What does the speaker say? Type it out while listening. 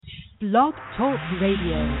Blog Talk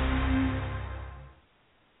Radio.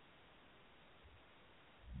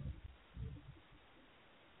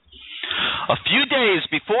 A few days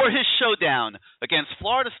before his showdown against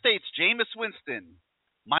Florida State's Jameis Winston,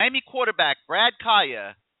 Miami quarterback Brad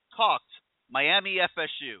Kaaya talked Miami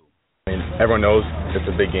FSU. I mean, everyone knows it's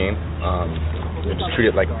a big game. Just treat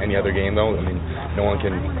it like any other game, though. I mean, no one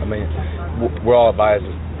can. I mean, we're all advised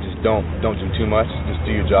just don't do too much. Just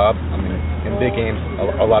do your job. I mean, in big games,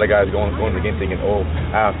 a lot of guys go into the game thinking, oh,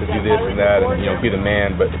 I have to do this and that, and be the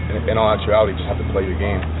man. But in all actuality, you just have to play your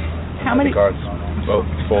game. How many cards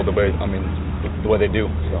fold the way? I mean, the way they do.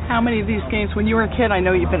 So. How many of these games, when you were a kid, I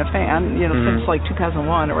know you've been a fan, since like 2001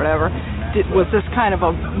 or whatever. Was this kind of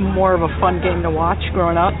more of a fun game to watch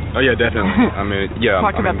growing up? Oh yeah, definitely. I mean,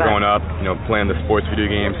 growing that. up, playing the sports video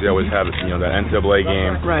games, they always have, that NCAA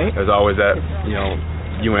game. Right. There's always that,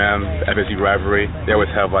 UM FSU rivalry. They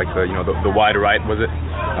always have like the wide right, was it?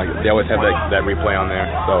 Like they always have that replay on there.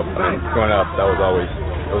 So I mean, growing up, it was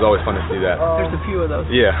always fun to see that. There's a few of those.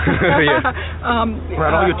 Yeah. Yeah.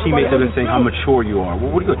 Brad, all your teammates have been saying how mature you are.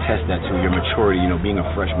 What do you go test that to? Your maturity, being a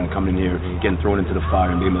freshman, coming in here, getting thrown into the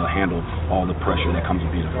fire, and being able to handle all the pressure that comes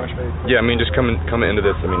with being a freshman. Yeah, I mean, just coming into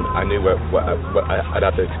this, I mean, I knew what I'd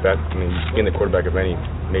have to expect. I mean, being the quarterback of any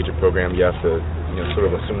major program, you have to, sort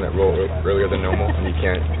of assume that role earlier than normal, and you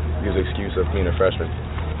can't use the excuse of being a freshman.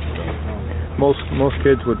 Most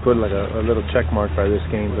kids would put like a little check mark by this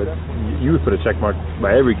game, but you would put a check mark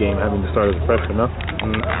by every game having to start as a freshman, no?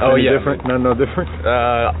 Different? No different?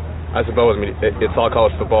 I suppose. I mean, it's all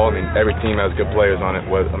college football. I mean, every team has good players on it.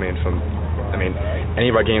 Any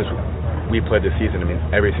of our games we played this season, I mean,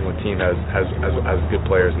 every single team has good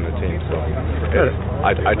players in the team. So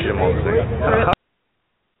I treat them all the same.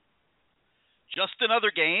 Just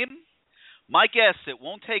another game? My guess it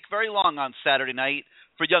won't take very long on Saturday night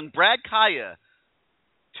for young Brad Kaaya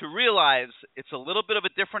to realize it's a little bit of a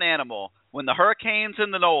different animal when the Hurricanes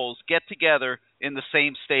and the Noles get together in the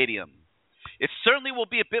same stadium. It certainly will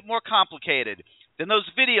be a bit more complicated than those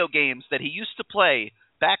video games that he used to play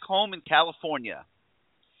back home in California.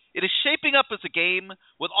 It is shaping up as a game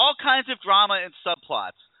with all kinds of drama and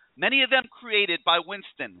subplots, many of them created by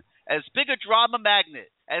Winston, as big a drama magnet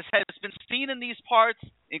as has been seen in these parts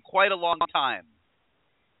in quite a long time.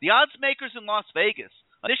 The odds makers in Las Vegas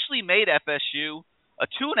initially made FSU a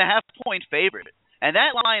 2.5-point favorite, and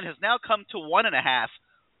that line has now come to 1.5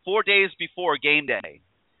 4 days before game day.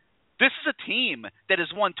 This is a team that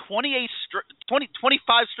has won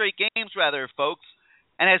 25 straight games, folks,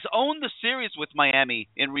 and has owned the series with Miami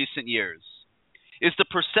in recent years. Is the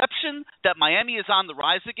perception that Miami is on the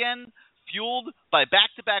rise again fueled by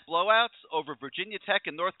back-to-back blowouts over Virginia Tech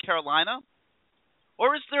and North Carolina?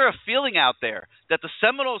 Or is there a feeling out there that the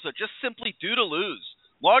Seminoles are just simply due to lose,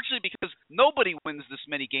 largely because nobody wins this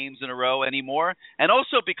many games in a row anymore, and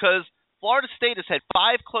also because Florida State has had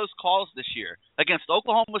 5 close calls this year against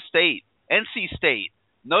Oklahoma State, NC State,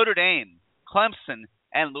 Notre Dame, Clemson,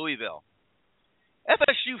 and Louisville?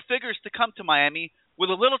 FSU figures to come to Miami with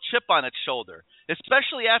a little chip on its shoulder,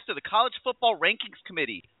 especially after the College Football Rankings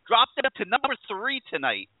Committee dropped it up to number 3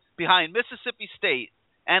 tonight behind Mississippi State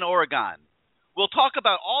and Oregon. We'll talk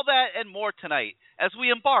about all that and more tonight as we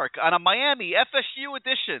embark on a Miami FSU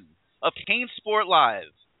edition of CaneSport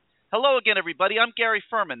Live. Hello again, everybody. I'm Gary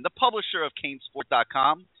Ferman, the publisher of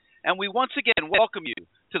CaneSport.com, and we once again welcome you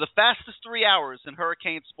to the fastest 3 hours in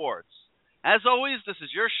Hurricane sports. As always, this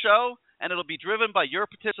is your show, and it'll be driven by your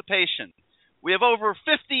participation. We have over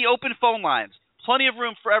 50 open phone lines, plenty of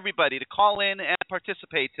room for everybody to call in and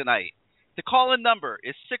participate tonight. The call-in number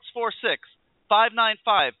is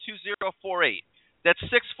 646-595-2048. That's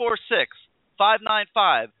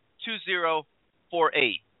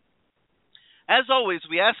 646-595-2048. As always,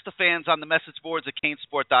 we ask the fans on the message boards at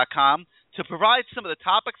CaneSport.com to provide some of the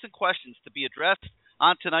topics and questions to be addressed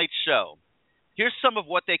on tonight's show. Here's some of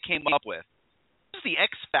what they came up with. Who's the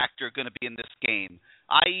X factor going to be in this game,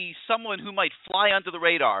 i.e. someone who might fly under the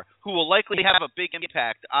radar, who will likely have a big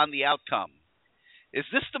impact on the outcome? Is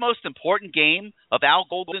this the most important game of Al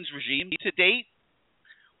Golden's regime to date?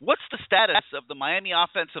 What's the status of the Miami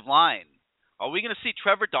offensive line? Are we going to see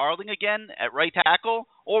Trevor Darling again at right tackle,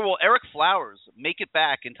 or will Eric Flowers make it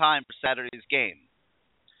back in time for Saturday's game?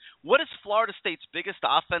 What is Florida State's biggest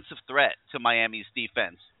offensive threat to Miami's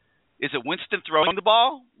defense? Is it Winston throwing the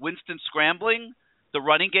ball, Winston scrambling, the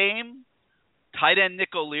running game, tight end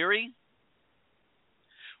Nick O'Leary?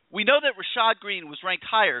 We know that Rashad Green was ranked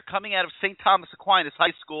higher coming out of St. Thomas Aquinas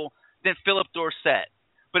High School than Philip Dorsett.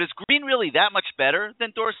 But is Green really that much better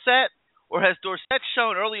than Dorsett? Or has Dorsett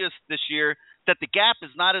shown earlier this year that the gap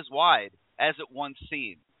is not as wide as it once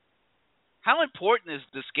seemed? How important is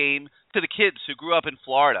this game to the kids who grew up in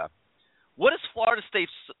Florida? What is Florida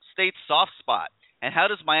State's soft spot, and how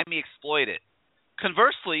does Miami exploit it?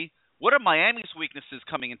 Conversely, what are Miami's weaknesses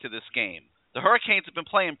coming into this game? The Hurricanes have been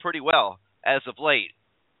playing pretty well as of late.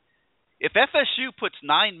 If FSU puts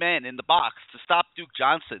 9 men in the box to stop Duke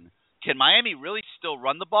Johnson, can Miami really still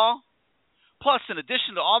run the ball? Plus, in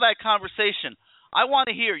addition to all that conversation, I want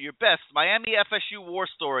to hear your best Miami FSU war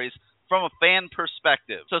stories from a fan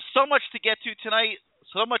perspective. So much to get to tonight,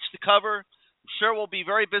 so much to cover. I'm sure we'll be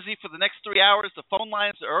very busy for the next 3 hours. The phone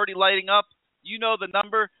lines are already lighting up. You know the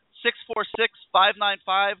number,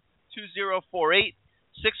 646-595-2048,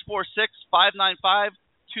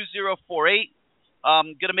 646-595-2048.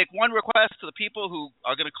 Going to make one request to the people who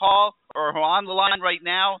are going to call or who are on the line right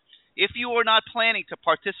now. If you are not planning to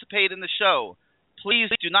participate in the show, please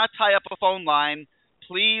do not tie up a phone line.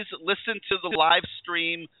 Please listen to the live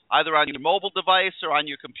stream either on your mobile device or on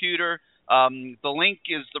your computer. The link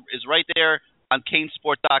is right there on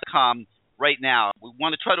CaneSport.com right now. We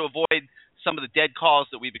want to try to avoid some of the dead calls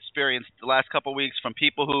that we've experienced the last couple of weeks from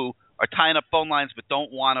people who are tying up phone lines but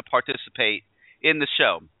don't want to participate in the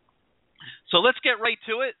show. So let's get right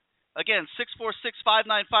to it. Again,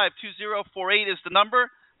 646-595-2048 is the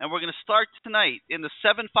number, and we're going to start tonight in the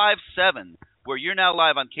 757, where you're now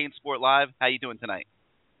live on CaneSport Live. How you doing tonight?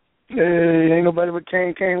 Hey, ain't nobody but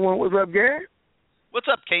Kane. What's up, Gary? What's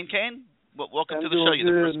up, Kane? Welcome to the show.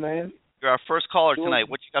 You're our first caller tonight.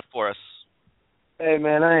 What you got for us? Hey,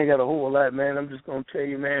 man, I ain't got a whole lot, man. I'm just going to tell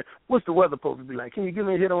you, man, what's the weather supposed to be like? Can you give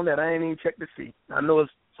me a hit on that? I ain't even checked to see. I know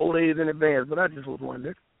it's 4 days in advance, but I just was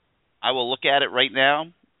wondering. I will look at it right now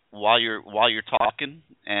while you're talking,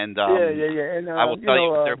 and yeah. And I will tell you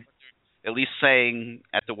what they're at least saying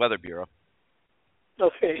at the Weather Bureau.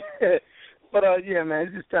 Okay. But, yeah, man,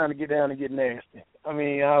 it's just time to get down and get nasty. I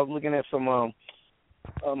mean, I was looking at some, my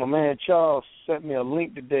man Charles sent me a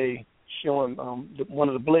link today showing one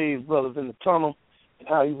of the Blaze brothers in the tunnel and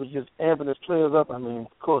how he was just amping his players up. I mean,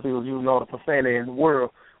 of course, he was using all the profanity in the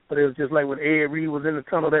world, but it was just like when Ed Reed was in the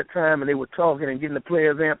tunnel that time and they were talking and getting the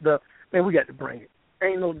players amped up. Man, we got to bring it.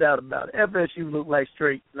 Ain't no doubt about it. FSU look like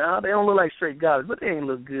straight. Now, they don't look like straight guys, but they ain't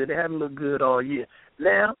look good. They haven't looked good all year.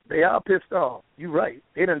 Now, they are pissed off. You're right.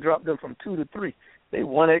 They done dropped them from 2 to 3. They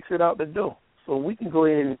one exit out the door. So we can go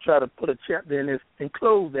in and try to put a chapter in this and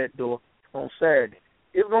close that door on Saturday.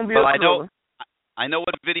 It's going to be a thriller. I know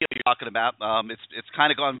what video you're talking about. It's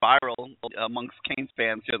kind of gone viral amongst Canes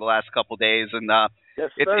fans here the last couple of days, and yes,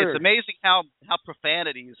 it's amazing how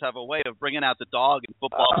profanities have a way of bringing out the dog in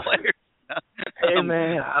football players. Hey,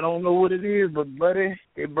 man, I don't know what it is, but, buddy,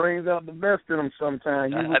 it brings out the best in them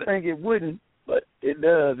sometimes. You would think it wouldn't, but it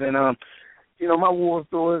does. And, my war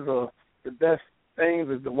stories are the best things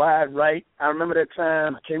is the wide right. I remember that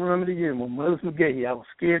time, I can't remember the year, when Willis McGahee, I was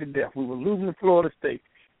scared to death. We were losing to Florida State.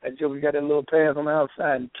 That joker got that little pass on the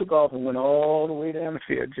outside and took off and went all the way down the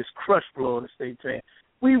field, just crushed Florida State fan.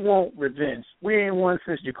 We want revenge. We ain't won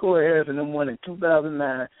since Jacory Harris and them won in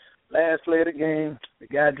 2009. Last play of the game, the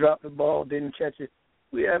guy dropped the ball, didn't catch it.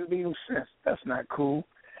 We haven't beat him since. That's not cool.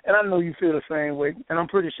 And I know you feel the same way, and I'm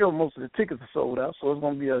pretty sure most of the tickets are sold out, so it's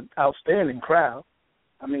going to be an outstanding crowd.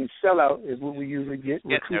 I mean, sellout is what we usually get.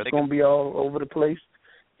 Recruits going to be all over the place.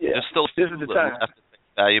 Yeah, this is the time.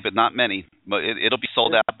 Value, but not many. But it'll be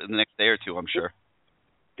sold out in the next day or two, I'm sure.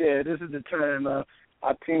 Yeah, this is the time.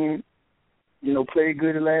 Our team, played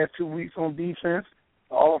good the last 2 weeks on defense.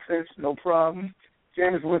 Offense, no problem.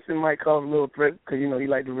 Jameis Winston might cause a little threat because, he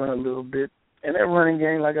like to run a little bit. And that running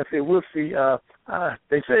game, like I said, we'll see.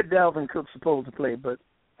 They said Dalvin Cook's supposed to play, but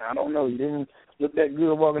I don't know. He didn't look that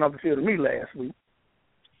good walking off the field to me last week.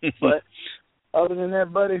 But other than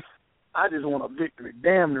that, buddy, I just want a victory.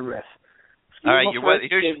 Damn the rest. All right,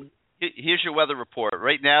 here's your weather report.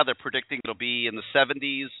 Right now they're predicting it'll be in the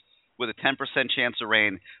 70s with a 10% chance of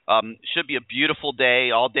rain. Should be a beautiful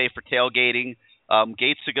day, all day for tailgating.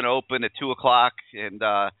 Gates are going to open at 2 o'clock, and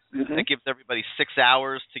that gives everybody 6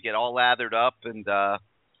 hours to get all lathered up. And I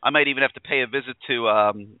might even have to pay a visit to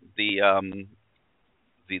the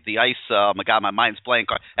ice. My God, my mind's blank.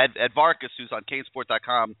 Ed Vargas, who's on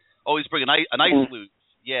CaneSport.com, always bring an ice luge.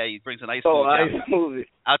 Yeah, he brings an ice luge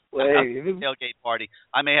out to the tailgate party.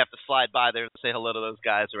 I may have to slide by there and say hello to those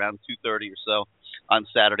guys around 2:30 or so on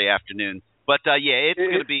Saturday afternoon. But it's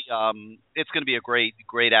going to be a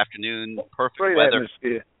great afternoon. Perfect great weather.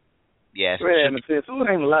 Atmosphere. Yeah, great atmosphere. So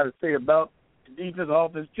there ain't a lot to say about the defense,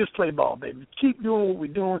 offense. Just play ball, baby. Keep doing what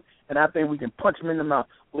we're doing, and I think we can punch them in the mouth.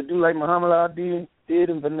 We'll do like Muhammad Ali did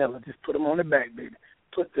in Vanilla. Just put them on their back, baby.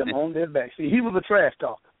 Put them on their back. See, he was a trash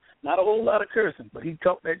talker. Not a whole lot of cursing, but he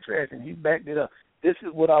talked that trash, and he backed it up. This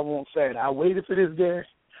is what I want Saturday. I waited for this, Gary.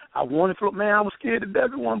 I wanted Florida. Man, I was scared to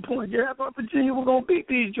death at one point. Yeah, I thought Virginia was going to beat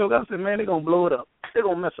these jokers. I said, man, they're going to blow it up. They're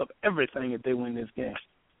going to mess up everything if they win this game.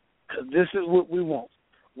 Because this is what we want.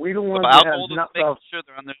 We the ones that have knocked off. Sure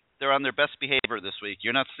they're on their best behavior this week.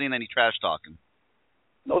 You're not seeing any trash talking.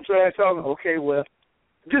 No trash talking? Okay, well,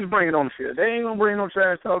 just bring it on the field. They ain't going to bring no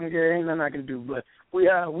trash talking. There ain't nothing I can do. But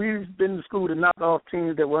we've been to school to knock off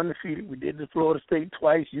teams that were undefeated. We did the Florida State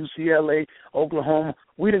twice, UCLA, Oklahoma.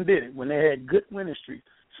 We done did it when they had good winning streaks.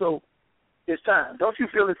 So it's time. Don't you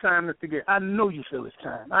feel it's time to get? I know you feel it's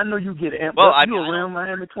time. I know you get amped up. You're around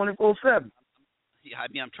Miami 24/7. Yeah, I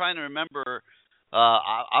mean, I'm trying to remember.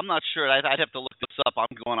 I'm not sure. I'd have to look this up.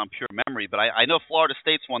 I'm going on pure memory, but I know Florida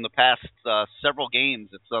State's won the past several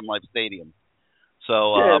games at Sun Life Stadium.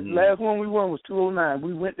 So last one we won was 209.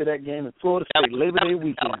 We went to that game at Florida State Labor Day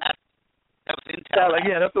weekend. That was in Tallahassee.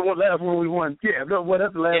 Yeah, that's the last one we won. Yeah, that's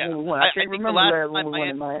the last one we won. I can't remember the last one we won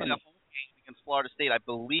in Miami. Against Florida State, I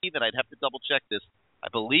believe, and I'd have to double check this. I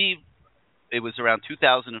believe it was around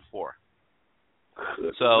 2004.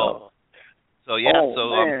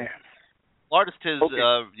 Florida has,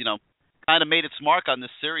 kind of made its mark on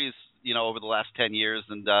this series, over the last 10 years,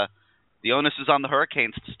 and the onus is on the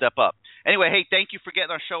Hurricanes to step up. Anyway, hey, thank you for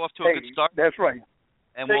getting our show off to a good start. That's right.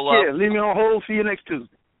 And Take care. Leave me on hold. See you next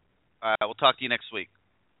Tuesday. All right, we'll talk to you next week.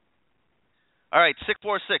 All right,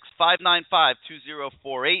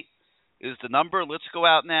 646-595-2048 is the number. Let's go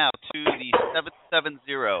out now to the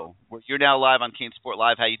 770. You're now live on CaneSport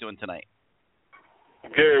Live. How you doing tonight?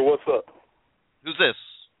 Gary, what's up? Who's this?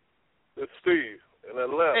 It's Steve in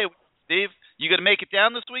Atlanta. Hey, Steve, you going to make it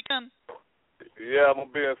down this weekend? Yeah, I'm going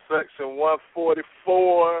to be in section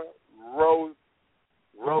 144, row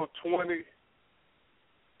 20,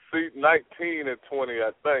 seat 19 and 20,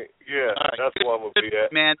 I think. Yeah, right, that's where I'm going to be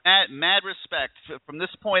at. Man, mad respect. From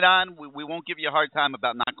this point on, we won't give you a hard time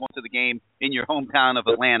about not going to the game in your hometown of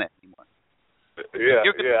Atlanta anymore. Yeah,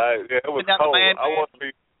 it was cold. I want to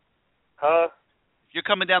be, huh? If you're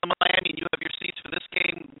coming down to Miami and you have your seats for this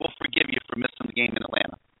game, we'll forgive you for missing the game in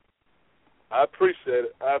Atlanta. I appreciate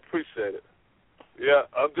it. Yeah,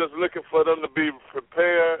 I'm just looking for them to be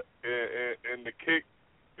prepared and to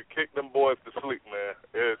kick them boys to sleep, man.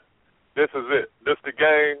 This is it. This the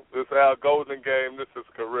game. This is our golden game. This is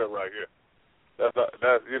career right here. That's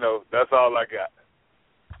all I got.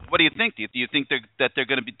 What do you think? Do you think they're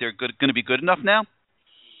going to be good enough now?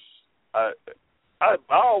 I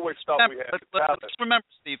always thought we had talent. Let's remember,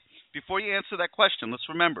 Steve, before you answer that question, let's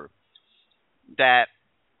remember that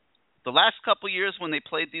the last couple of years when they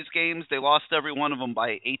played these games, they lost every one of them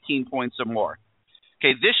by 18 points or more.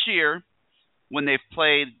 Okay, this year, when they've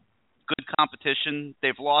played good competition,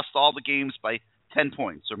 they've lost all the games by 10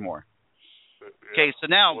 points or more. Okay, so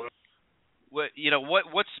now,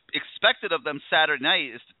 what's expected of them Saturday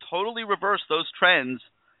night is to totally reverse those trends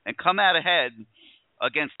and come out ahead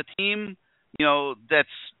against a team that's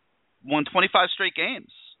won 25 straight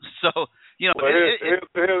games. So, here's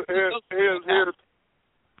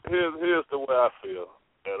the way I feel,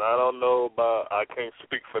 and I don't know I can't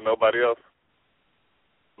speak for nobody else.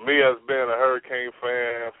 Me as being a Hurricane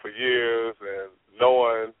fan for years and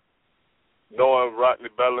knowing Rodney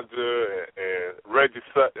Bellinger and Reggie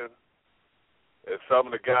Sutton and some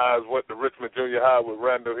of the guys went to Richmond Junior High with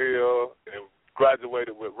Randall Hill and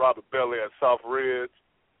graduated with Robert Belly at South Ridge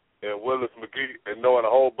and Willis McGee, and knowing a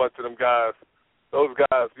whole bunch of them guys, those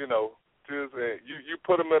guys, you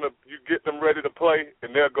put them you get them ready to play,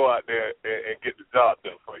 and they'll go out there and get the job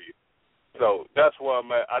done for you. So that's where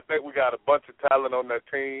I'm at. I think we got a bunch of talent on that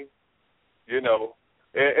team, and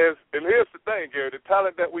here's the thing, Gary, the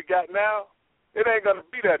talent that we got now, it ain't going to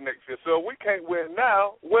be that next year. So if we can't win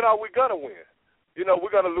now, when are we going to win?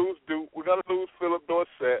 We're going to lose Duke. We're going to lose Philip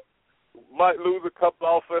Dorsett. Might lose a couple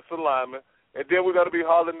of offensive linemen. And then we're going to be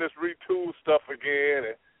hauling this retool stuff again.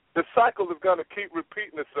 And the cycle is going to keep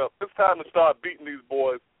repeating itself. It's time to start beating these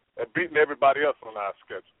boys and beating everybody else on our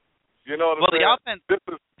schedule. You know what I'm saying?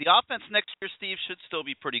 The offense next year, Steve, should still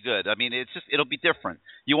be pretty good. I mean, it'll be different.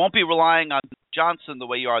 You won't be relying on Johnson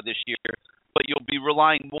the way you are this year, but you'll be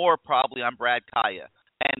relying more probably on Brad Kaya.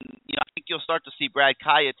 And, I think you'll start to see Brad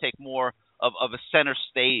Kaya take more of a center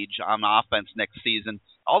stage on offense next season.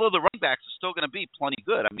 Although the running backs are still going to be plenty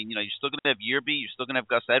good. I mean, you're still going to have Yearby, you're still going to have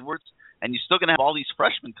Gus Edwards, and you're still going to have all these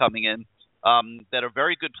freshmen coming in that are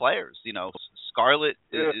very good players. Scarlett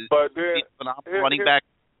is a phenomenal running back.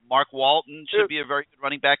 Mark Walton should be a very good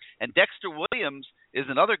running back. And Dexter Williams is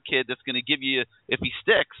another kid that's going to give you, if he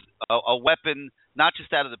sticks, a weapon not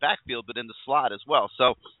just out of the backfield but in the slot as well.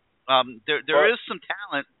 So there is some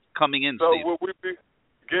talent coming in, so Steve. Will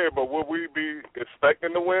we be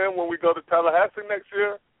expecting to win when we go to Tallahassee next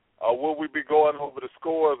year? Or will we be going over the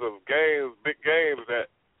scores of games, big games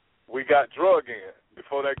that we got drug in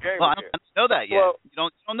before that game again? I don't know that yet. Well, you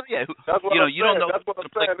don't know yet. That's what you don't know that's who's going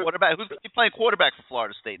to play quarterback. Who's going to be playing quarterback for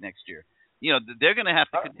Florida State next year? They're going to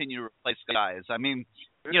have to continue to replace guys. I mean,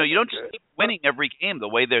 you don't just keep winning every game the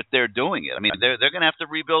way they're doing it. I mean, they're going to have to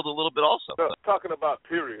rebuild a little bit also. No, talking about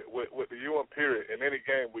period with the UM period in any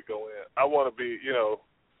game we go in, I want to be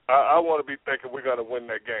I want to be thinking we're going to win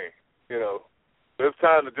that game. It's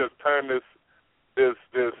time to just turn this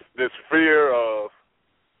fear of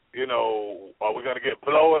are we going to get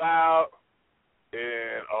blown out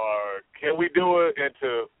or can we do it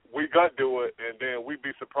into we got to do it and then we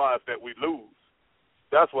be surprised that we lose.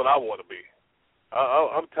 That's what I want to be.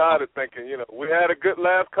 I'm tired of thinking, we had a good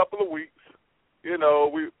last couple of weeks.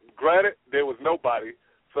 Granted, there was nobody.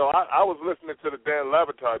 So I was listening to the Dan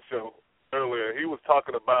Labertard show earlier. He was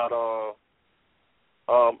talking about are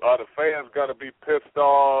the fans going to be pissed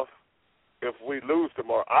off if we lose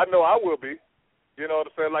tomorrow? I know I will be. You know what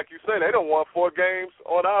I'm saying? Like you say, they don't want 4 games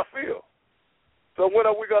on our field. So when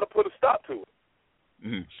are we going to put a stop to it?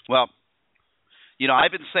 Mm-hmm. Well,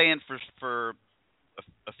 I've been saying for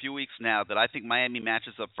a few weeks now that I think Miami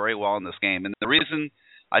matches up very well in this game. And the reason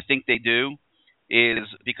I think they do is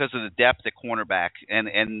because of the depth at cornerback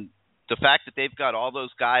and the fact that they've got all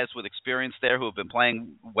those guys with experience there who have been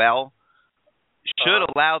playing well should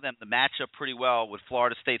allow them to match up pretty well with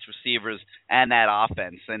Florida State's receivers and that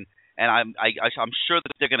offense. And I'm sure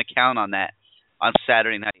that they're going to count on that on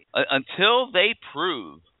Saturday night. Until they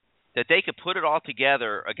prove that they could put it all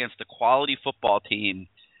together against a quality football team,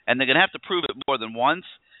 and they're going to have to prove it more than once,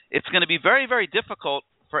 it's going to be very, very difficult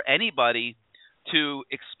for anybody to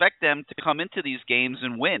expect them to come into these games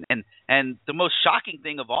and win. And the most shocking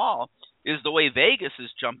thing of all is the way Vegas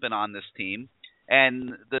is jumping on this team.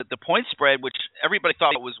 And the point spread, which everybody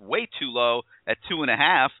thought was way too low at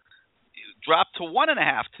 2.5, dropped to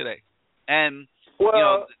 1.5 today. And you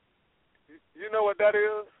know what that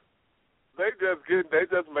is? They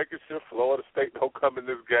just making sure Florida State don't come in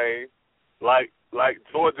this game like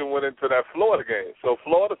Georgia went into that Florida game. So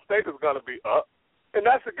Florida State is going to be up, and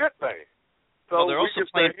that's a good thing. So they're also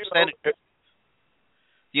playing percentages.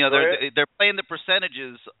 They're playing the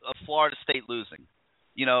percentages of Florida State losing.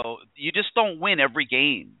 You just don't win every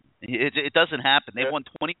game. It doesn't happen. They've won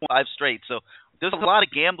 25 straight. So there's a lot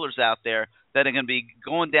of gamblers out there that are going to be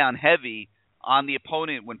going down heavy on the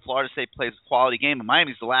opponent when Florida State plays a quality game. And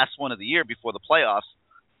Miami's the last one of the year before the playoffs.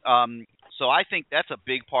 So I think that's a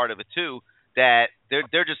big part of it too, that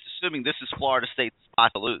they're just assuming this is Florida State's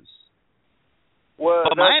spot to lose. Well,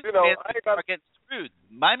 but Miami fans are getting screwed.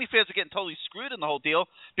 Miami fans are getting totally screwed in the whole deal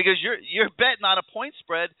because you're betting on a point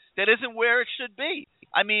spread that isn't where it should be.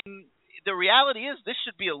 I mean, the reality is this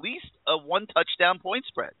should be at least a 1-touchdown point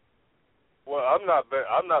spread. Well, I'm not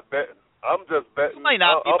betting. I'm just betting. It might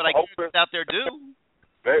not be, but I guess out there do.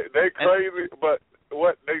 They crazy, but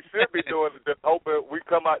what they should be doing is just hoping we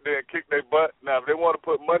come out there and kick their butt. Now, if they want to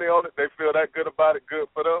put money on it, they feel that good about it, good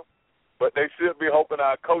for them. But they should be hoping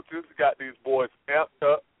our coaches got these boys amped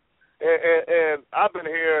up. And I've been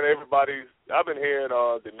hearing D'Onofrio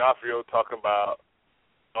talking about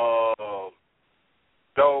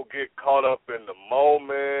don't get caught up in the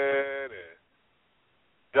moment and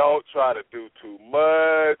don't try to do too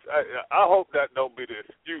much. I hope that don't be the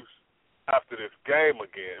excuse after this game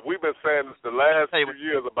again. We've been saying this the last few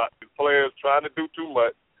years about these players trying to do too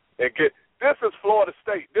much and get. This is Florida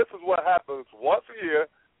State. This is what happens once a year.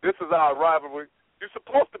 This is our rivalry. You're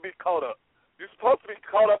supposed to be caught up. You're supposed to be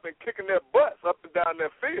caught up in kicking their butts up and down their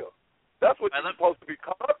field. That's what you're supposed to be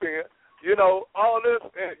caught up in. All this,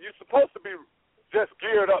 and you're supposed to be just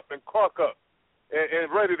geared up and crunk up and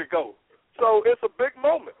ready to go. So it's a big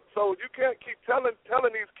moment. So you can't keep telling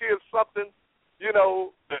these kids something, to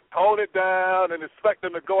tone it down and expect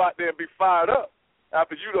them to go out there and be fired up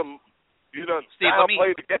after you done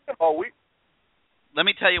downplayed the game all week. Let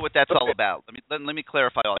me tell you what that's all about. Let me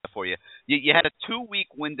clarify all that for you. You had a 2-week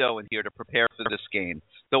window in here to prepare for this game.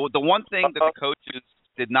 The one thing that the coaches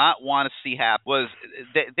did not want to see happen was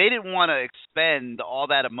they didn't want to expend all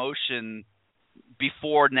that emotion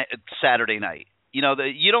before Saturday night. You're not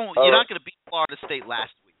going to beat Florida State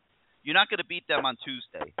last week. You're not going to beat them on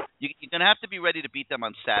Tuesday. You're going to have to be ready to beat them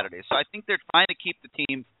on Saturday. So I think they're trying to keep the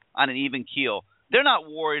team on an even keel. They're not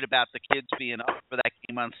worried about the kids being up for that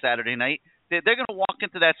game on Saturday night. They're going to walk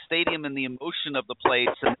into that stadium and the emotion of the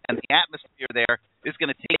place and the atmosphere there is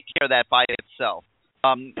going to take care of that by itself.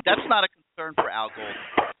 That's not a concern for Al Gold.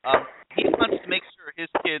 He wants to make sure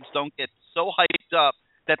his kids don't get so hyped up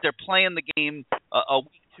that they're playing the game a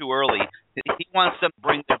week too early. He wants them to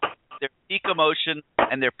bring their peak emotion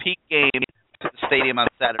and their peak game to the stadium on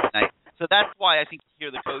Saturday night.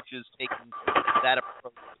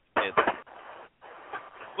 appreciate that.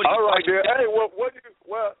 All right, then. Hey, hey,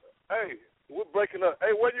 we're breaking up.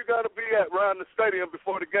 Hey, where you got to be at around the stadium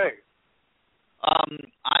before the game?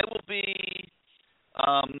 I will be.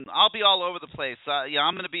 I'll be all over the place.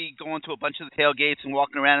 I'm going to be going to a bunch of the tailgates and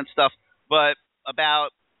walking around and stuff. But about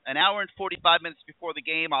an hour and 45 minutes before the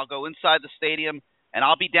game, I'll go inside the stadium and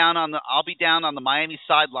I'll be down on the Miami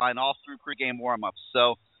sideline all through pregame warmups.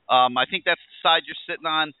 So I think that's the side you're sitting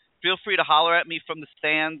on. Feel free to holler at me from the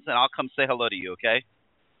stands, and I'll come say hello to you. Okay?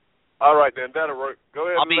 All right, then. That'll work. Go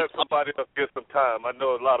ahead and let somebody else get some time. I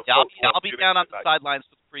know a lot of folks. I'll be down on the sidelines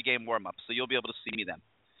for the pregame warmups, so you'll be able to see me then.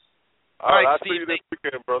 All right, I'll Steve, see you this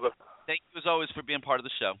weekend, brother. Thank you, as always, for being part of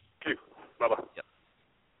the show. Thank you. Bye-bye. Yep.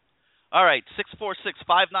 All right,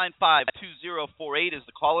 646-595-2048 is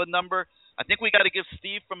the call-in number. I think we got to give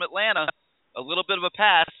Steve from Atlanta a little bit of a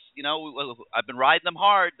pass. You know, I've been riding them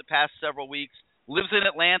hard the past several weeks. Lives in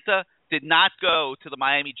Atlanta, did not go to the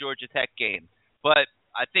Miami-Georgia Tech game. But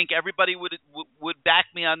I think everybody would back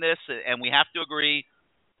me on this, and we have to agree.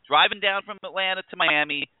 Driving down from Atlanta to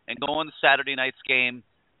Miami and going to Saturday night's game,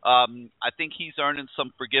 I think he's earning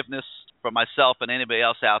some forgiveness from myself and anybody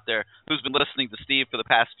else out there who's been listening to Steve for the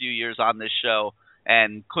past few years on this show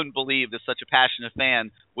and couldn't believe that such a passionate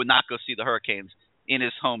fan would not go see the Hurricanes in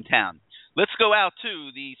his hometown. Let's go out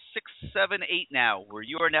to the 678 now, where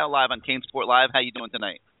you are now live on CaneSport Live. How you doing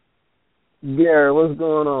tonight? Gary, what's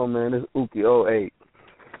going on, man? It's Uki08.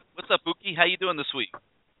 What's up, Uki? How you doing this week?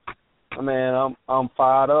 Man, I'm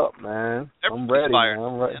fired up, man. Everybody's I'm ready, fired. man.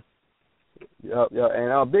 I'm ready. Yep.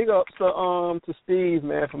 And big ups to Steve,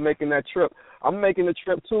 man, for making that trip. I'm making the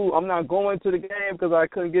trip too. I'm not going to the game because I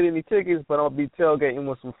couldn't get any tickets, but I'll be tailgating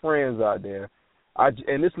with some friends out there.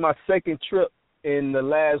 And this is my second trip in the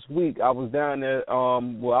last week. I was down there. I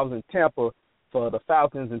was in Tampa for the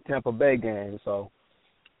Falcons and Tampa Bay game. So,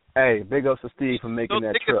 hey, big ups to Steve for making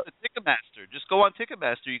that trip. Ticketmaster. Just go on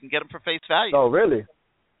Ticketmaster. You can get them for face value. Oh, really?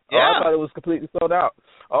 Yeah. Oh, I thought it was completely sold out.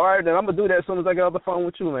 All right, then I'm gonna do that as soon as I get off the phone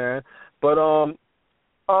with you, man. But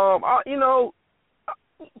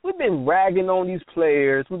we've been ragging on these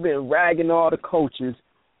players. We've been ragging all the coaches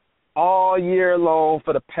all year long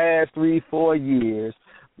for the past 3-4 years.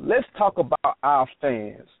 Let's talk about our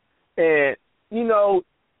fans. And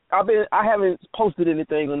I haven't posted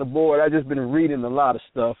anything on the board. I've just been reading a lot of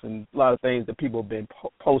stuff and a lot of things that people have been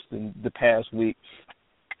posting the past week.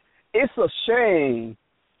 It's a shame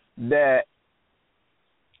that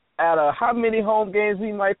out of how many home games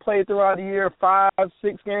we might play throughout the year, 5,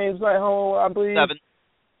 6 games at home, I believe.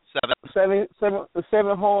 7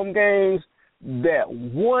 home games, that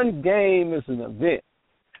one game is an event.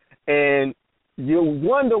 And you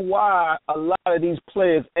wonder why a lot of these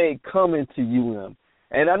players ain't coming to UM.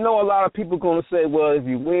 And I know a lot of people are going to say, well, if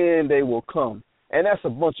you win, they will come. And that's a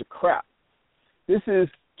bunch of crap. This is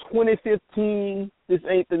 2015. This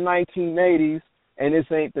ain't the 1980s, and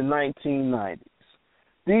this ain't the 1990s.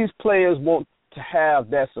 These players want to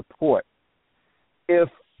have that support. If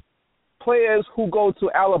players who go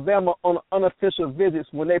to Alabama on unofficial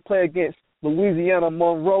visits, when they play against Louisiana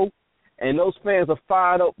Monroe, and those fans are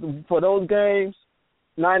fired up for those games,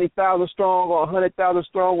 90,000 strong or 100,000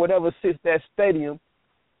 strong, whatever sits that stadium,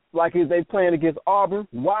 like if they playing against Auburn,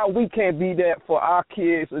 why we can't be that for our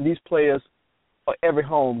kids and these players for every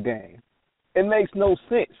home game? It makes no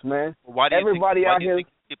sense, man. Why do you think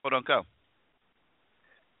people don't go?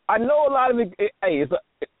 I know a lot of it.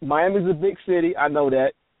 Miami's a big city. I know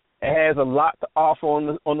that. It has a lot to offer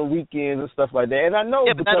on the weekends and stuff like that. And I know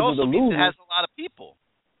but that also means it has a lot of people.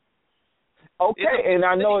 Okay, and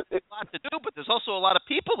I know it's a lot to do, but there's also a lot of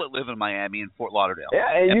people that live in Miami and Fort Lauderdale.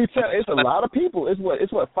 Yeah, and it's a lot of people. It's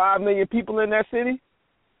what 5 million people in that city.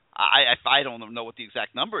 I don't know what the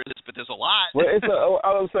exact number is, but there's a lot. Well,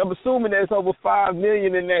 I'm assuming there's over 5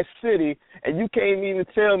 million in that city, and you can't even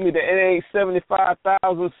tell me that it ain't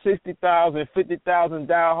 75,000, 60,000, 50,000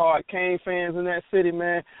 diehard Cane fans in that city,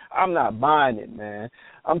 man. I'm not buying it, man.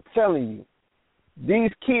 I'm telling you,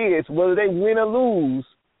 these kids, whether they win or lose,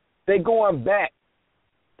 they going back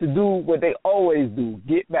to do what they always do,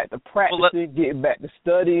 get back to practicing, getting back to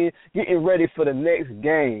studying, getting ready for the next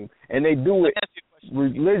game, and they do it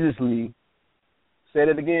religiously. Say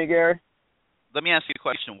that again, Gary. Let me ask you a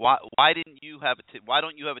question. Why don't you have a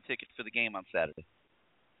ticket for the game on Saturday?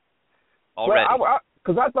 Already? Well,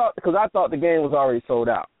 because I thought the game was already sold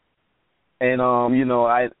out, and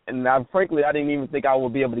frankly I didn't even think I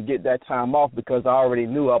would be able to get that time off because I already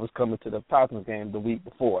knew I was coming to the Falcons game the week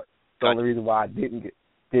before. The only reason why I didn't get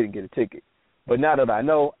a ticket. But now that I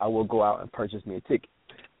know, I will go out and purchase me a ticket.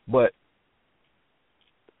 But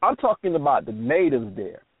I'm talking about the natives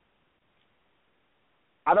there.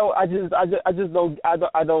 I don't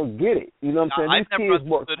get it. You know what I'm saying? These kids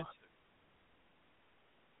work.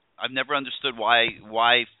 I've never understood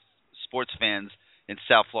why sports fans in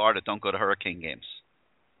South Florida don't go to Hurricane games.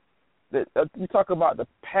 You talk about the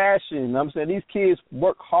passion. You know what I'm saying? These kids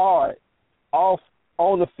work hard on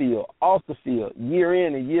the field, off the field, year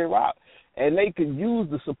in and year out. And they could use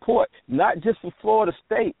the support, not just for Florida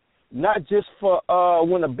State, not just for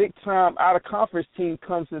when a big-time out-of-conference team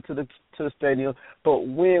comes into the stadium, but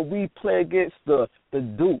when we play against the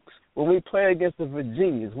Dukes, when we play against the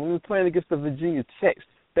Virginias, when we play against the Virginia Techs,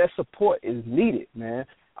 that support is needed, man.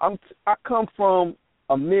 I come from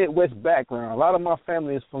a Midwest background. A lot of my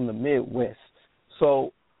family is from the Midwest.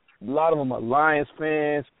 So a lot of them are Lions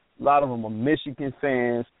fans. A lot of them are Michigan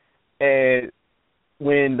fans. And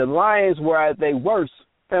when the Lions were at their worst,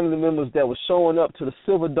 family members that were showing up to the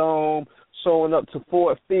Silverdome, showing up to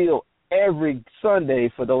Ford Field every Sunday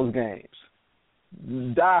for those games.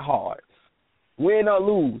 Diehards. Win or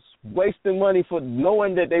lose. Wasting money for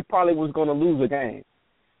knowing that they probably was going to lose a game.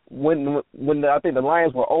 When I think the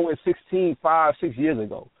Lions were 0-16 5-6 years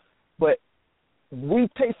ago. But we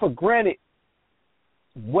take for granted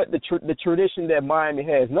what the tradition that Miami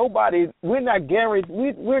has. We're not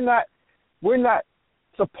guaranteed. We're not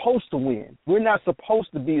supposed to win. We're not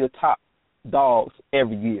supposed to be the top dogs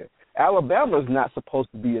every year. Alabama's not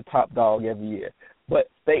supposed to be a top dog every year. But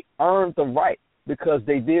they earned the right because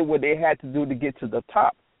they did what they had to do to get to the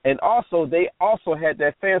top. And also, they also had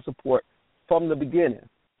that fan support from the beginning.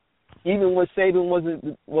 Even when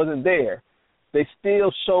Saban wasn't there, they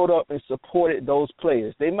still showed up and supported those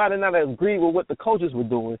players. They might have not agreed with what the coaches were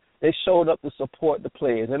doing. They showed up to support the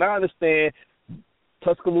players. And I understand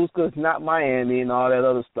Tuscaloosa is not Miami and all that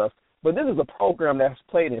other stuff, but this is a program that's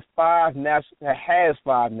played in five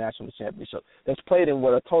national championships. That's played in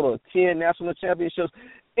a total of 10 national championships.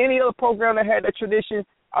 Any other program that had that tradition,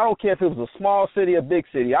 I don't care if it was a small city or big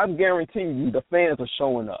city, I'm guaranteeing you the fans are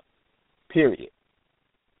showing up. Period.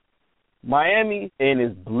 Miami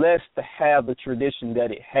is blessed to have the tradition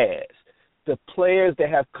that it has. The players that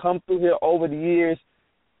have come through here over the years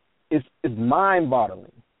is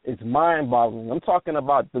mind-boggling. It's mind-boggling. I'm talking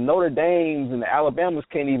about the Notre Dames and the Alabamas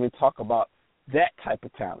can't even talk about that type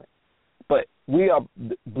of talent. But we are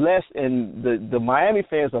blessed, and the Miami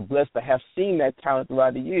fans are blessed to have seen that talent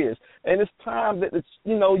throughout the years. And it's time that,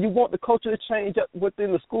 you want the culture to change up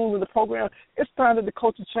within the school and the program. It's time that the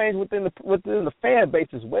culture change within the fan base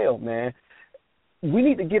as well, man. We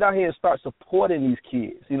need to get out here and start supporting these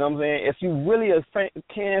kids. You know what I'm saying? If you really a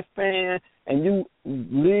Can fan and you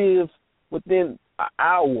live within an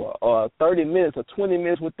hour or 30 minutes or 20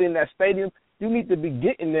 minutes within that stadium, you need to be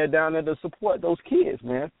getting there down there to support those kids,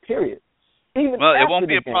 man, period. Well, it won't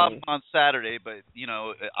be a problem on Saturday, but,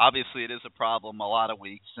 obviously it is a problem a lot of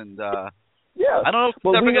weeks. And yeah, I don't know if it's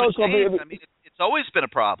ever going to change. I mean, it's always been a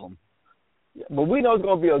problem. Yeah, but we know it's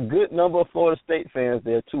going to be a good number of Florida State fans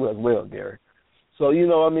there, too, as well, Gary. So, we need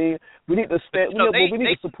to stand. We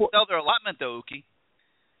need to support. They sell their allotment, though, Uki.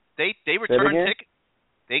 They returned tickets.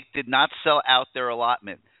 They did not sell out their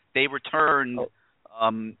allotment. They returned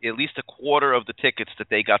at least a quarter of the tickets that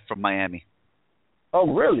they got from Miami.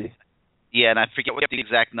 Oh, really? Yeah, and I forget what the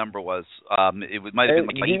exact number was. It might have been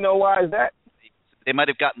like. Do you know why is that? They might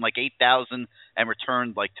have gotten like 8,000 and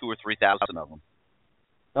returned like 2,000 or 3,000 of them.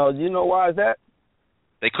 Oh, do you know why is that?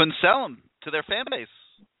 They couldn't sell them to their fan base.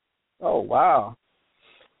 Oh, wow.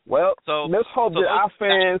 Well, let's hope that our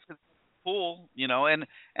fans. Cool, and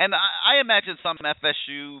I imagine some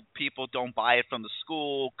FSU people don't buy it from the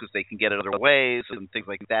school because they can get it other ways and things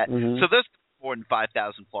like that. Mm-hmm. So there's more than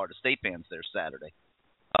 5,000 Florida State fans there Saturday.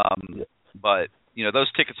 But,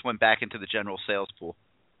 those tickets went back into the general sales pool.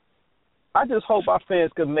 I just hope our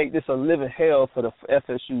fans could make this a living hell for the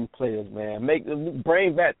FSU players, man.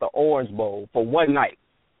 Bring back the Orange Bowl for one night.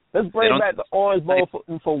 Let's bring back the Orange Bowl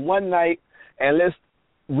for one night, and let's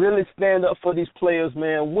really stand up for these players,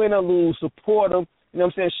 man. Win or lose, support them. You know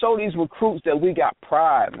what I'm saying? Show these recruits that we got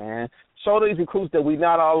pride, man. Show these recruits that we're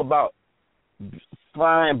not all about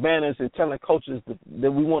flying banners and telling coaches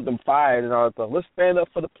that we want them fired and all that stuff. Let's stand up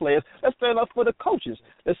for the players. Let's stand up for the coaches.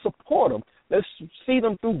 Let's support them. Let's see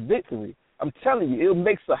them through victory. I'm telling you, it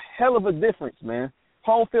makes a hell of a difference, man.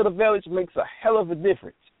 Home field advantage makes a hell of a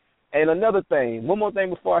difference. And another thing, one more thing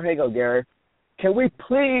before I hang up, Gary. Can we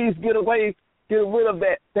please get rid of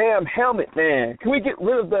that damn helmet, man? Can we get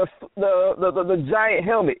rid of the giant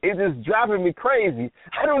helmet? It's just driving me crazy.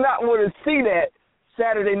 I do not want to see that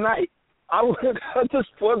Saturday night. Just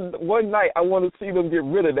for one night, I want to see them get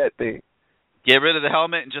rid of that thing. Get rid of the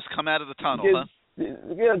helmet and just come out of the tunnel, huh?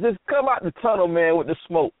 just come out the tunnel, man, with the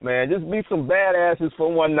smoke, man. Just be some badasses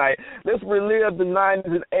for one night. Let's relive the 90s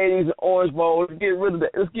and 80s and Orange Bowl. Let's get rid of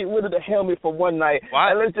the helmet for one night.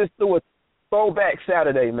 What? And let's just do a throwback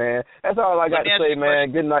Saturday, man. That's all I got to say,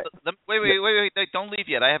 man. Good night. Wait. Don't leave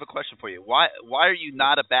yet. I have a question for you. Why are you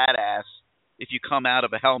not a badass if you come out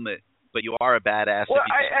of a helmet, but you are a badass? Well,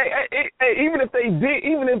 even if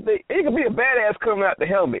it could be a badass coming out the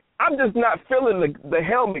helmet. I'm just not feeling the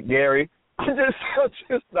helmet, Gary. I'm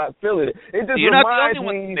just not feeling it. It just You're not reminds the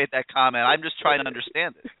only one who made that comment. I'm just trying to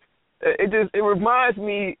understand it. It reminds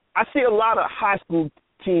me. I see a lot of high school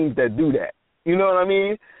teams that do that. You know what I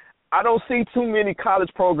mean? I don't see too many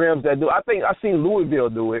college programs that do. I think I've seen Louisville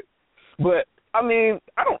do it, but I mean,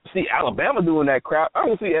 I don't see Alabama doing that crap. I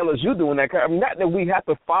don't see LSU doing that crap. I mean, not that we have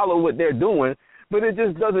to follow what they're doing, but it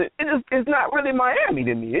just doesn't. It's not really Miami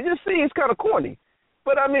to me. It just seems kind of corny.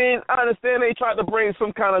 But I mean, I understand they tried to bring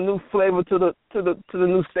some kind of new flavor to the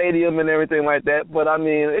new stadium and everything like that. But I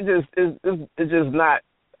mean, it's just not.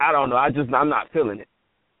 I don't know. I'm not feeling it.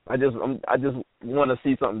 I just want to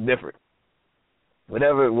see something different.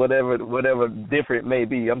 Whatever different may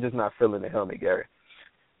be, I'm just not feeling the helmet, Gary.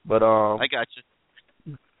 But I got you.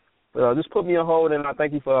 But just put me on hold, and I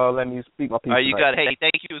thank you for letting me speak my piece. All right, you got it. Hey,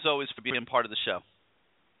 thank you as always for being part of the show.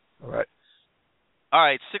 All right. All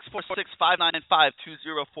right,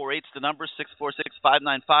 646-595-2048 is the number.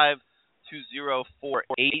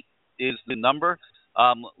 646-595-2048 is the number.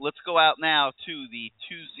 Let's go out now to the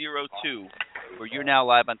 202, where you're now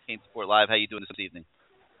live on CaneSport Live. How you doing this evening?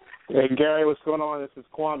 Hey, Gary, what's going on? This is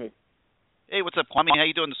Kwame. Hey, what's up, Kwame? How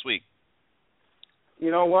you doing this week?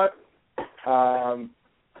 You know what?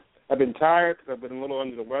 I've been tired because I've been a little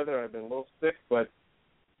under the weather. I've been a little sick, but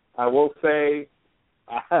I will say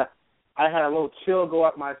I had a little chill go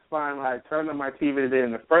up my spine when I turned on my TV today,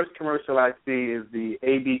 and the first commercial I see is the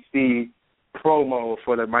ABC promo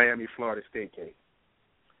for the Miami-Florida State game.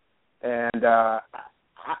 And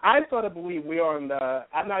I sort of believe we are on the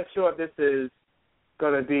 – I'm not sure if this is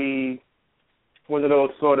going to be one of those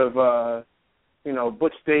sort of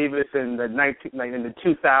Butch Davis in the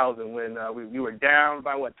 2000 when we were down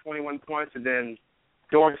by 21 points, and then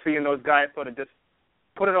Dorsey and those guys sort of just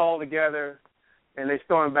put it all together, and they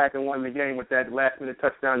stormed back and won the game with that last-minute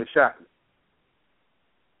touchdown to shot.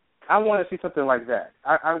 I want to see something like that.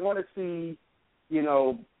 I want to see,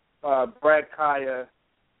 Brad Kaya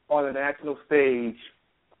on the national stage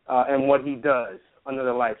and what he does under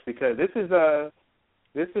the lights, because this is a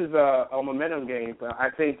momentum game, I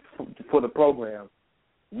think, for the program.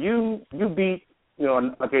 You beat,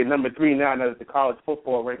 number 3 now that the college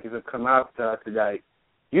football rankings have come out tonight.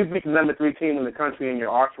 You beat the number 3 team in the country and your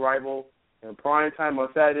arch rival in prime time on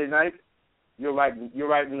Saturday night. You're writing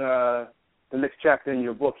the next chapter in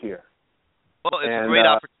your book here. Well, it's a great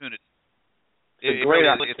opportunity. It's a great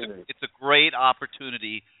opportunity. It's a great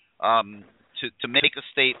opportunity to make a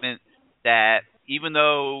statement that even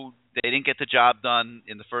though they didn't get the job done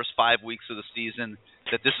in the first 5 weeks of the season,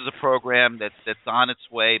 that this is a program that's on its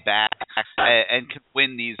way back and can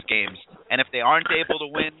win these games. And if they aren't able to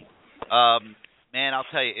win, man, I'll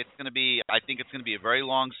tell you, I think it's going to be a very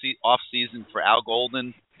long off season for Al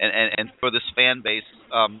Golden and for this fan base,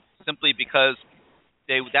 simply because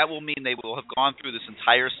that will mean they will have gone through this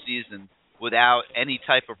entire season without any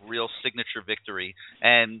type of real signature victory.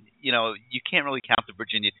 And, you can't really count the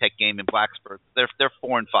Virginia Tech game in Blacksburg. They're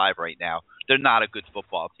 4-5 right now. They're not a good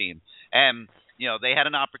football team. And, they had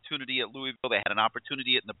an opportunity at Louisville. They had an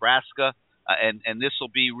opportunity at Nebraska. And this will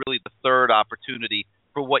be really the third opportunity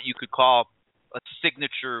for what you could call a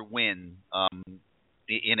signature win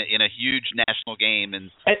in a huge national game. And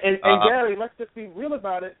Gary, let's just be real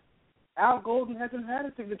about it. Al Golden hasn't had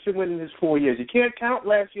a signature win in his 4 years. You can't count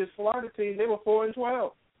last year's Florida team. They were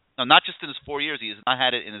 4-12. No, not just in his 4 years. He has not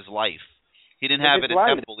had it in his life. He didn't have it at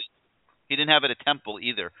Temple. He didn't have it at Temple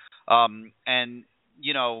either. I'll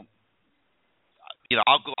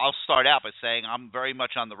start out by saying I'm very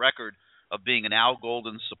much on the record of being an Al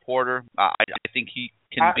Golden supporter. I think he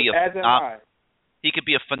can be he could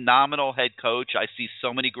be a phenomenal head coach. I see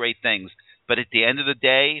so many great things, but at the end of the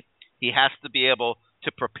day, he has to be able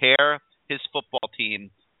to prepare his football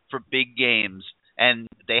team for big games, and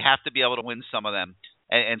they have to be able to win some of them.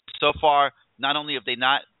 And so far, not only have they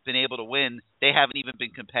not been able to win, they haven't even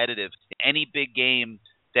been competitive in any big game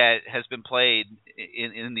that has been played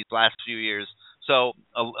in these last few years. So,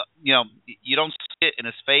 you don't see it in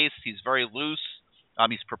his face. He's very loose.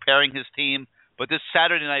 He's preparing his team. But this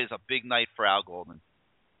Saturday night is a big night for Al Golden.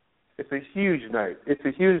 It's a huge night. It's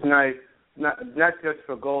a huge night. Not just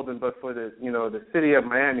for Golden, but for the city of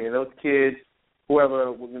Miami and those kids, whoever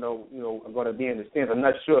are going to be in the stands. I'm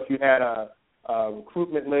not sure if you had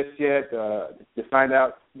recruitment list yet to find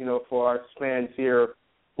out, for our fans here,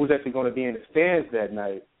 who's actually going to be in the stands that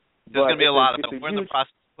night. There's going to be a lot of them. We're in the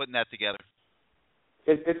process of putting that together.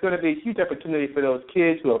 It's going to be a huge opportunity for those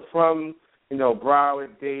kids who are from,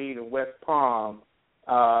 Broward, Dade, and West Palm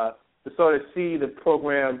to sort of see the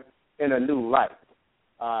program in a new light.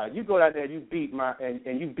 You go down there, you beat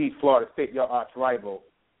you beat Florida State, your arch rival,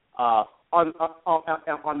 on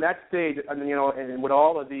that stage, and with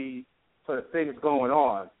all of the sort of things going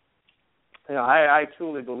on. I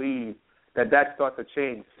truly believe that starts to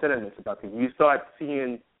change sentiments about people. You start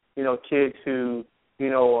seeing, kids who,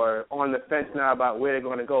 are on the fence now about where they're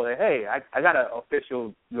going to go. Hey, I got an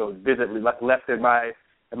official, visit left in my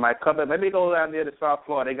cupboard. Let me go down there to South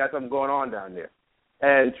Florida. They got something going on down there.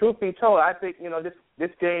 And truth be told, I think,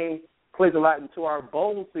 this game plays a lot into our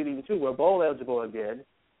bowl seeding too. We're bowl eligible again.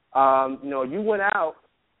 You went out.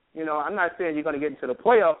 I'm not saying you're going to get into the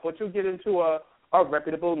playoffs, but you get into a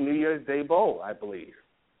reputable New Year's Day bowl, I believe.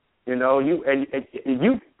 You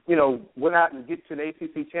went out and get to the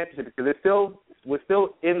ACC championship because we're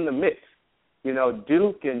still in the mix.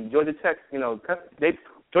 Duke and Georgia Tech.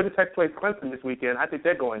 Georgia Tech plays Clemson this weekend. I think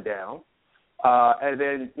they're going down. And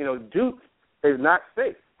then Duke is not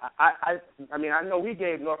safe. I mean, I know we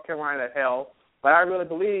gave North Carolina hell, but I really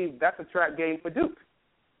believe that's a trap game for Duke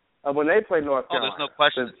when they play North Carolina. There's no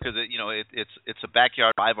question because it's a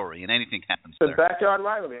backyard rivalry and anything happens. It's a backyard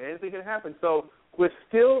rivalry. Anything can happen. So we're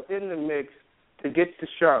still in the mix to get to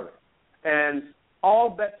Charlotte, and all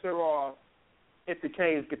bets are off if the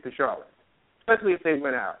Canes get to Charlotte, especially if they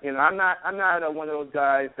win out. I'm not one of those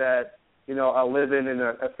guys that are living in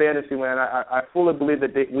a fantasy land. I fully believe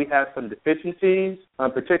that we have some deficiencies,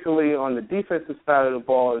 particularly on the defensive side of the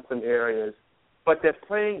ball in some areas, but they're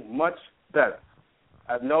playing much better.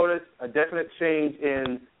 I've noticed a definite change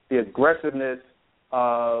in the aggressiveness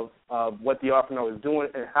of what the offense is doing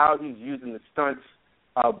and how he's using the stunts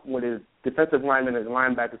with his defensive linemen and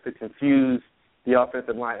linebackers to confuse the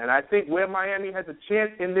offensive line. And I think where Miami has a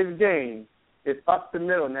chance in this game is up the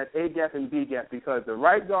middle in that A gap and B gap because the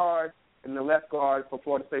right guard and the left guard for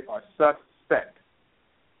Florida State are suspect.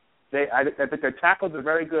 I think their tackles are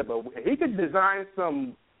very good, but he could design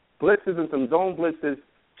some blitzes and some zone blitzes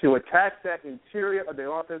to attack that interior of the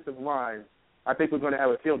offensive line. I think we're going to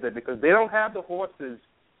have a field day because they don't have the horses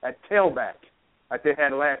at tailback like they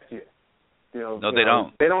had last year. No, they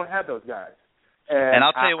don't. They don't have those guys. And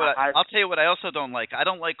I'll tell you what I also don't like. I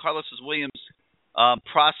don't like Carlos Williams'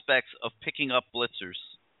 prospects of picking up blitzers.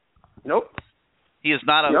 Nope. He is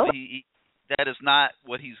not that is not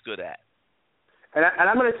what he's good at. And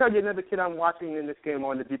I'm going to tell you another kid I'm watching in this game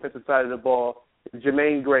on the defensive side of the ball is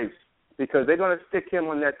Jermaine Grace because they're going to stick him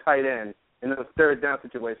on that tight end in those third down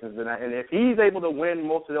situations. And if he's able to win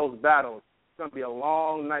most of those battles, it's going to be a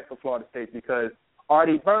long night for Florida State because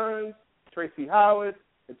Artie Burns, Tracy Howard,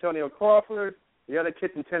 Antonio Crawford, the other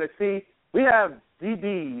kids in Tennessee, we have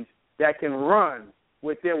DBs that can run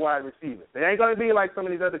with their wide receivers. They ain't going to be like some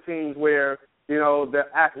of these other teams where, the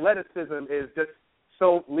athleticism is just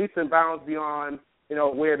so leaps and bounds beyond,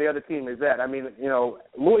 where the other team is at. I mean,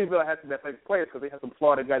 Louisville has some athletic players because they have some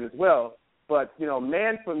Florida guys as well. But,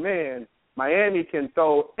 man for man, Miami can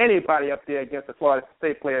throw anybody up there against a Florida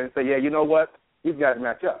State player and say, yeah, you know what, we've got to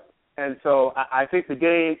match up. And so I think the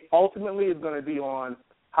game ultimately is going to be on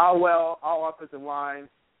how well our offensive line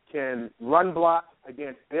can run block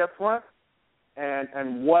against their front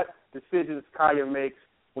and what decisions Kaya makes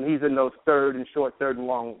when he's in those third and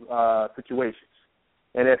long situations.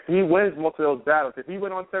 And if he wins most of those battles, if he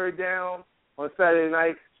went on third down on Saturday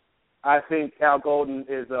night, I think Al Golden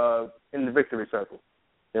is in the victory circle,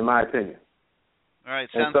 in my opinion. All right,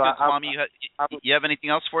 sounds good, Tommy. You have anything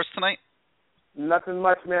else for us tonight? Nothing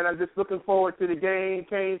much, man. I'm just looking forward to the game.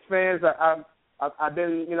 Canes fans, I've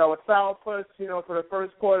been, a sourpuss, for the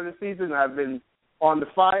first quarter of the season. I've been on the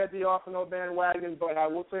fire at the off-and-on bandwagon, but I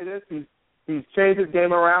will say this, he's changed his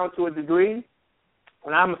game around to a degree,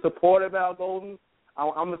 and I'm a supporter of Al Golden.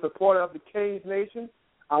 I'm a supporter of the Canes Nation.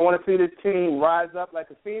 I want to see this team rise up like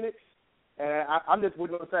a phoenix, and I'm just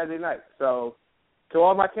waiting on Saturday night. So to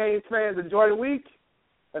all my Canes fans, enjoy the week.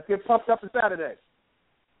 Let's get pumped up for Saturday.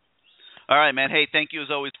 All right, man. Hey, thank you as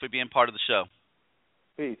always for being part of the show.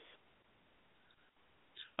 Peace.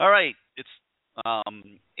 All right, it's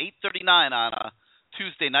 8:39 on a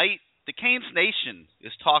Tuesday night. The Canes Nation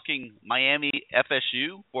is talking Miami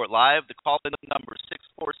FSU for it live. The call-in number is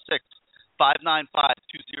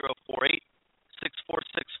 646-595-2048,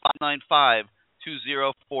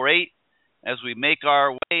 646-595-2048. As we make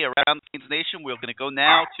our way around the Canes Nation, we're going to go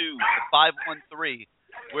now to 513,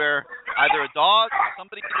 where either a dog or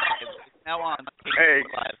somebody Now on. Hey,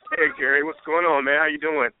 Gary, what's going on, man? How you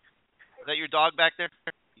doing? Is that your dog back there?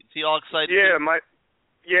 Is he all excited?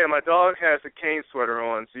 Yeah, my dog has a Cane sweater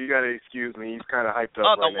on, so you got to excuse me. He's kind of hyped up.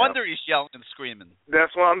 Oh, right no wonder he's yelling and screaming.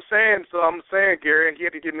 That's what I'm saying. So I'm saying, Gary, he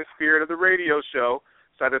had to get in the spirit of the radio show,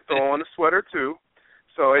 so I had to throw on the sweater too.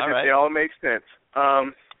 So it all makes sense.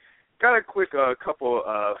 Got a quick couple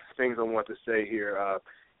things I want to say here.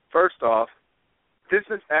 First off, this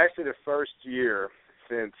is actually the first year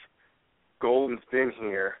since Golden's been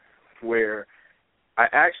here where I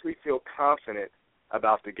actually feel confident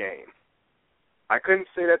about the game. I couldn't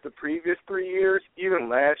say that the previous 3 years. Even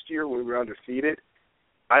last year when we were undefeated,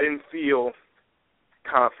 I didn't feel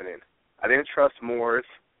confident. I didn't trust Morris.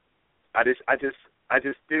 I just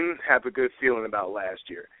didn't have a good feeling about last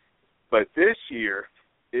year. But this year,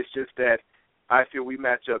 it's just that I feel we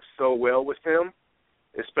match up so well with them,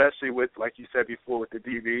 especially with, like you said before, with the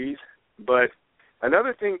DBs. But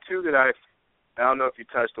another thing, too, that I don't know if you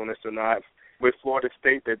touched on this or not, with Florida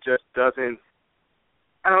State that just doesn't,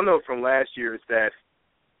 I don't know, from last year is that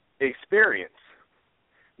experience.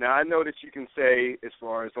 Now, I know that you can say as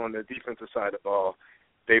far as on the defensive side of the ball,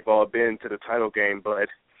 they've all been to the title game, but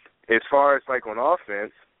as far as like on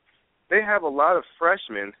offense, they have a lot of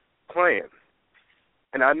freshmen playing.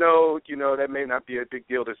 And I know, that may not be a big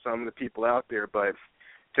deal to some of the people out there, but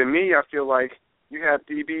to me, I feel like you have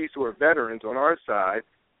DBs who are veterans on our side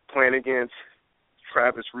playing against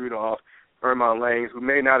Travis Rudolph, Ermon Lane, who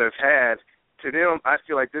may not have had. To them, I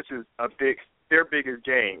feel like this is their biggest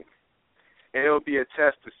game. And it'll be a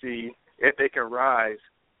test to see if they can rise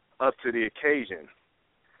up to the occasion.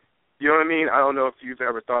 You know what I mean? I don't know if you've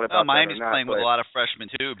ever thought about that or not. Miami's playing with a lot of freshmen,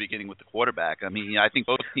 too, beginning with the quarterback. I mean, I think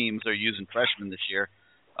both teams are using freshmen this year.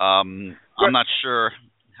 I'm not sure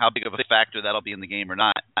how big of a factor that'll be in the game or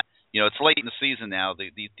not. It's late in the season now.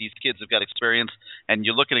 These kids have got experience, and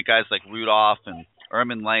you're looking at guys like Rudolph and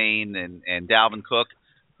Ermon Lane and Dalvin Cook.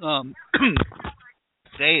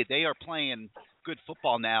 They are playing good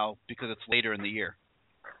football now because it's later in the year.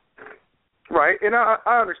 Right, and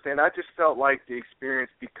I understand. I just felt like the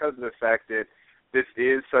experience, because of the fact that this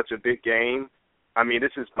is such a big game. I mean,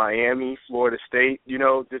 this is Miami, Florida State.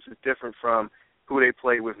 This is different from who they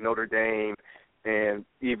play with Notre Dame and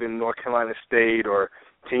even North Carolina State or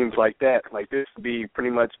teams like that. Like, this would be pretty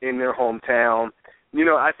much in their hometown.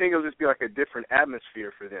 I think it'll just be like a different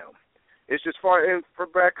atmosphere for them. It's just and for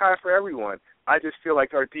Brad Kai, for everyone. I just feel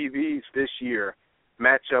like our DBs this year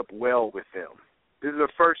match up well with them. This is the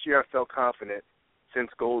first year I felt confident since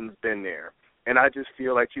Golden's been there. And I just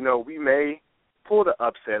feel like, we may pull the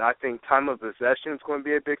upset. I think time of possession is going to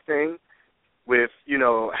be a big thing with,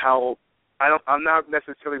 how I'm not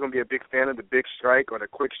necessarily going to be a big fan of the big strike or the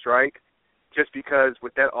quick strike, just because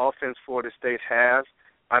with that offense Florida State has,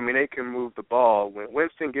 I mean, they can move the ball. When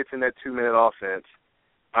Winston gets in that 2-minute offense,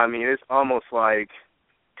 I mean, it's almost like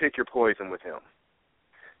pick your poison with him.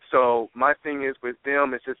 So my thing is with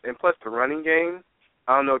them, it's just, and plus the running game,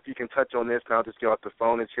 I don't know if you can touch on this, and I'll just get off the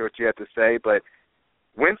phone and hear what you have to say, but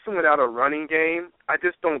Winston without a running game, I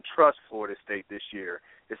just don't trust Florida State this year.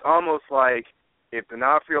 It's almost like if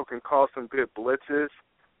D'Onofrio can call some good blitzes,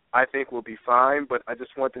 I think we'll be fine, but I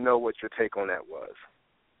just want to know what your take on that was.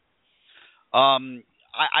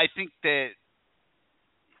 I think that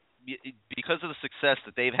because of the success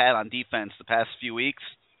that they've had on defense the past few weeks,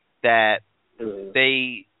 that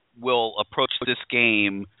they will approach this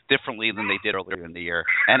game differently than they did earlier in the year.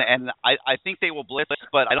 And I think they will blitz,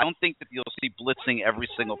 but I don't think that you'll see blitzing every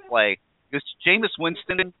single play. Because Jameis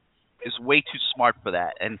Winston is way too smart for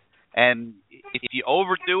that. And if you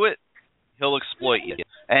overdo it, he'll exploit you.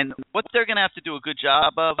 And what they're going to have to do a good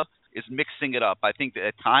job of is mixing it up. I think that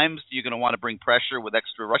at times you're going to want to bring pressure with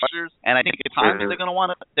extra rushers, and I think at times they're going to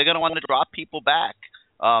want to drop people back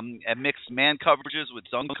and mix man coverages with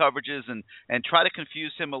zone coverages and try to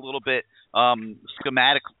confuse him a little bit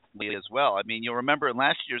schematically as well. I mean, you'll remember in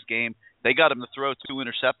last year's game they got him to throw 2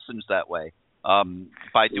 interceptions that way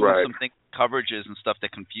by doing some things, coverages and stuff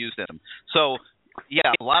that confused him. So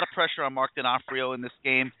yeah, a lot of pressure on Mark D'Onofrio in this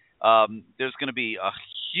game. There's going to be a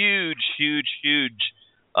huge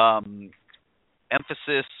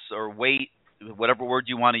emphasis or weight, whatever word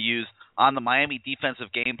you want to use, on the Miami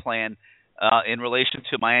defensive game plan in relation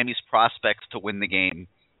to Miami's prospects to win the game.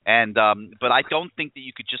 And but I don't think that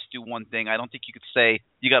you could just do one thing. I don't think you could say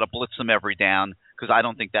you got to blitz them every down, because I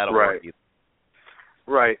don't think that'll work either.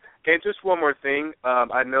 Right. And just one more thing.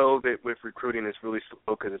 I know that with recruiting it's really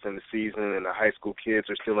slow because it's in the season and the high school kids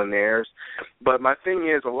are still in theirs. But my thing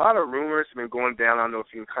is, a lot of rumors have been going down. I don't know if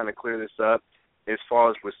you can kind of clear this up as far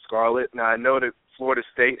as with Scarlett. Now, I know that Florida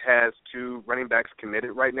State has 2 running backs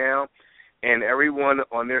committed right now. and everyone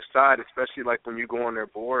on their side, especially like when you go on their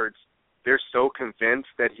boards, they're so convinced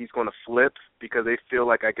that he's going to flip because they feel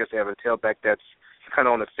like, I guess, they have a tailback that's kind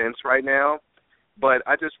of on the fence right now. But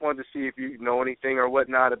I just wanted to see if you know anything or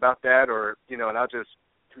whatnot about that, or, you know, and I'll just,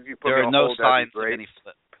 if you put there me on are no hold, signs that'd be great. of any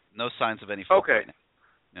flip. No signs of any flip. Okay. Right now.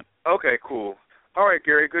 Yep. Okay, cool. All right,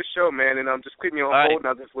 Gary, good show, man, and I'm just keeping you on hold, and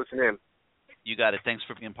I'll just listen in. You got it. Thanks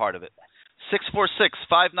for being part of it.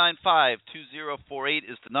 646-595-2048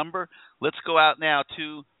 is the number. Let's go out now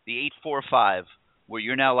to the 845, where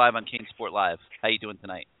you're now live on CaneSport Live. How you doing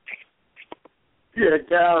tonight? Yeah,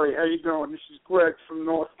 Gary, how you doing? This is Greg from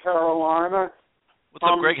North Carolina. What's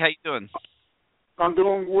up, Greg? How you doing? I'm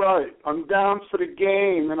doing great. I'm down for the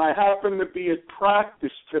game, and I happen to be at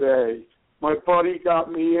practice today. My buddy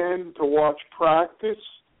got me in to watch practice,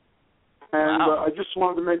 and I just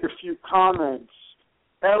wanted to make a few comments.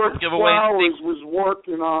 Eric Flowers was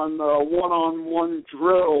working on one-on-one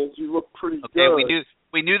drills. He looked pretty good. Okay,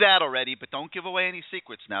 we knew that already, but don't give away any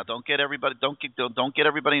secrets now. Don't get everybody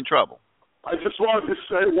in trouble. I just wanted to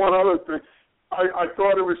say one other thing. I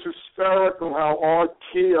thought it was hysterical how Art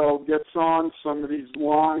Keogh gets on some of these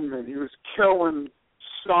linemen. He was killing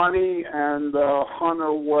Sonny and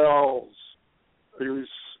Hunter Wells. It was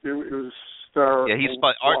hysterical. Yeah, he's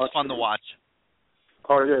fun. Art's fun to watch.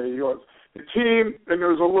 Oh yeah, he was. The team, and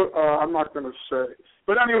there was I'm not going to say.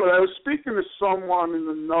 But anyway, I was speaking to someone in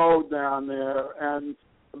the know down there and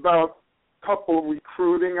about a couple of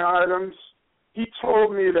recruiting items. He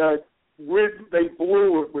told me that they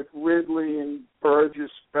blew it with Ridley and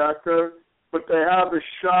Burgess Becker, but they have a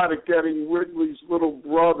shot at getting Ridley's little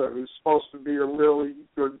brother, who's supposed to be a really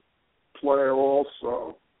good player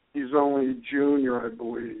also. He's only a junior, I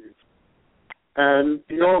believe. And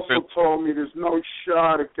he also told me there's no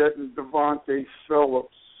shot at getting Devontae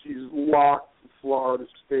Phillips. He's locked for Florida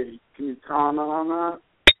State. Can you comment on that?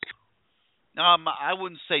 I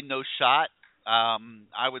wouldn't say no shot.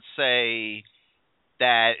 I would say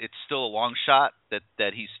that it's still a long shot,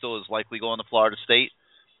 that he still is likely going to Florida State.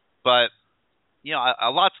 But, you know,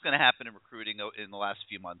 a lot's going to happen in recruiting in the last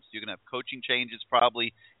few months. You're going to have coaching changes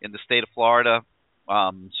probably in the state of Florida.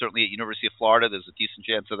 Certainly at University of Florida, there's a decent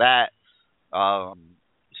chance of that. So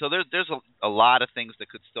there's a lot of things that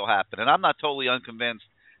could still happen. And I'm not totally unconvinced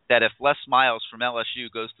that if Les Miles from LSU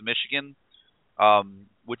goes to Michigan,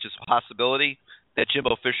 which is a possibility, that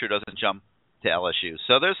Jimbo Fisher doesn't jump to LSU.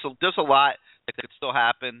 So there's a lot that could still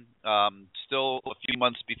happen. Still a few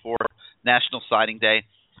months before National Signing Day.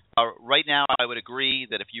 Right now, I would agree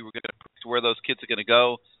that if you were going to predict where those kids are going to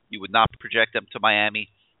go, you would not project them to Miami.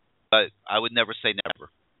 But I would never say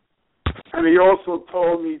never. And he also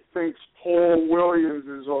told me he thinks Paul Williams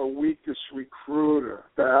is our weakest recruiter.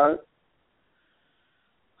 That?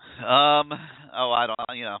 I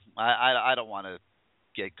don't want to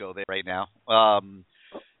go there right now. That's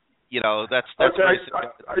okay.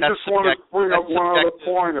 I just want to bring up one other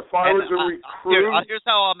point. If I was a recruit, here's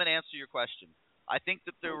how I'm going to answer your question. I think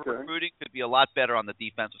that the recruiting could be a lot better on the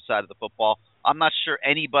defensive side of the football. I'm not sure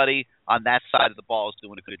anybody on that side of the ball is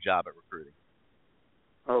doing a good job at recruiting.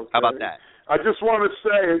 Okay. How about that? I just want to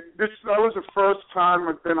say that was the first time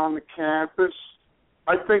I've been on the campus.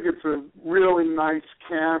 I think it's a really nice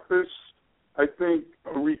campus. I think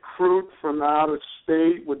a recruit from out of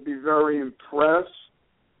state would be very impressed.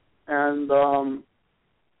 And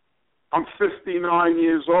I'm 59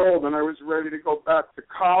 years old, and I was ready to go back to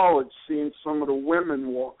college, seeing some of the women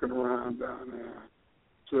walking around down there.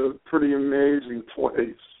 It's a pretty amazing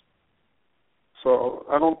place. So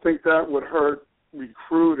I don't think that would hurt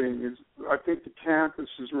recruiting. I think the campus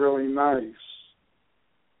is really nice.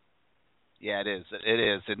 Yeah, it is. It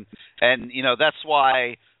is. And that's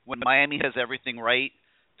why when Miami has everything right,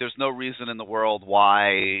 there's no reason in the world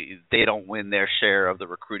why they don't win their share of the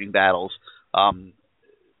recruiting battles.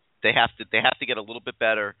 They have to get a little bit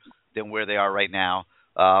better than where they are right now.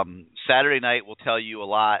 Saturday night will tell you a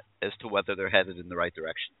lot as to whether they're headed in the right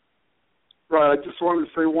direction. Right. I just wanted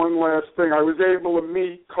to say one last thing. I was able to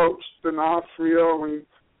meet Coach D'Onofrio and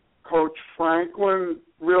Coach Franklin.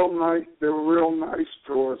 Real nice. They were real nice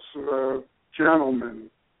to us,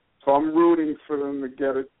 gentlemen. So I'm rooting for them to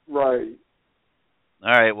get it right.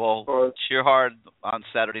 All right. Well, cheer hard on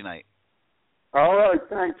Saturday night. All right.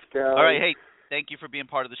 Thanks, Gary. All right. Hey, thank you for being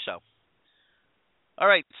part of the show. All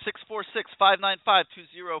right.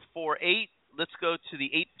 646-595-2048. Let's go to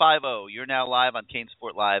the 850. You're now live on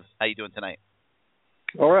CaneSport Live. How you doing tonight?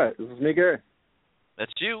 All right. This is me, Gary.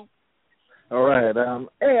 That's you. All right.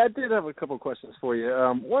 Hey, I did have a couple of questions for you.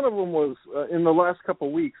 One of them was in the last couple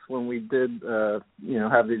of weeks when we did,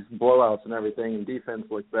 have these blowouts and everything, and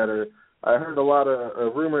defense looked better. I heard a lot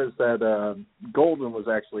of rumors that Golden was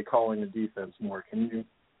actually calling the defense more. Can you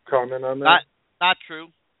comment on that? Not true.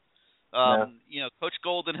 Yeah. You know, Coach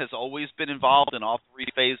Golden has always been involved in all three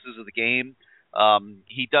phases of the game.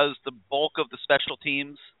 He does the bulk of the special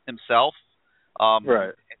teams himself,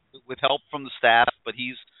 right, with help from the staff. But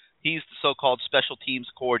he's the so-called special teams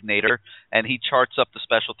coordinator, and he charts up the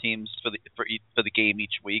special teams for the game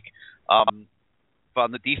each week. But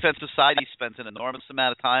on the defensive side, he spends an enormous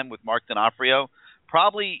amount of time with Mark D'Onofrio.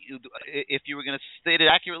 Probably, if you were going to state it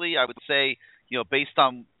accurately, I would say, you know, based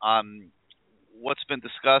on what's been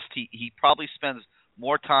discussed, he probably spends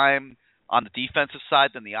more time on the defensive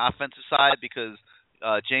side than the offensive side, because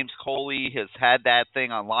James Coley has had that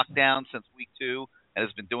thing on lockdown since week 2 and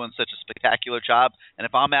has been doing such a spectacular job. And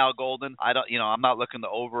if I'm Al Golden, I'm not looking to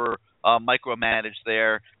over micromanage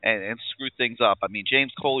there and screw things up. I mean,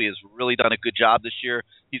 James Coley has really done a good job this year.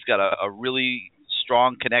 He's got a really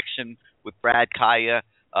strong connection with Brad Kaya.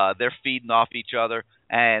 They're feeding off each other,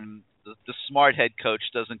 and the smart head coach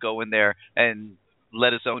doesn't go in there and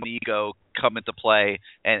let his own ego come into play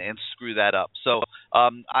and screw that up. So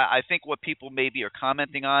I think what people maybe are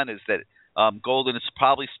commenting on is that Golden is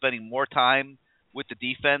probably spending more time with the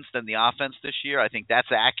defense than the offense this year. I think that's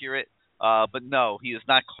accurate. But no, he is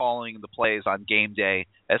not calling the plays on game day,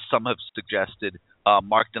 as some have suggested.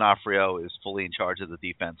 Mark D'Onofrio is fully in charge of the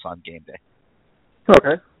defense on game day.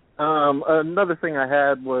 Okay. Another thing I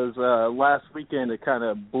had was last weekend it kind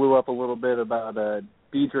of blew up a little bit about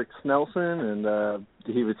Diedrich Snelson, and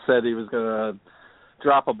he said he was going to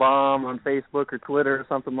drop a bomb on Facebook or Twitter or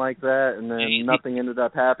something like that, and then nothing ended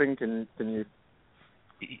up happening. Can you?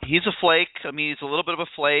 He's a flake. I mean, he's a little bit of a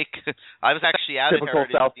flake. I was actually out at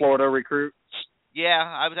Heritage. Typical South Florida recruit. Yeah,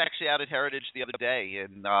 I was actually out at Heritage the other day,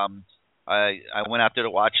 and I went out there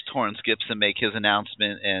to watch Torrance Gibson make his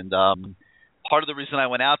announcement, and part of the reason I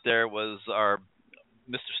went out there was our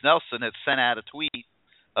Mr. Snelson had sent out a tweet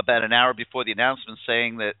about an hour before the announcement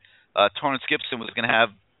saying that Torrance Gibson was going to have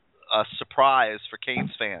a surprise for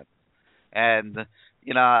Canes fans. And,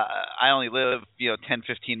 you know, I only live, 10,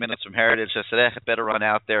 15 minutes from Heritage. I said, I better run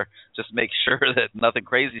out there, just make sure that nothing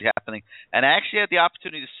crazy is happening. And I actually had the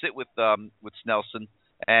opportunity to sit with Snelson,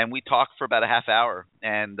 and we talked for about a half hour.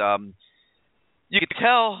 And you could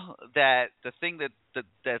tell that the thing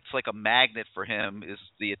that's like a magnet for him is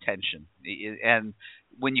the attention. And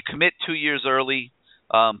when you commit 2 years early,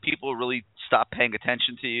 people really stop paying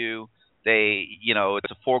attention to you.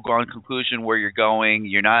 It's a foregone conclusion where you're going.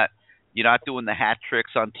 You're not doing the hat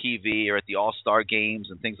tricks on TV or at the All-Star games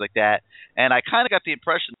and things like that. And I kind of got the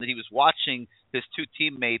impression that he was watching his two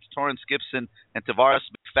teammates, Torrance Gibson and Tavares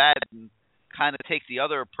McFadden, kind of take the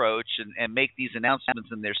other approach and make these announcements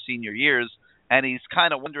in their senior years. And he's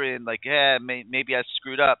kind of wondering, like, maybe I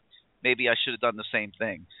screwed up. Maybe I should have done the same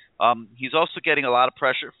thing. He's also getting a lot of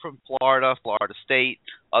pressure from Florida State,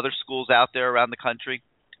 other schools out there around the country.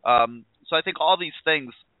 So I think all these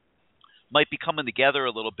things might be coming together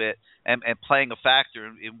a little bit and playing a factor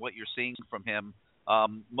in what you're seeing from him,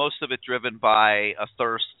 most of it driven by a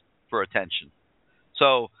thirst for attention.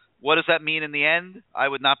 So what does that mean in the end? I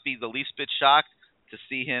would not be the least bit shocked to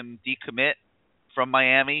see him decommit from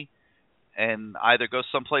Miami and either go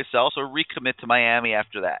someplace else or recommit to Miami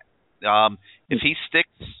after that. If he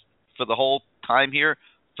sticks for the whole time here,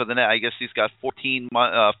 I guess he's got 15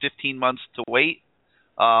 months to wait,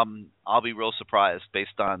 I'll be real surprised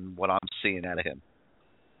based on what I'm seeing out of him.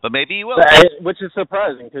 But maybe he will. Which is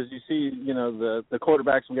surprising because you see, the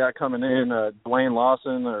quarterbacks we got coming in, Dwayne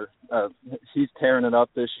Lawson, he's tearing it up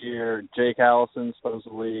this year. Jake Allison,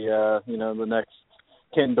 supposedly, the next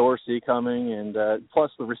Ken Dorsey coming, and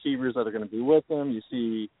plus the receivers that are going to be with him. You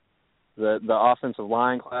see the offensive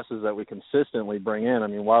line classes that we consistently bring in. I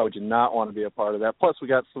mean, why would you not want to be a part of that? Plus, we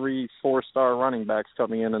got 3 4-star running backs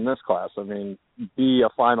coming in this class. I mean, be a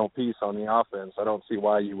final piece on the offense. I don't see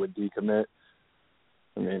why you would decommit.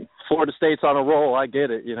 I mean, Florida State's on a roll. I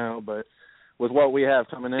get it, but with what we have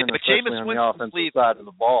coming in, especially on the offensive side of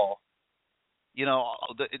the ball.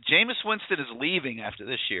 Jameis Winston is leaving after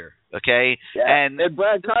this year, okay? Yeah, and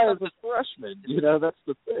Brad Kyle is a freshman. That's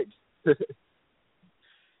the thing.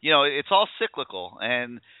 It's all cyclical.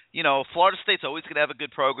 And, Florida State's always going to have a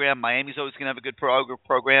good program. Miami's always going to have a good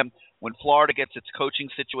program. When Florida gets its coaching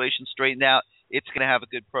situation straightened out, it's going to have a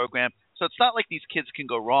good program. So it's not like these kids can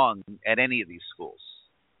go wrong at any of these schools.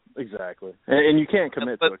 Exactly. And you can't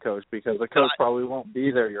commit to a coach because the coach probably won't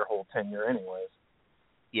be there your whole tenure anyways.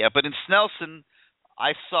 Yeah, but in Snelson,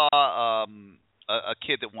 I saw a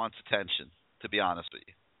kid that wants attention, to be honest with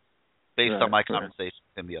you, based on my conversation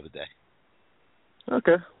with him the other day.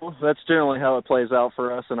 Okay. Well, that's generally how it plays out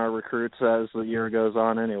for us and our recruits as the year goes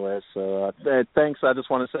on anyway. So thanks. I just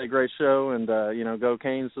want to say great show and, go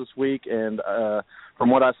Canes this week. And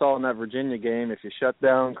from what I saw in that Virginia game, if you shut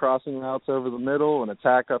down crossing routes over the middle and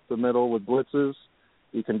attack up the middle with blitzes,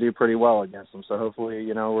 you can do pretty well against them. So hopefully,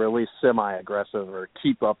 we're at least semi-aggressive or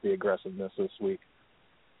keep up the aggressiveness this week.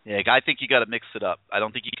 Yeah, I think you got to mix it up. I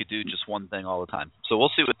don't think you could do just one thing all the time. So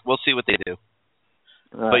we'll see what they do.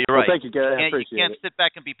 But you're right. Thank you, Gary. I appreciate it. You can't sit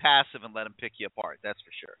back and be passive and let them pick you apart. That's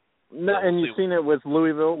for sure. No, and you've seen it with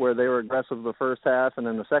Louisville where they were aggressive the first half, and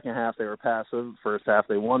then the second half they were passive. First half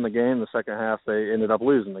they won the game. The second half they ended up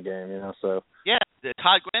losing the game. So. Yeah,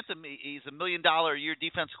 Todd Grantham, he's $1 million a year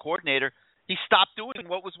defensive coordinator. He stopped doing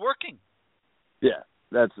what was working. Yeah,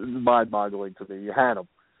 that's mind-boggling to me. You had him.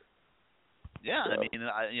 Yeah, so. I mean,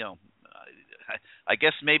 I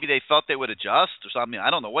guess maybe they felt they would adjust or something. I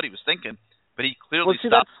don't know what he was thinking. But he clearly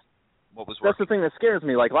stopped what was working. That's the thing that scares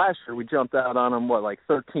me. Like last year, we jumped out on them,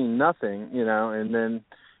 13-0, and then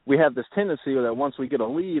we have this tendency that once we get a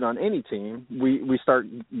lead on any team, we start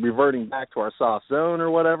reverting back to our soft zone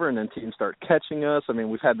or whatever, and then teams start catching us. I mean,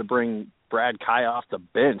 we've had to bring Brad Kai off the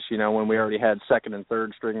bench, when we already had second and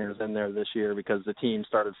third stringers in there this year because the team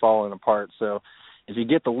started falling apart. So if you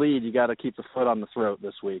get the lead, you got to keep the foot on the throat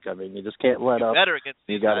this week. I mean, you just can't let up.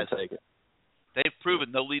 You got to take it. They've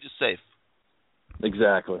proven no lead is safe.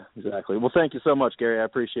 Exactly. Well, thank you so much, Gary. I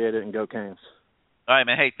appreciate it, and go Canes. All right,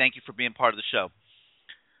 man. Hey, thank you for being part of the show.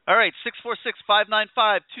 All right,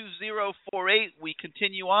 646-595-2048. We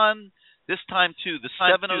continue on, this time to the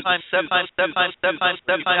 707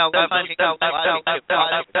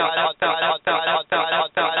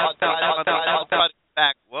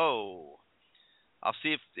 back. Whoa. I'll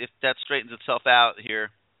see if that straightens itself out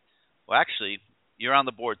here. Well, actually, you're on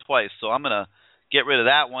the board twice, so I'm going to get rid of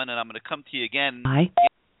that one, and I'm going to come to you again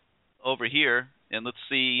over here, and let's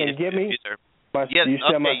see. Can you get me?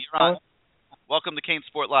 You're on. Welcome to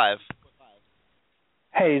CaneSport Live.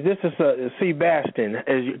 Hey, this is Sebastian.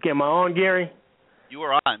 Am I on, Gary? You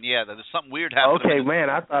are on, yeah. There's something weird happening. Okay, man,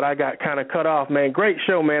 I thought I got kind of cut off, man. Great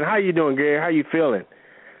show, man. How you doing, Gary? How you feeling?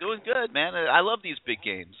 Doing good, man. I love these big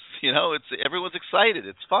games. Everyone's excited.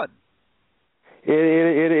 It's fun.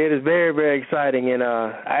 It is very, very exciting, and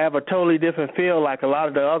I have a totally different feel, like a lot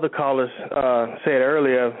of the other callers said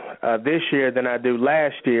earlier this year than I do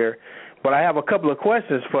last year. But I have a couple of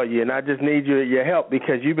questions for you, and I just need your help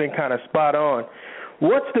because you've been kind of spot on.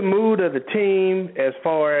 What's the mood of the team as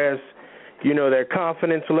far as, their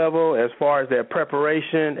confidence level, as far as their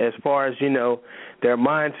preparation, as far as, their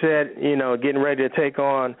mindset, getting ready to take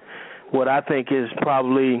on what I think is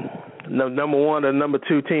probably number one or number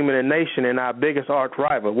two team in the nation and our biggest arch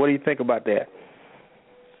rival. What do you think about that?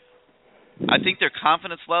 I think their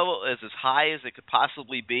confidence level is as high as it could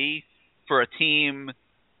possibly be for a team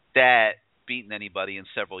that beaten anybody in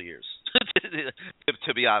several years.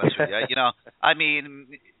 to be honest with you,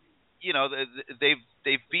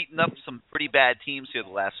 they've beaten up some pretty bad teams here the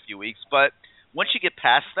last few weeks. But once you get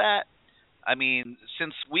past that,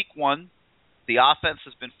 since week one, the offense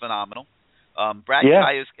has been phenomenal. Brad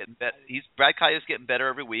Kai is getting better. Brad Kai is getting better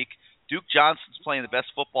every week. Duke Johnson's playing the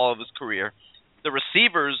best football of his career. The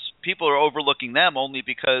receivers, people are overlooking them only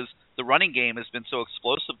because the running game has been so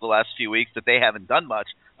explosive the last few weeks that they haven't done much,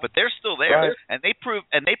 but they're still there, right. and they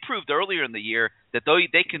proved earlier in the year that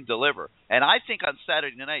they can deliver. And I think on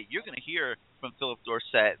Saturday night you're going to hear from Philip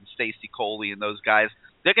Dorsett and Stacey Coley and those guys.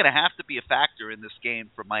 They're going to have to be a factor in this game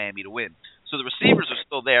for Miami to win. So the receivers are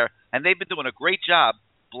still there, and they've been doing a great job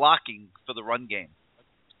blocking for the run game.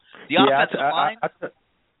 The offensive line, I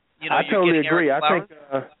totally agree. I think.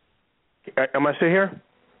 Am I still here?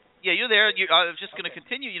 Yeah, you're there. I was just going to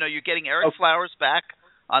continue. You're getting Eric Flowers back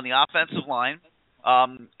on the offensive line,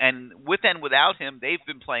 and with and without him, they've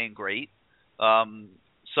been playing great.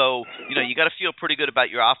 So you got to feel pretty good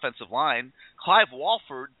about your offensive line. Clive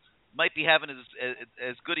Walford might be having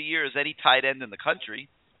as good a year as any tight end in the country.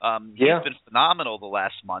 He's been phenomenal the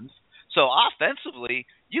last month. So offensively,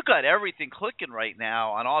 you got everything clicking right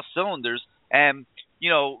now on all cylinders. And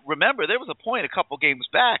remember, there was a point a couple games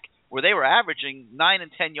back where they were averaging 9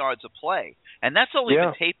 and 10 yards a play. And that's only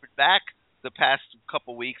been tapered back the past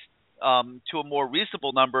couple weeks to a more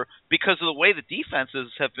reasonable number because of the way the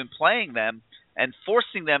defenses have been playing them and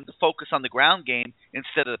forcing them to focus on the ground game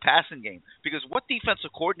instead of the passing game. Because what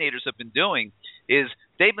defensive coordinators have been doing is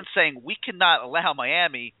they've been saying we cannot allow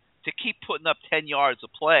Miami to keep putting up 10 yards a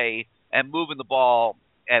play and moving the ball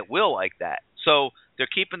at will like that. So they're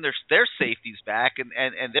keeping their safeties back, and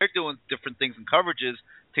they're doing different things in coverages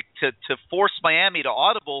to force Miami to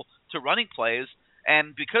audible to running plays.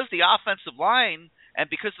 And because the offensive line and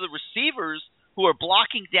because of the receivers who who are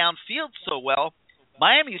blocking downfield so well.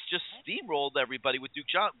 Miami's just steamrolled everybody with Duke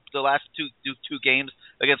Johnson the last two games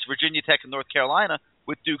against Virginia Tech and North Carolina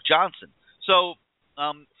with Duke Johnson. So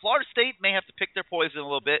Florida State may have to pick their poison a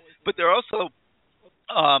little bit, but they're also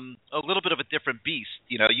a little bit of a different beast.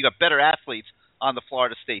 You got better athletes on the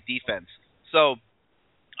Florida State defense. So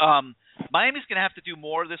Miami's going to have to do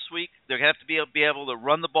more this week. They're going to have to be able to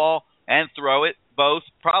run the ball and throw it, both.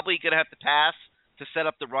 Probably going to have to pass to set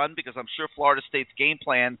up the run, because I'm sure Florida State's game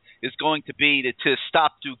plan is going to be to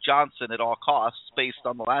stop Duke Johnson at all costs based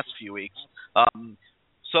on the last few weeks.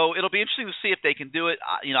 So it'll be interesting to see if they can do it.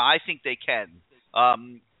 I think they can.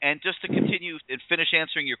 And just to continue and finish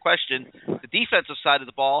answering your question, the defensive side of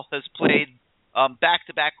the ball has played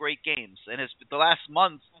back-to-back great games, and the last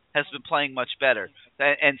month has been playing much better.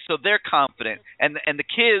 And so they're confident. And the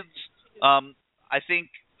kids, I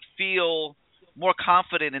think, feel more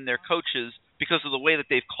confident in their coaches because of the way that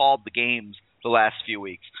they've called the games the last few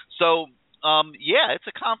weeks. So, it's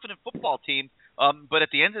a confident football team. But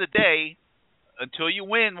at the end of the day, until you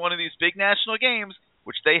win one of these big national games,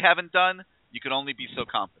 which they haven't done, you can only be so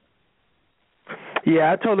confident.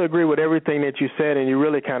 Yeah, I totally agree with everything that you said, and you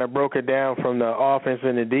really kind of broke it down from the offense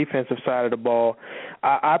and the defensive side of the ball.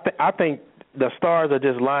 I think the stars are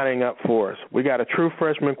just lining up for us. We got a true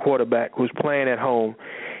freshman quarterback who's playing at home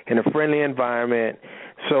in a friendly environment.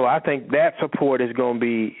 So I think that support is going to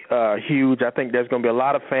be huge. I think there's going to be a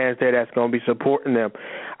lot of fans there that's going to be supporting them.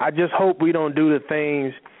 I just hope we don't do the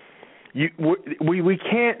things we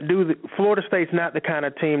can't do. Florida State's not the kind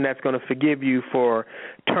of team that's going to forgive you for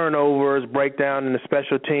turnovers, breakdown in the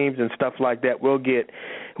special teams and stuff like that.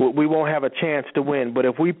 We won't have a chance to win. But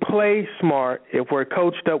if we play smart, if we're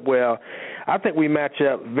coached up well, I think we match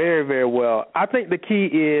up very, very well. I think the key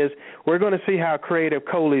is we're going to see how creative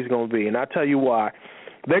Coley's going to be, and I'll tell you why.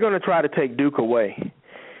 They're going to try to take Duke away.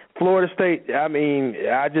 Florida State, I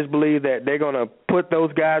just believe that they're going to put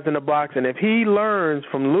those guys in the box, and if he learns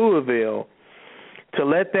from Louisville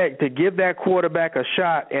to give that quarterback a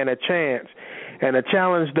shot and a chance and to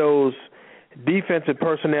challenge those defensive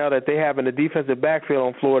personnel that they have in the defensive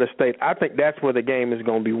backfield on Florida State, I think that's where the game is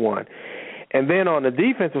going to be won. And then on the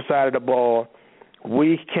defensive side of the ball,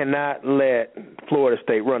 we cannot let Florida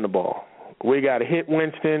State run the ball. We got to hit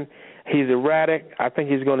Winston. He's erratic. I think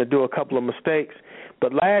he's going to do a couple of mistakes.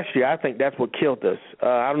 But last year, I think that's what killed us.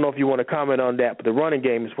 I don't know if you want to comment on that, but the running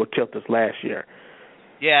game is what killed us last year.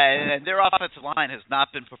 Yeah, and their offensive line has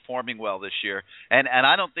not been performing well this year, and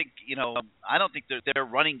I don't think their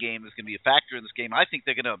running game is going to be a factor in this game. I think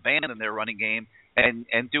they're going to abandon their running game and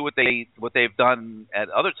do what they've done at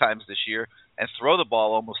other times this year and throw the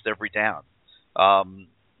ball almost every down.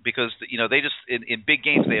 Because they just in big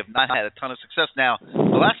games they have not had a ton of success. Now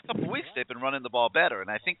the last couple of weeks they've been running the ball better, and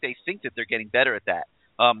I think they think that they're getting better at that.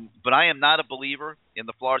 But I am not a believer in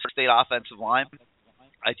the Florida State offensive line.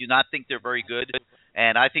 I do not think they're very good,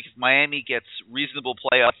 and I think if Miami gets reasonable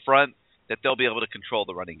play up front, that they'll be able to control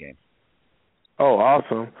the running game. Oh,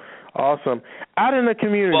 awesome! Out in the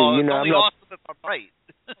community, only awesome if I'm right.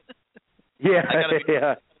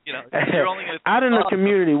 Yeah. You're only gonna out in the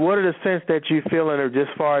community, what are the sense that you feeling of just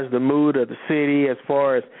as far as the mood of the city, as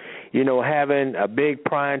far as, having a big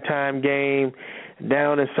primetime game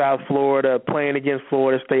down in South Florida, playing against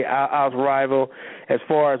Florida State, our rival, as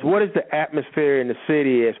far as what is the atmosphere in the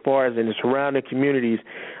city as far as in the surrounding communities?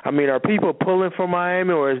 Are people pulling for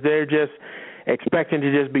Miami, or is they just expecting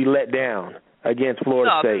to just be let down against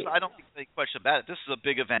Florida State? I don't think there's any question about it. This is a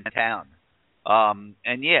big event in town.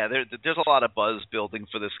 There's a lot of buzz building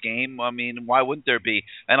for this game. Why wouldn't there be?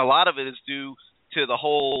 And a lot of it is due to the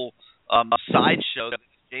whole sideshow that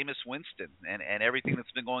Jameis Winston and everything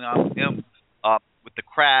that's been going on with him, with the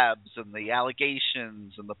crabs and the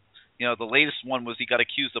allegations and the latest one was he got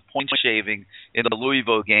accused of point shaving in the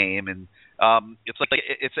Louisville game, and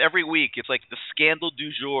it's every week it's like the scandal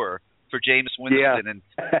du jour for Jameis Winston, and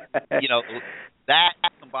that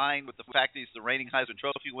combined with the fact that he's the reigning Heisman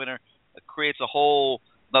Trophy winner. It creates a whole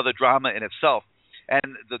another drama in itself.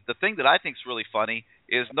 And the thing that I think is really funny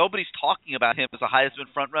is nobody's talking about him as a Heisman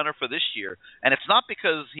frontrunner for this year. And it's not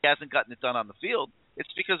because he hasn't gotten it done on the field.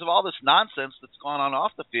 It's because of all this nonsense that's gone on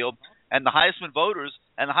off the field. And the Heisman voters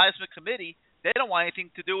and the Heisman committee, they don't want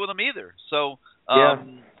anything to do with him either. So, there's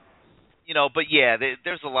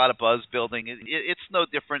a lot of buzz building. It's no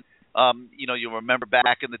different. You'll remember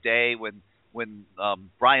back in the day when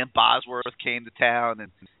Brian Bosworth came to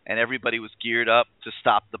town and everybody was geared up to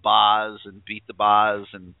stop the Boz and beat the Boz,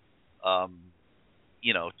 and if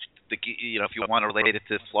you want to relate it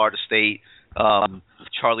to Florida State,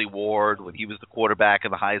 Charlie Ward when he was the quarterback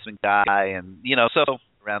and the Heisman guy, and so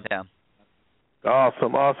around town.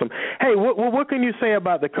 Awesome. Hey, what can you say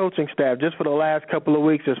about the coaching staff just for the last couple of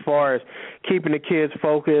weeks as far as keeping the kids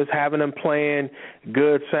focused, having them playing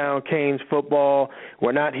good, sound Canes football?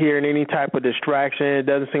 We're not hearing any type of distraction. It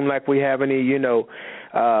doesn't seem like we have any,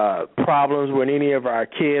 problems with any of our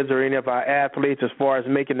kids or any of our athletes as far as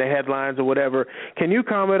making the headlines or whatever. Can you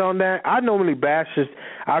comment on that? I normally bash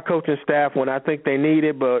our coaching staff when I think they need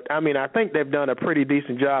it, but, I think they've done a pretty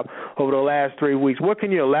decent job over the last 3 weeks. What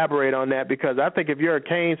can you elaborate on that? Because I think if you're a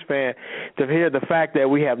Canes fan, to hear the fact that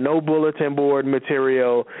we have no bulletin board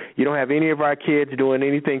material, you don't have any of our kids doing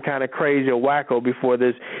anything kind of crazy or wacko before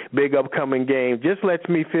this big upcoming game, just lets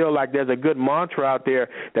me feel like there's a good mantra out there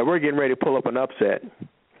that we're getting ready to pull up an upset.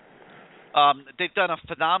 They've done a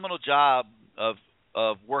phenomenal job of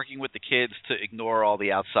working with the kids to ignore all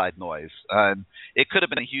the outside noise. It could have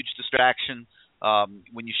been a huge distraction.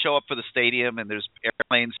 When you show up for the stadium and there's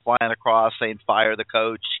airplanes flying across saying fire the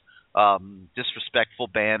coach, disrespectful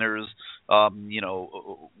banners, along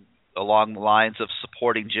the lines of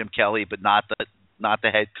supporting Jim Kelly but not the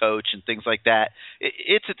head coach and things like that.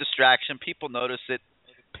 It's a distraction. People notice it.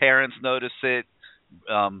 Parents notice it.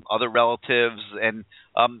 Other relatives, and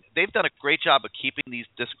they've done a great job of keeping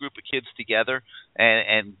this group of kids together,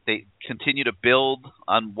 and they continue to build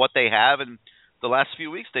on what they have. And the last few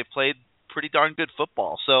weeks, they've played pretty darn good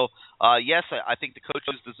football. So, yes, I think the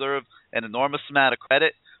coaches deserve an enormous amount of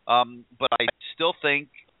credit, but I still think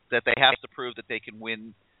that they have to prove that they can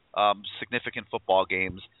win significant football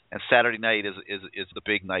games, and Saturday night is the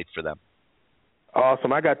big night for them.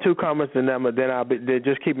 Awesome. I got 2 comments in them, but then they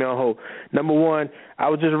just keep me on hold. Number one, I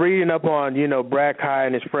was just reading up on, Brad Kaya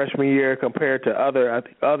in his freshman year compared to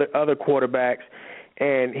other quarterbacks,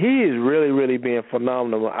 and he is really, really being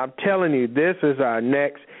phenomenal. I'm telling you, this is our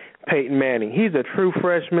next Peyton Manning. He's a true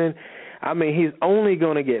freshman. He's only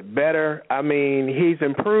going to get better. He's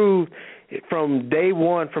improved from day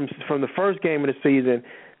one, from the first game of the season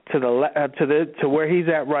to where he's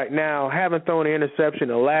at right now. Haven't thrown an interception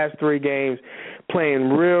the last 3 games, playing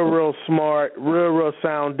real smart, real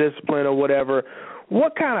sound discipline or whatever.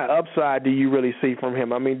 What kind of upside do you really see from him?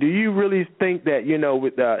 Do you really think that,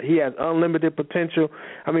 he has unlimited potential?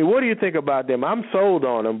 What do you think about them? I'm sold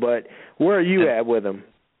on him, but where are you at with him?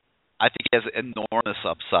 I think he has enormous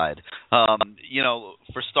upside.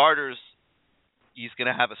 For starters, he's going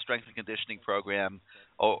to have a strength and conditioning program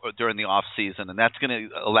during the off season, and that's going to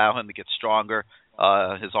allow him to get stronger.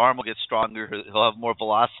 His arm will get stronger. He'll have more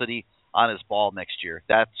velocity on his ball next year.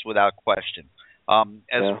 That's without question.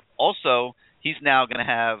 Also, he's now going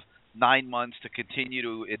to have 9 months to continue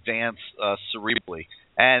to advance cerebrally.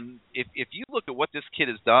 And if you look at what this kid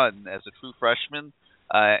has done as a true freshman,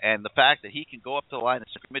 and the fact that he can go up to the line of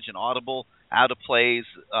scrimmage and audible out of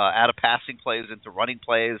passing plays into running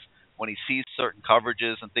plays when he sees certain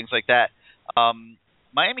coverages and things like that.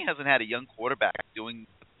 Miami hasn't had a young quarterback doing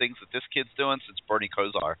the things that this kid's doing since Bernie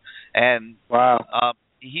Kosar. And wow.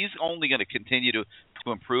 He's only going to continue to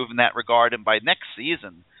improve in that regard. And by next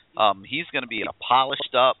season, he's going to be a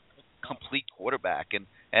polished up, complete quarterback. And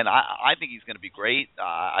I think he's going to be great.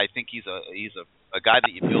 I think he's a guy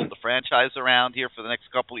that you build the franchise around here for the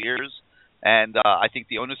next couple of years. And I think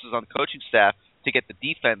the onus is on the coaching staff to get the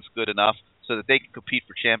defense good enough so that they can compete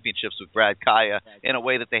for championships with Brad Kaya in a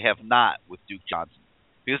way that they have not with Duke Johnson.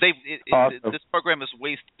 Because this program has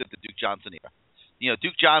wasted the Duke Johnson era.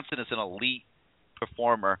 Duke Johnson is an elite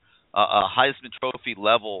performer, a Heisman Trophy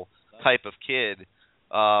level type of kid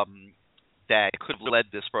that could have led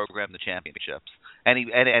this program to championships. And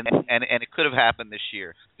it could have happened this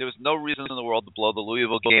year. There was no reason in the world to blow the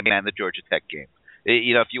Louisville game and the Georgia Tech game.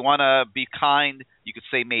 If you want to be kind, you could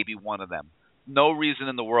say maybe one of them. No reason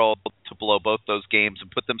in the world to blow both those games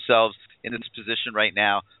and put themselves in this position right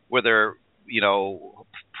now where they're,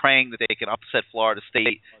 praying that they can upset Florida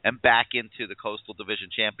State and back into the Coastal Division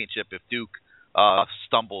Championship if Duke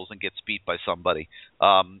stumbles and gets beat by somebody.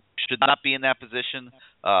 Should not be in that position,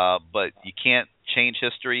 but you can't change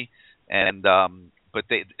history. And but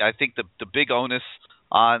I think the big onus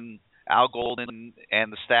on Al Golden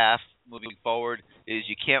and the staff moving forward is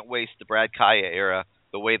you can't waste the Brad Kaya era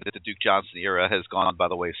the way that the Duke Johnson era has gone by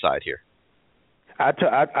the wayside here.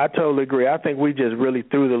 I totally agree. I think we just really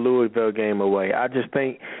threw the Louisville game away. I just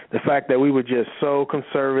think the fact that we were just so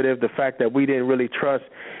conservative, the fact that we didn't really trust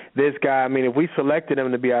this guy. If we selected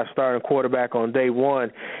him to be our starting quarterback on day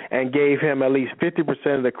one and gave him at least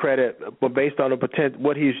 50% of the credit, but based on the potential,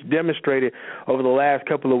 what he's demonstrated over the last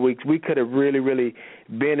couple of weeks, we could have really, really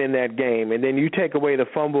been in that game. And then you take away the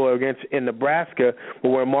fumble in Nebraska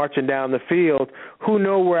where we're marching down the field, who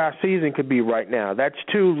knows where our season could be right now. That's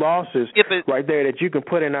 2 losses right there that you can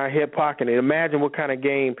put in our hip pocket. And imagine what kind of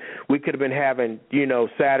game we could have been having,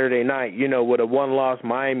 Saturday night, with a 1-loss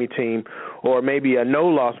Miami team or maybe a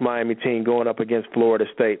no-loss Miami team going up against Florida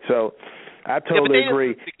State. So I totally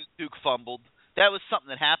agree. Because Duke fumbled. That was something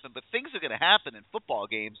that happened, but things are going to happen in football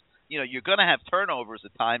games. You're going to have turnovers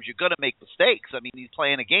at times. You're going to make mistakes. I mean, he's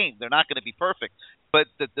playing a game. They're not going to be perfect. But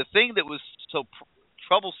the thing that was so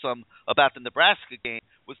troublesome about the Nebraska game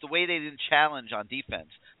was the way they didn't challenge on defense,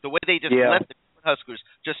 the way they just let the Huskers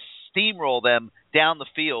just steamroll them down the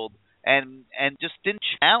field and just didn't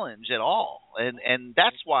challenge at all. And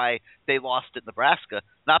that's why they lost at Nebraska,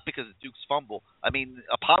 not because of Duke's fumble. I mean,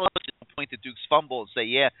 apologists point to Duke's fumble and say,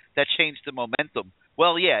 that changed the momentum.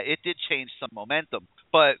 Well, it did change some momentum,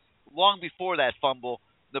 but long before that fumble,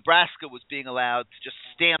 Nebraska was being allowed to just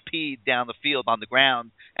stampede down the field on the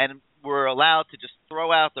ground and were allowed to just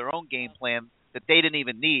throw out their own game plan that they didn't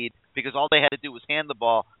even need because all they had to do was hand the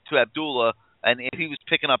ball to Abdullah, and he was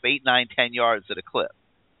picking up 8, 9, 10 yards at a clip.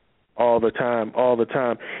 All the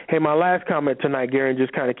time. Hey, my last comment tonight, Gary, and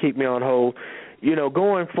just kind of keep me on hold.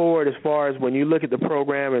 Going forward, as far as when you look at the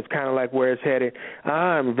program, it's kind of like where it's headed.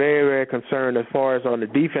 I'm very, very concerned as far as on the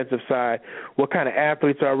defensive side, what kind of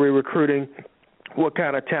athletes are we recruiting? What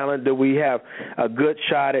kind of talent do we have a good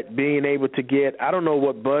shot at being able to get? I don't know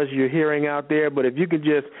what buzz you're hearing out there, but if you could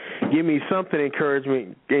just give me something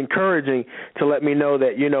encouraging to let me know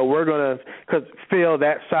that, we're going to fill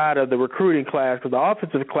that side of the recruiting class, because the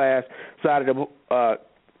offensive class side of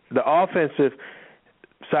the offensive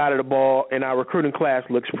side of the ball in our recruiting class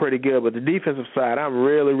looks pretty good, but the defensive side I'm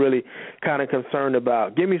really, really kind of concerned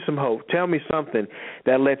about. Give me some hope. Tell me something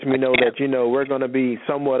that lets me know that, we're going to be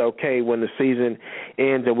somewhat okay when the season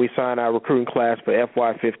ends and we sign our recruiting class for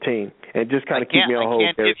FY15. And just kind of keep me on hold.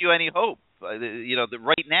 I can't give you any hope.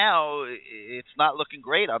 Right now it's not looking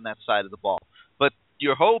great on that side of the ball. But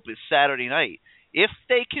your hope is Saturday night. If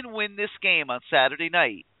they can win this game on Saturday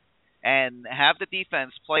night and have the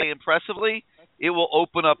defense play impressively, it will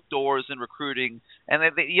open up doors in recruiting, and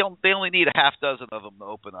they only need a half dozen of them to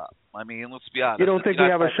open up. I mean, let's be honest. You don't think we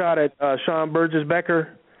have a shot at Sean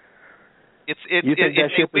Burgess-Becker? If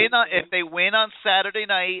they win on Saturday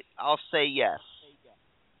night, I'll say yes.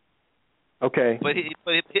 Okay. But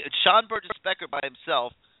Sean Burgess-Becker by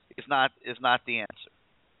himself is not the answer.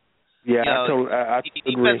 Yeah, I you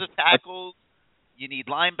need defensive tackles. You need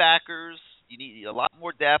linebackers. You need a lot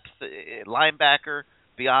more depth at linebacker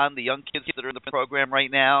beyond the young kids that are in the program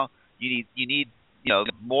right now. You need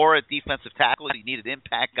more at defensive tackle. You need an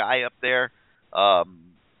impact guy up there.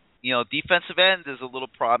 Defensive end is a little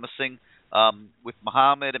promising with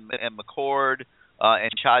Muhammad and McCord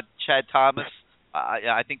and Chad Thomas.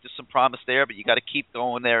 I think there's some promise there, but you got to keep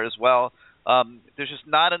going there as well. There's just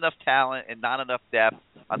not enough talent and not enough depth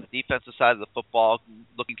on the defensive side of the football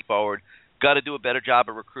looking forward. Got to do a better job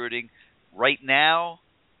of recruiting. Right now,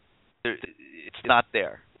 it's not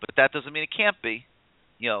there, but that doesn't mean it can't be.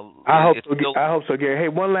 I hope so, Gary. Hey,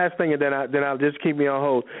 one last thing, and then I'll just keep me on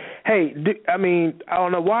hold. Hey,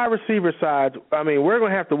 on the wide receiver side, we're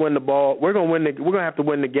going to have to win the ball. We're going to have to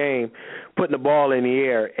win the game, putting the ball in the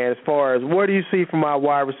air. As far as what do you see from our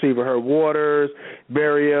wide receiver, Herb Waters,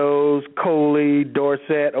 Berrios, Coley,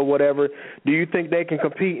 Dorsett, or whatever? Do you think they can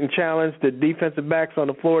compete and challenge the defensive backs on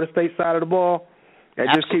the Florida State side of the ball? And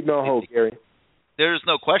Absolutely. Just keep me on hold, Gary. There's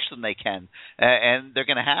no question they can, and they're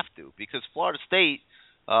going to have to, because Florida State,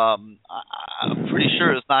 I'm pretty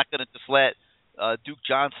sure, is not going to just let Duke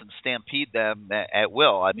Johnson stampede them at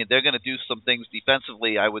will. I mean, they're going to do some things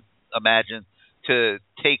defensively, I would imagine, to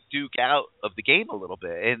take Duke out of the game a little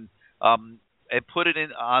bit and put it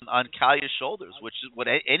on Kalia's shoulders, which is what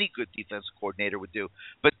any good defensive coordinator would do.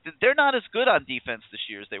 But they're not as good on defense this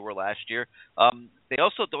year as they were last year. They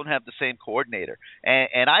also don't have the same coordinator.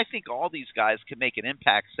 And I think all these guys can make an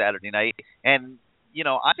impact Saturday night. And,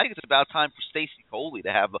 I think it's about time for Stacey Coley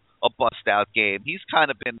to have a bust-out game. He's kind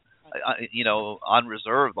of been, on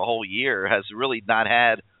reserve the whole year, has really not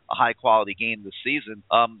had a high-quality game this season.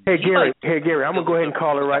 Hey, Gary, I'm going to go ahead and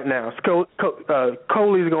call it right now.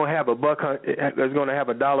 Coley's going to have is going to have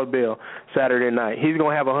a dollar bill Saturday night. He's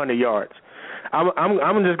going to have 100 yards.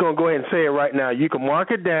 I'm just going to go ahead and say it right now. You can mark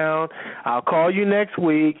it down. I'll call you next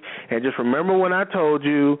week. And just remember when I told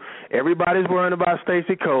you everybody's worrying about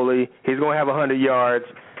Stacey Coley. He's going to have 100 yards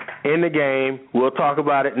in the game. We'll talk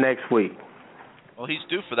about it next week. Well, he's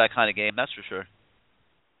due for that kind of game, that's for sure.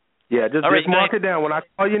 Yeah, just mark it down. When I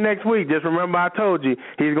call you next week, just remember I told you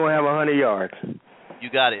he's going to have 100 yards. You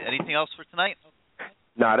got it. Anything else for tonight?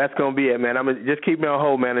 Nah, that's going to be it, man. Just keep me on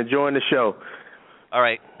hold, man. Enjoying the show. All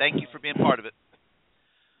right. Thank you for being part of it.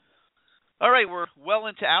 All right, we're well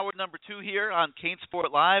into hour number 2 here on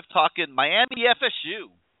CaneSport Live, talking Miami FSU.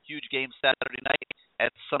 Huge game Saturday night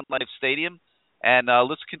at Sun Life Stadium. And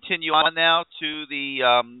let's continue on now to the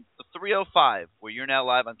 305, where you're now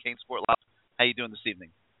live on CaneSport Live. How you doing this evening?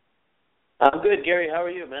 I'm good, Gary. How are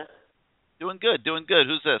you, man? Doing good, doing good.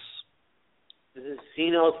 Who's this? This is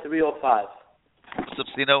Cino 305. What's up,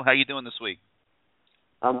 Cino? How you doing this week?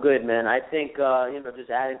 I'm good, man. I think, just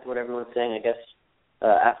adding to what everyone's saying, I guess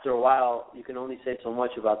after a while you can only say so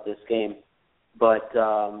much about this game. But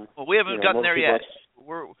well, we haven't gotten there yet.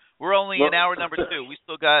 We're only in hour number 2. We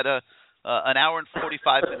still got an hour and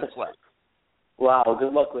 45 minutes left. Wow,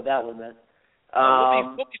 good luck with that one, man.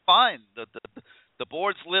 We'll be fine. The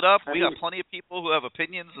board's lit up. We got plenty of people who have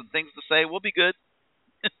opinions and things to say. We'll be good.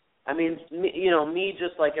 I mean, me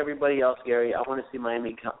just like everybody else, Gary, I want to see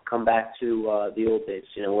Miami come back to the old days,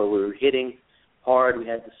 where we were hitting hard, we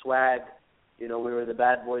had the swag, we were the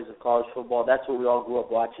bad boys of college football. That's what we all grew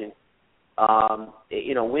up watching.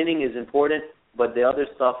 Winning is important, but the other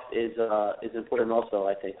stuff is important also,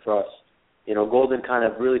 I think, for us. Golden kind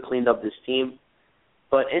of really cleaned up this team.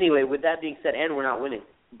 But anyway, with that being said, and we're not winning,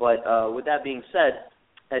 but with that being said,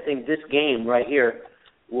 I think this game right here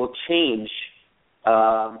will change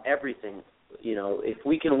everything. If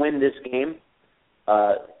we can win this game,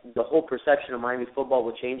 the whole perception of Miami football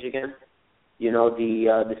will change again.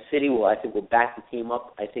 The city will back the team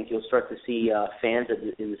up. I think you'll start to see fans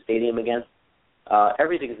in the stadium again.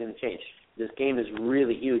 Everything is going to change. This game is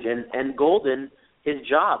really huge. And Golden, his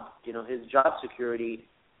job security,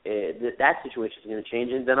 that situation is going to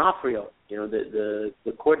change. And D'Onofrio, the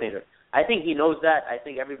coordinator, I think he knows that. I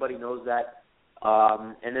think everybody knows that.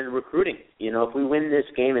 And then recruiting. If we win this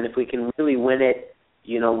game and if we can really win it,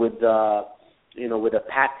 with a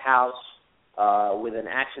packed house, with an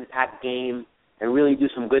action-packed game, and really do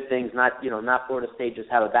some good things. Not Florida State just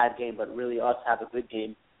have a bad game, but really us have a good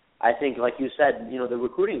game. I think, like you said, the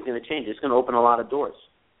recruiting is going to change. It's going to open a lot of doors.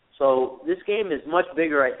 So this game is much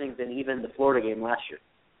bigger, I think, than even the Florida game last year.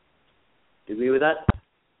 Do you agree with that?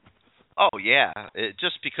 Oh, yeah,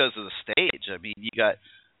 just because of the stage. I mean, you got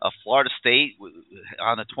Florida State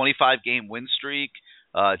on a 25-game win streak,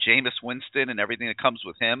 Jameis Winston and everything that comes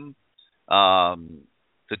with him,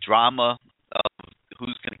 the drama of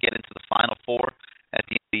who's going to get into the Final Four at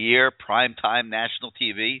the end of the year, primetime national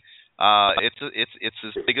TV. It's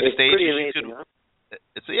as big a stage pretty as you amazing, could.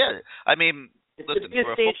 Huh? I mean, it's listen, the biggest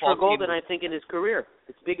for a stage for football Golden, team, I think, in his career.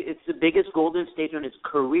 It's the biggest Golden stage in his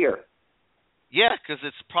career. Yeah, because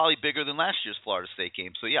it's probably bigger than last year's Florida State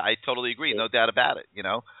game. So, yeah, I totally agree. No doubt about it,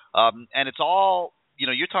 And it's all,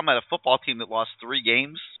 you're talking about a football team that lost 3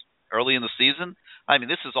 games early in the season. I mean,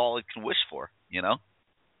 this is all it can wish for,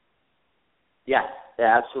 Yeah,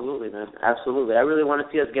 absolutely, man. Absolutely. I really want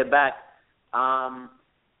to see us get back.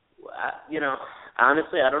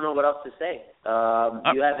 Honestly, I don't know what else to say.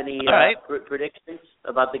 Do you have any predictions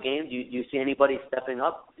about the game? Do you see anybody stepping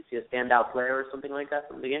up? Do you see a standout player or something like that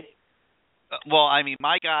from the game? Well, I mean,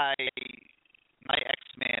 my X-Man,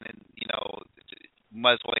 and,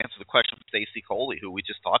 might as well answer the question from Stacy Coley, who we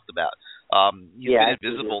just talked about. He's been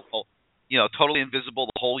invisible, totally invisible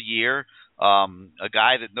the whole year. A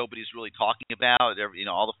guy that nobody's really talking about.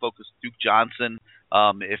 All the focus, Duke Johnson.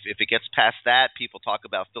 If it gets past that, people talk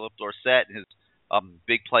about Philip Dorsett and his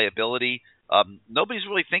big playability. Nobody's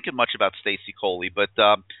really thinking much about Stacy Coley, but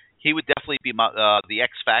he would definitely be the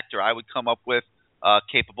X factor I would come up with,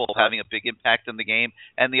 capable of having a big impact in the game.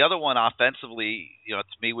 And the other one offensively, to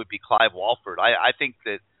me, would be Clive Walford. I think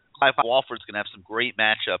that Clive Walford's going to have some great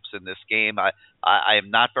matchups in this game. I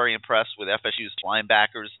am not very impressed with FSU's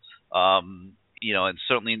linebackers. And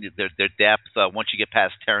certainly their depth once you get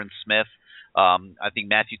past Terrence Smith. I think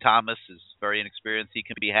Matthew Thomas is very inexperienced. He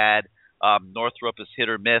can be had. Northrup is hit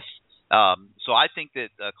or miss. So I think that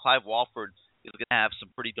Clive Walford is going to have some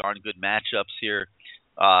pretty darn good matchups here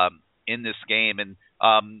in this game. And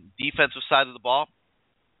defensive side of the ball,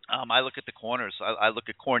 I look at the corners. I look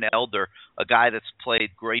at Corn Elder, a guy that's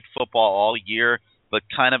played great football all year, but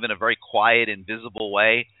kind of in a very quiet, invisible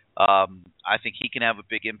way. I think he can have a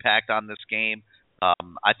big impact on this game.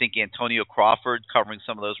 I think Antonio Crawford, covering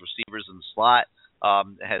some of those receivers in the slot,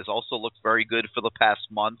 has also looked very good for the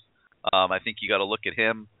past month. I think you got to look at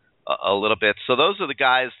him a little bit. So those are the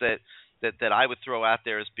guys that I would throw out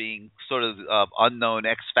there as being sort of unknown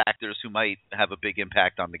X factors who might have a big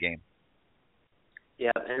impact on the game.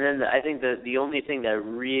 Yeah, and then I think the only thing that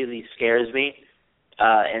really scares me,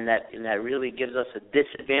 and that really gives us a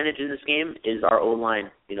disadvantage in this game, is our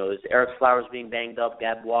O-line. Is Eric Flowers being banged up,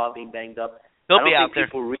 Gab Waugh being banged up. He'll be out there.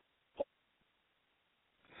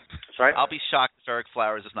 Sorry? I'll be shocked if Eric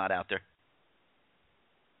Flowers is not out there.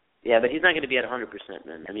 Yeah, but he's not going to be at 100%,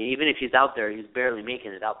 man. I mean, even if he's out there, he's barely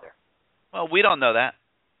making it out there. Well, we don't know that.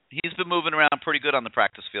 He's been moving around pretty good on the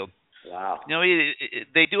practice field. Wow. You know,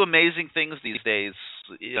 they do amazing things these days.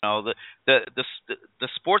 You know, the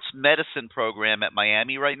sports medicine program at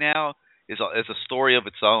Miami right now is a story of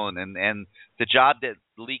its own, and the job that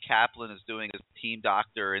Lee Kaplan is doing as a team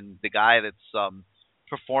doctor, and the guy that's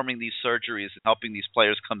performing these surgeries and helping these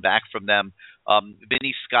players come back from them,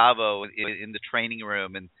 Vinny Scavo in the training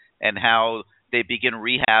room, and how they begin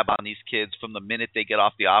rehab on these kids from the minute they get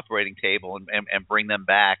off the operating table and bring them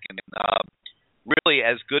back. And really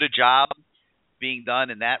as good a job being done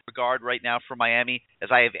in that regard right now for Miami as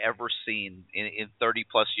I have ever seen in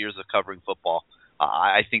 30-plus years of covering football.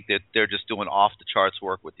 I think that they're just doing off-the-charts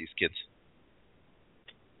work with these kids.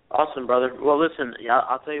 Awesome, brother. Well, listen,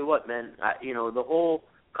 I'll tell you what, man. The whole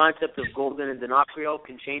concept of Golden and D'Onofrio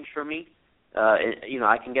can change for me.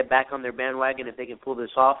 I can get back on their bandwagon if they can pull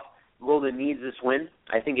this off. Golden needs this win.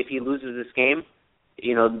 I think if he loses this game,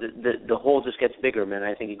 the hole just gets bigger, man.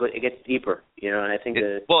 I think it gets deeper, and I think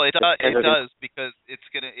it does because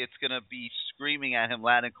it's gonna be screaming at him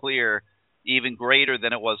loud and clear, even greater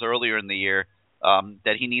than it was earlier in the year,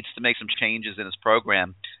 that he needs to make some changes in his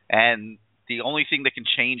program. And the only thing that can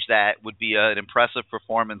change that would be an impressive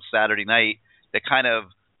performance Saturday night that kind of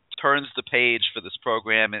turns the page for this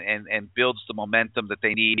program and builds the momentum that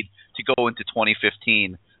they need to go into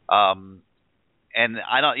 2015. And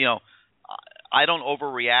I don't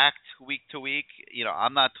overreact week to week.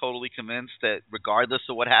 I'm not totally convinced that regardless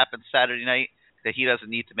of what happens Saturday night, that he doesn't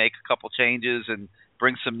need to make a couple changes and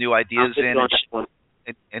bring some new ideas in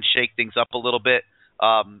and shake things up a little bit.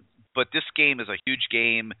 But this game is a huge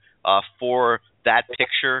game for that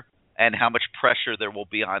picture and how much pressure there will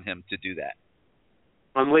be on him to do that.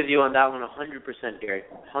 I'm with you on that one 100%, Gary,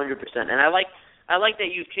 100%. And I like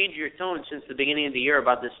that you've changed your tone since the beginning of the year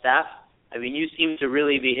about this staff. I mean, you seem to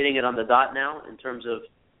really be hitting it on the dot now in terms of,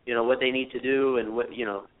 what they need to do and what,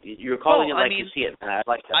 you're calling it like you see it. And I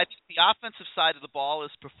like that. I think the offensive side of the ball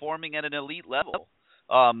is performing at an elite level,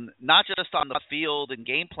 not just on the field and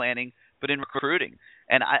game planning, but in recruiting.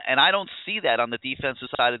 And I don't see that on the defensive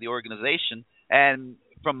side of the organization. And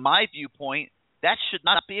from my viewpoint, that should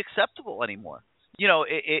not be acceptable anymore.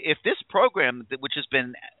 If this program, which has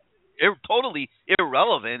been totally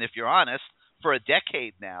irrelevant, if you're honest, for a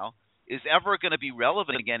decade now, is ever going to be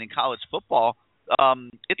relevant again in college football,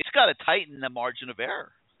 it's got to tighten the margin of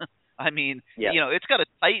error. I mean, it's got to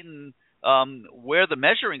tighten where the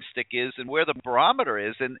measuring stick is and where the barometer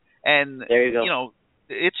is, and there you go.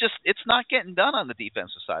 It's not getting done on the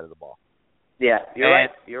defensive side of the ball. Yeah, you're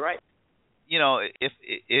right.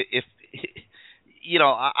 If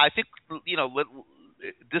I think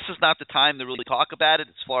this is not the time to really talk about it.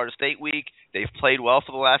 It's Florida State week. They've played well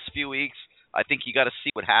for the last few weeks. I think you got to see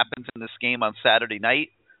what happens in this game on Saturday night,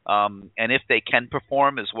 and if they can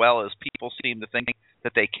perform as well as people seem to think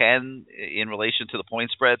that they can in relation to the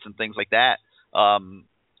point spreads and things like that.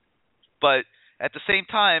 But at the same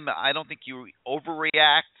time, I don't think you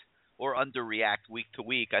overreact or underreact week to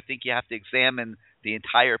week. I think you have to examine the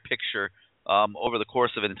entire picture over the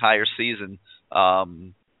course of an entire season,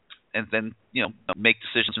 and then make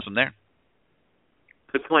decisions from there.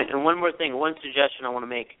 Good point. And one more thing, one suggestion I want to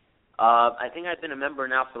make. I think I've been a member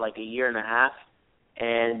now for like a year and a half,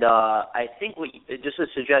 and I think just a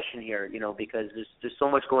suggestion here, because there's so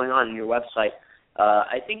much going on in your website.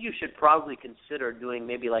 I think you should probably consider doing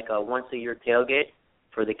maybe like a once-a-year tailgate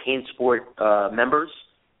for the CaneSport members,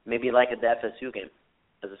 maybe like at the FSU game,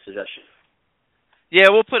 as a suggestion. Yeah,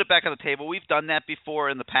 we'll put it back on the table. We've done that before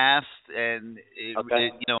in the past, and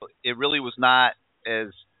it really was not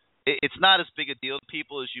it's not as big a deal to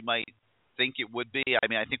people as you might think it would be. I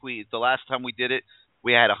mean, I think the last time we did it,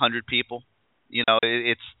 we had 100 people.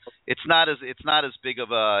 It's not as big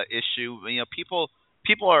of a issue. People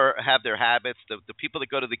have their habits. The people that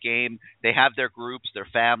go to the game, they have their groups, their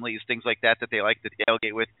families, things like that they like to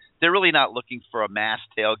tailgate with. They're really not looking for a mass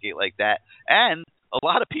tailgate like that. And a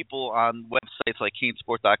lot of people on websites like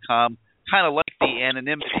CaneSport.com kind of like the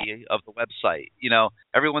anonymity of the website.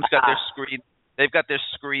 Everyone's got their screen. They've got their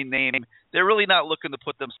screen name. They're really not looking to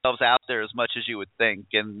put themselves out there as much as you would think.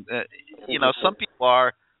 And some people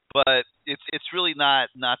are, but it's really not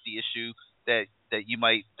the issue that you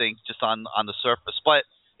might think just on the surface. But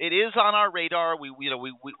it is on our radar.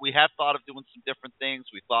 We have thought of doing some different things.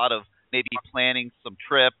 We thought of maybe planning some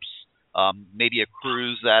trips. Maybe a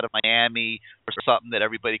cruise out of Miami or something that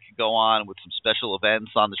everybody could go on with some special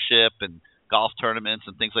events on the ship and golf tournaments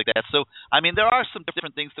and things like that. So, I mean, there are some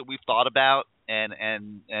different things that we've thought about and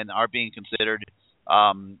are being considered.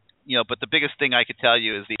 But the biggest thing I could tell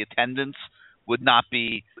you is the attendance would not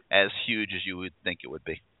be as huge as you would think it would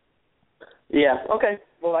be. Yeah. Okay.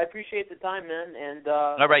 Well, I appreciate the time, man, and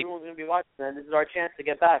all right. Everyone's going to be watching, man. This is our chance to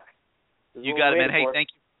get back. You got it, man. Hey,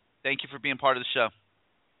 thank you. Thank you for being part of the show.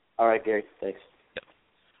 All right, Gary. Thanks. Yep.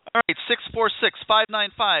 All right,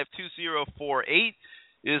 646-595-2048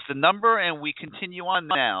 is the number, and we continue on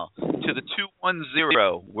now to the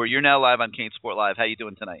 210, where you're now live on CaneSport Live. How you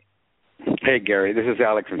doing tonight? Hey, Gary. This is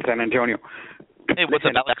Alex from San Antonio. Hey, what's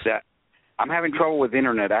up, Alex? I'm having trouble with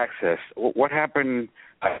Internet access. What happened?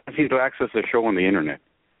 I seem to access the show on the Internet.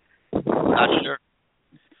 Not sure.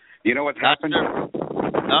 You know what's happened? Sure.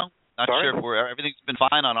 No, not Sorry? sure. Everything's been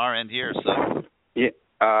fine on our end here. So. Yeah,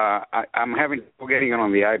 I'm having trouble getting it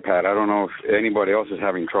on the iPad. I don't know if anybody else is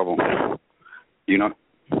having trouble. You know?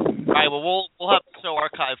 All right, well, we'll have the show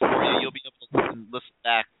archived for you. You'll be able to listen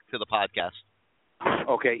back to the podcast.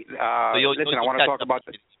 Okay. So I want to talk about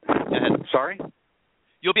Go ahead. Sorry?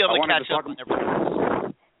 You'll be able to catch up on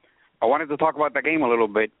everything. I wanted to talk about the game a little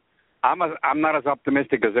bit. I'm not as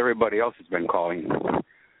optimistic as everybody else has been calling.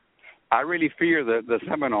 I really fear the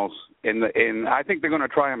Seminoles, I think they're going to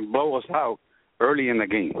try and blow us out early in the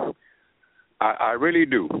game. I really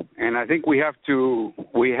do, and I think we have to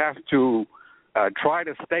try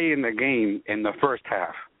to stay in the game in the first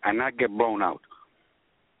half and not get blown out.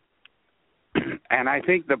 And I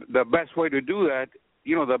think the best way to do that,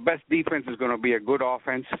 the best defense is going to be a good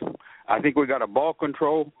offense. I think we got a ball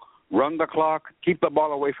control, run the clock, keep the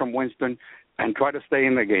ball away from Winston, and try to stay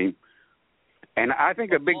in the game. And I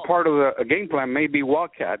think a big part of the game plan may be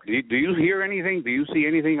Wildcat. Do you hear anything? Do you see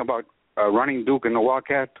anything about running Duke in the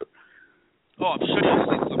Wildcat? Oh, I'm sure you'll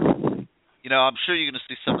see some. I'm sure you're going to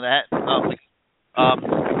see some of that.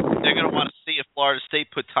 They're going to want to see if Florida State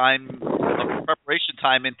put preparation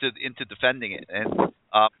time into defending it, and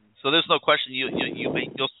so there's no question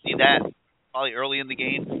you'll see that probably early in the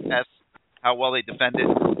game. That's how well they defend it.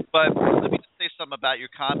 But let me just say something about your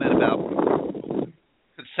comment about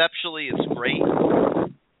conceptually it's great,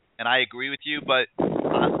 and I agree with you. But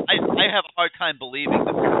I have a hard time believing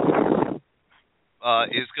that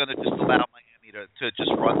is going to just allow Miami to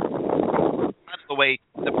just run. That's the way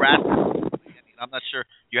Nebraska. I'm not sure.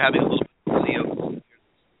 You're having a little bit of video.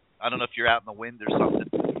 I don't know if you're out in the wind or something.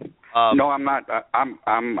 No, I'm not.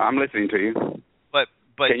 I'm listening to you. But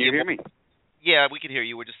can you hear me? Yeah, we can hear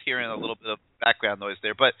you. We're just hearing a little bit of background noise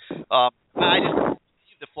there. But I just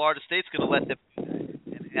believe that Florida State's going to let them do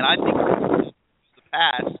that. And I think the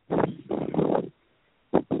pass.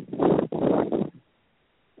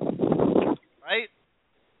 Right?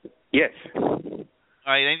 Yes. All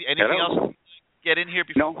right. Anything else? Get in here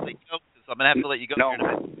before we go. Because I'm going to have to let you go here in a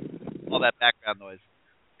minute. All that background noise.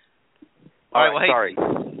 All right. Well, hey, sorry.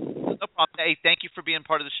 No problem. Hey, thank you for being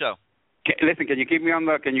part of the show. Listen, can you keep me on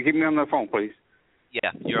the phone, please?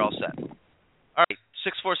 Yeah, you're all set. All right,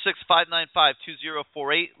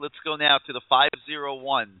 646-595-2048. Let's go now to the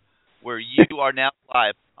 501, where you are now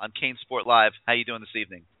live on CaneSport Live. How you doing this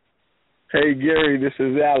evening? Hey, Gary, this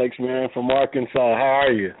is Alex, man, from Arkansas. How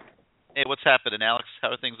are you? Hey, what's happening, Alex? How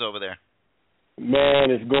are things over there?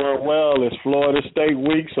 Man, it's going well. It's Florida State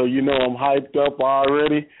week, so I'm hyped up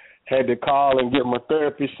already. Had to call and get my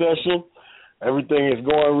therapy session. Everything is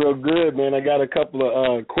going real good, man. I got a couple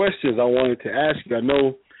of questions I wanted to ask you. I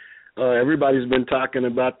know everybody's been talking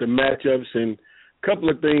about the matchups, and a couple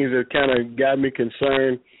of things that kind of got me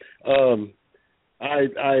concerned.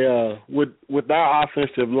 With our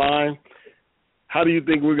offensive line, how do you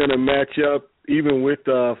think we're going to match up, even with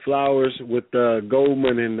Flowers, with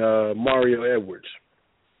Goldman and Mario Edwards?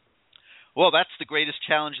 Well, that's the greatest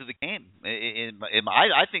challenge of the game.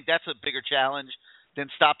 I think that's a bigger challenge than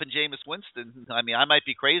stopping Jameis Winston. I mean, I might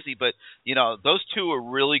be crazy, but, those two are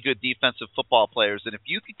really good defensive football players. And if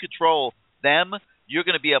you can control them, you're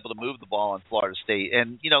going to be able to move the ball on Florida State.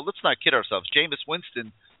 And, let's not kid ourselves. Jameis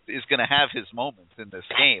Winston is going to have his moments in this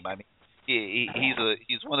game. I mean,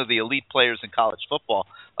 he's one of the elite players in college football.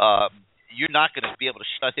 You're not going to be able to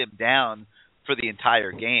shut him down for the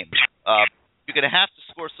entire game. You're going to have to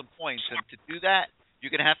score some points. And to do that,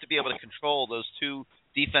 you're going to have to be able to control those two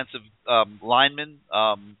defensive linemen,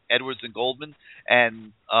 Edwards and Goldman,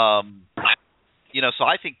 and so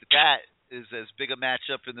I think that is as big a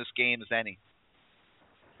matchup in this game as any.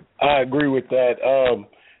 I agree with that.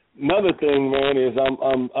 Another thing, man, is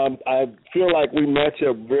I feel like we match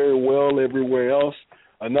up very well everywhere else.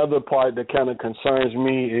 Another part that kind of concerns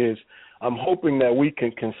me is I'm hoping that we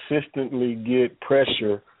can consistently get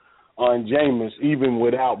pressure on Jameis even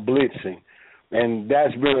without blitzing. And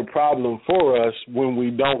that's been a problem for us when we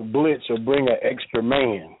don't blitz or bring an extra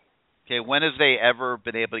man. Okay, when has they ever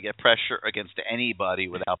been able to get pressure against anybody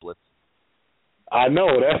without blitz? I know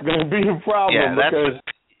that's going to be a problem because.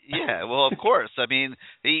 Yeah, well, of course. I mean,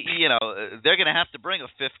 they're going to have to bring a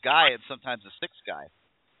fifth guy and sometimes a sixth guy,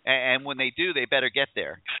 and when they do, they better get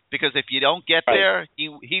there because if you don't get there,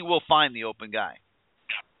 he will find the open guy.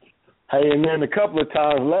 Hey, and then a couple of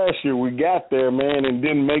times last year we got there, man, and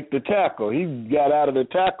didn't make the tackle. He got out of the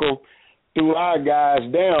tackle, threw our guys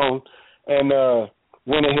down, and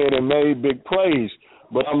went ahead and made big plays.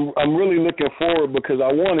 But I'm really looking forward because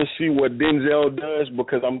I want to see what Denzel does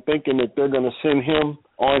because I'm thinking that they're going to send him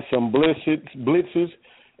on some blitzes,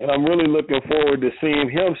 and I'm really looking forward to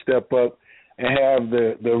seeing him step up and have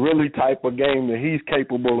the really type of game that he's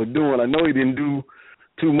capable of doing. I know he didn't do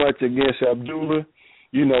too much against Abdullah,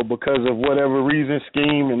 because of whatever reason,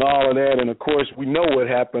 scheme and all of that. And, of course, we know what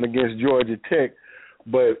happened against Georgia Tech,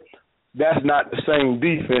 but that's not the same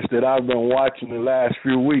defense that I've been watching the last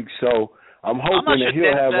few weeks. So I'm hoping that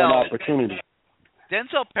he'll have an opportunity.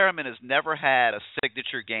 Denzel Perriman has never had a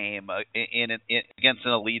signature game against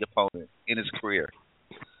an elite opponent in his career.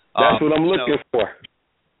 That's what I'm looking for.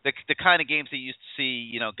 The kind of games that you used to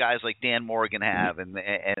see, guys like Dan Morgan have and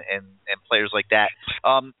players like that.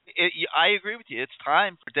 I agree with you. It's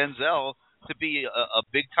time for Denzel to be a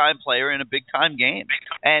big-time player in a big-time game.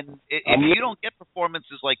 And if you don't get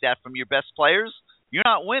performances like that from your best players, you're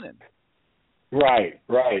not winning. Right.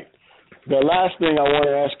 The last thing I want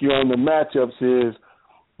to ask you on the matchups is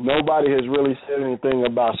nobody has really said anything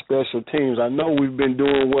about special teams. I know we've been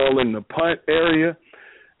doing well in the punt area,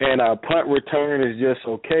 and our punt return is just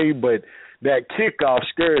okay, but that kickoff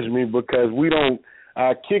scares me because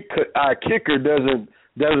our kicker doesn't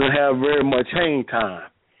have very much hang time.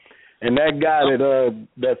 And that guy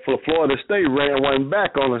that for Florida State ran one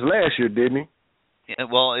back on us last year, didn't he? Yeah,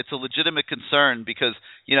 well, it's a legitimate concern because,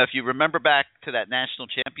 if you remember back to that national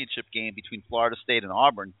championship game between Florida State and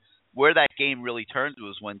Auburn, where that game really turned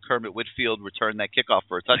was when Kermit Whitfield returned that kickoff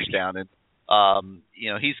for a touchdown. And,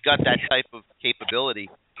 he's got that type of capability.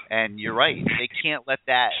 And you're right. They can't let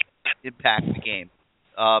that impact the game.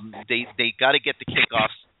 They got to get the kickoffs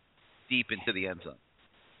deep into the end zone.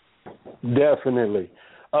 Definitely.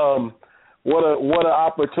 What an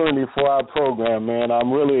opportunity for our program, man.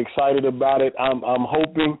 I'm really excited about it. I'm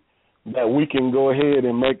hoping that we can go ahead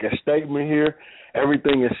and make a statement here.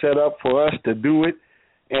 Everything is set up for us to do it,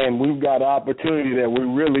 and we've got an opportunity that we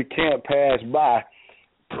really can't pass by.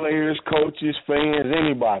 Players, coaches, fans,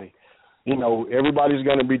 anybody. Everybody's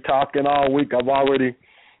going to be talking all week. I've already,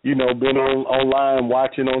 been online,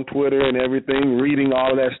 watching on Twitter and everything, reading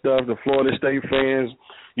all of that stuff. The Florida State fans,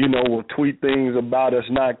 will tweet things about us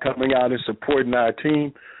not coming out and supporting our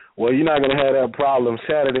team. Well, you're not going to have that problem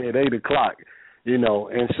Saturday at 8 o'clock,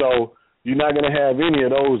 and so you're not going to have any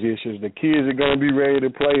of those issues. The kids are going to be ready to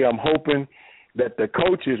play. I'm hoping that the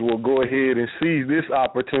coaches will go ahead and seize this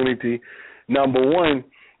opportunity, number one,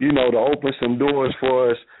 to open some doors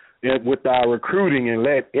for us with our recruiting and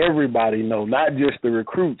let everybody know, not just the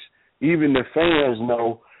recruits, even the fans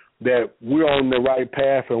know that we're on the right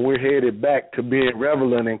path and we're headed back to being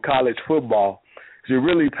relevant in college football. It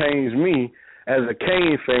really pains me as a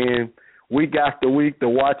Cane fan week after week to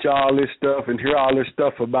watch all this stuff and hear all this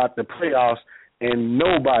stuff about the playoffs and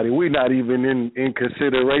we're not even in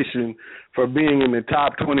consideration for being in the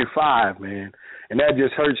top 25, man. And that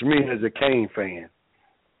just hurts me as a Cane fan.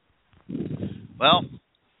 Well,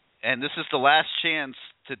 and this is the last chance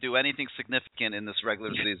to do anything significant in this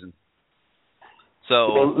regular season.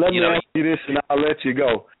 So let me ask you this, and I'll let you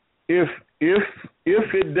go. If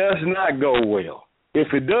it does not go well,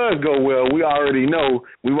 if it does go well, we already know.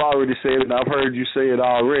 We've already said it, and I've heard you say it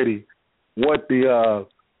already. What the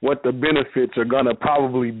benefits are going to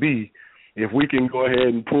probably be if we can go ahead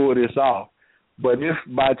and pull this off. But if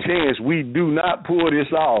by chance we do not pull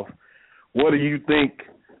this off, what do you think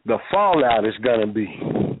the fallout is going to be?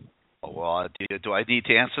 Well, do I need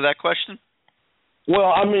to answer that question?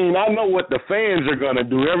 Well, I mean, I know what the fans are going to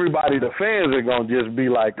do. The fans are going to just be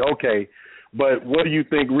like, okay, but what do you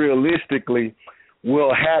think realistically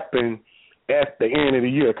will happen at the end of the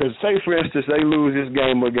year? Because say, for instance, they lose this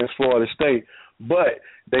game against Florida State, but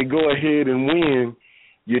they go ahead and win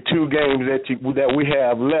your two games that we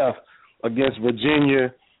have left against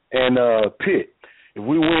Virginia and Pitt. If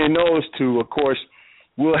we win those two, of course,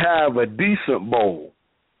 we'll have a decent bowl.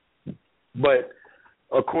 But,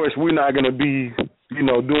 of course, we're not going to be,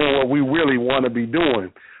 doing what we really want to be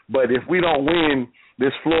doing. But if we don't win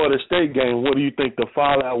this Florida State game, what do you think the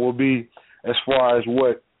fallout will be as far as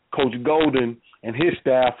what Coach Golden and his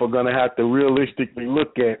staff are going to have to realistically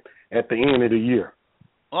look at at the end of the year.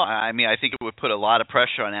 Well, I mean, I think it would put a lot of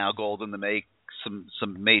pressure on Al Golden to make some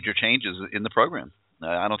major changes in the program.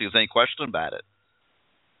 I don't think there's any question about it.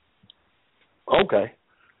 Okay.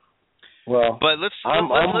 Well, but let's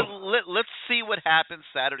see what happens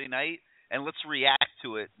Saturday night, and let's react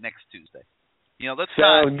to it next Tuesday. Let's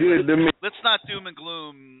not doom and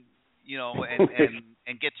gloom,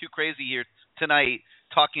 and get too crazy here tonight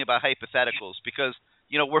talking about hypotheticals, because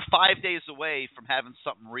we're 5 days away from having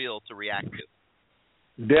something real to react to.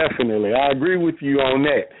 Definitely, I agree with you on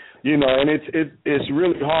that. And it's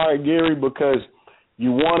really hard, Gary, because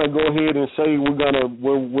you want to go ahead and say we're gonna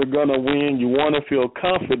win. You want to feel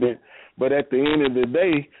confident, but at the end of the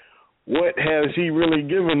day, what has he really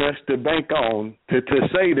given us to bank on to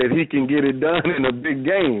say that he can get it done in a big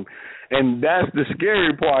game? And that's the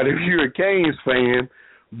scary part if you're a Canes fan.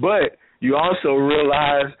 But you also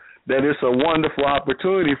realize that it's a wonderful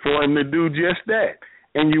opportunity for him to do just that,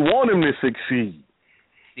 and you want him to succeed.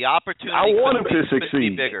 The opportunity could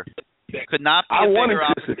be bigger. Could not be a bigger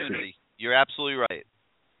opportunity. You're absolutely right.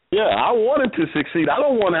 Yeah, I want him to succeed. I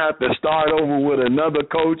don't want to have to start over with another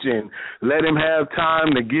coach and let him have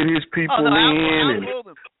time to get his people in.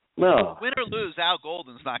 No. Win or lose, Al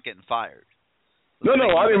Golden's not getting fired. No,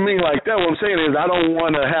 I didn't mean like that. What I'm saying is I don't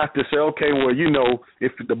want to have to say, okay, well,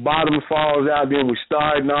 if the bottom falls out, then we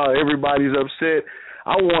start now, everybody's upset.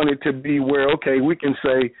 I want it to be where, okay, we can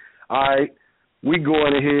say, all right, we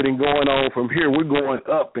going ahead and going on from here. We're going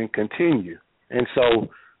up and continue. And so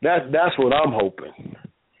that's what I'm hoping.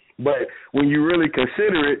 But when you really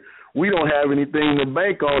consider it, we don't have anything to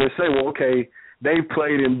bank on and say, well, okay, they've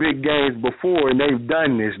played in big games before and they've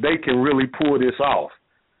done this. They can really pull this off.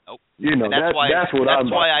 Nope. That's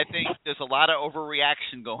why I think there's a lot of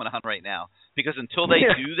overreaction going on right now. Because until they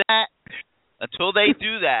do that,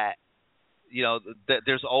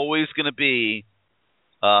 there's always going to be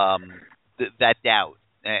that doubt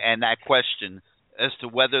and that question as to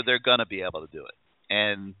whether they're going to be able to do it.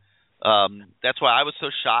 And that's why I was so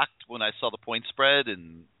shocked when I saw the point spread,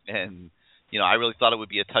 and I really thought it would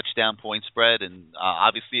be a touchdown point spread. And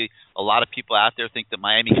obviously, a lot of people out there think that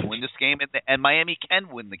Miami can win this game, and Miami can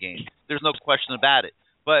win the game. There's no question about it.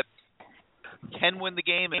 But can win the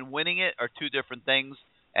game and winning it are two different things,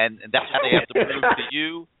 and that's how they have to prove to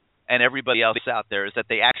you and everybody else out there, is that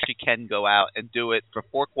they actually can go out and do it for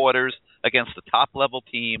 4 quarters against the top-level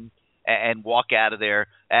team and walk out of there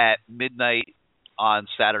at midnight on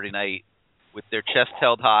Saturday night with their chest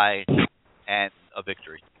held high and a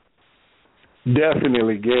victory.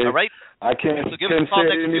 Definitely, Gary. All right. I can't say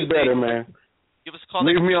it any better, man. Give us a call.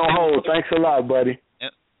 Leave me on hold. Thanks a lot, buddy.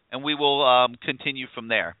 And we will continue from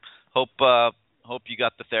there. Hope you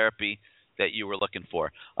got the therapy that you were looking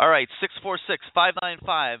for. All right,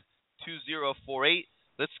 646-595-2048.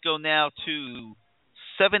 Let's go now to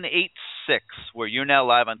 786, where you're now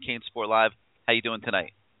live on CaneSport Live. How you doing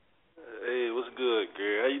tonight? Hey, what's good,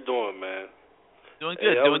 Gary? How you doing, man? Doing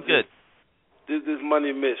good, good. This is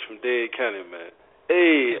Money Mitch from Dade County, man.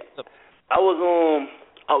 Hey, I was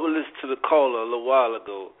listening to the caller a little while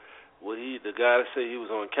ago. The guy that said he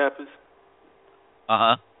was on campus.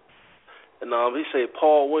 Uh-huh. And he said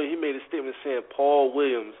he made a statement saying Paul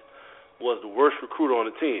Williams was the worst recruiter on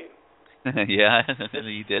the team. Yeah,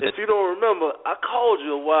 he did. If you don't remember, I called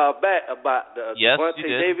you a while back about the Devontae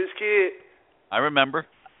Davis kid. I remember.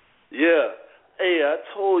 Yeah. Hey, I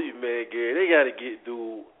told you, man, Gary, they got to get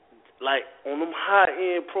dude, like, on them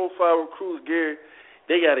high-end profile recruits, Gary,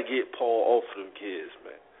 they got to get Paul off of them kids,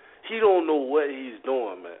 man. He don't know what he's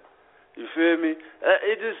doing, man. You feel me?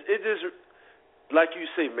 It just, like you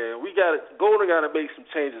say, man, Golden got to make some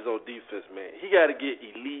changes on defense, man. He got to get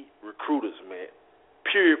elite recruiters, man.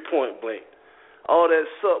 Period, point blank. All that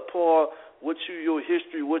subpar, your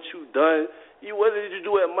history, what you done. What did you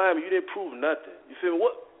do at Miami? You didn't prove nothing. You feel me?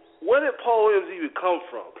 Where did Paul Williams even come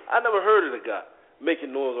from? I never heard of the guy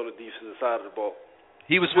making noise on the defensive side of the ball.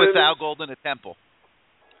 He was with Al Golden at Temple.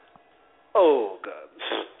 Oh, God.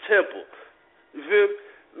 Temple. You feel me?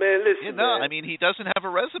 Man, listen, I mean, he doesn't have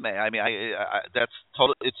a resume. I mean,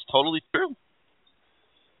 it's totally true.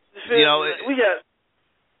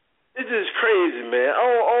 It's just crazy, man. I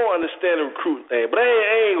don't understand the recruiting thing, but I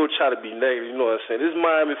ain't gonna try to be negative. You know what I'm saying? This is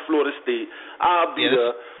Miami, Florida State. I'll be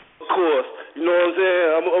there, of course. You know what I'm saying?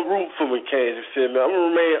 I'm rooting for McCain. You feel me? I'm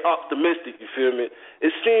gonna remain optimistic. You feel me?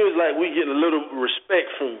 It seems like we getting a little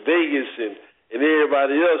respect from Vegas and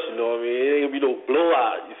everybody else. You know what I mean? It ain't gonna be no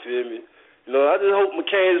blowout. You feel me? I just hope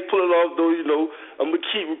McCain's pulling off, though. I'm gonna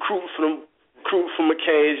keep recruiting for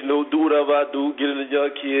McCain. Do whatever I do, get in the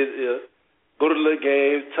young kids' ear. Go to the little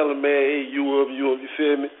games, tell them, man, hey, you up, you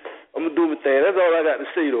feel me? I'm going to do my thing. That's all I got to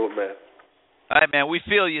say, though, man. All right, man. We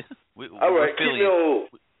feel you. All right, keep me on.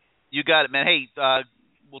 You got it, man. Hey,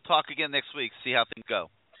 we'll talk again next week. See how things go.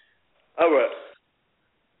 All right.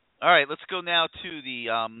 All right. Let's go now to the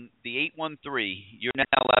 813. You're now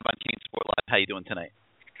live on CaneSport Live. How you doing tonight?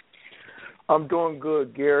 I'm doing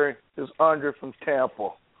good, Gary. This is Andre from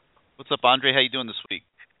Tampa. What's up, Andre? How you doing this week?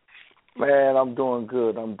 Man, I'm doing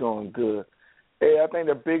good. Hey, I think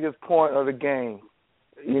the biggest point of the game,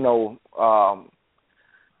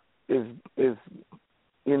 is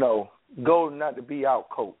Golden not to be out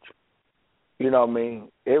coached. You know what I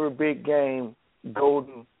mean? Every big game,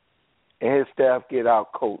 Golden and his staff get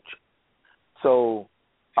out coached. So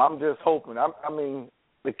I'm just hoping. I mean,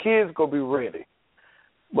 the kids gonna be ready,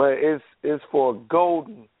 but it's for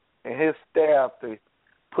Golden and his staff to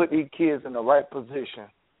put these kids in the right position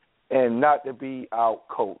and not to be out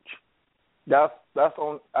coached. That's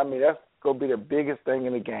gonna be the biggest thing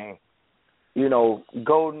in the game.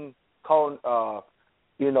 Golden calling,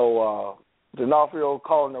 D'Onofrio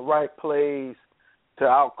calling the right plays to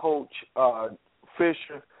out-coach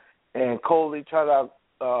Fisher, and Coley try to,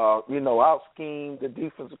 out-scheme the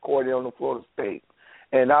defensive coordinator on the Florida State.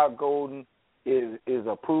 And our Golden is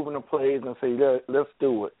approving the plays and say, let's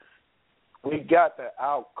do it. We got to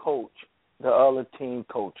out-coach the other team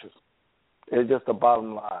coaches. It's just the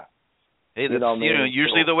bottom line. Hey,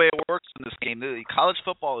 usually the way it works in this game, college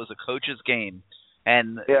football is a coach's game.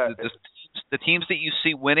 And the teams that you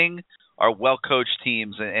see winning are well-coached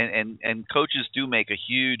teams, and coaches do make a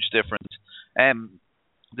huge difference. And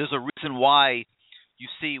there's a reason why you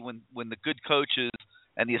see when the good coaches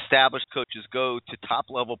and the established coaches go to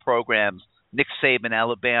top-level programs, Nick Saban,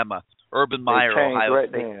 Alabama, Urban Meyer, Ohio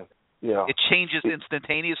State. Yeah. It changes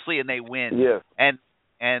instantaneously, and they win. Yes. And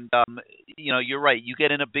you're right. You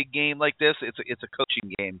get in a big game like this, it's a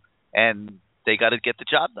coaching game, and they got to get the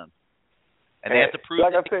job done. And they have to prove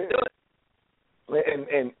like that they can do it.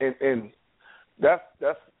 And that's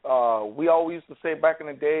we always used to say back in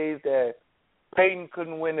the days that Peyton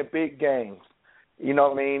couldn't win the big games. You know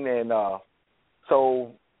what I mean? And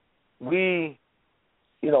so we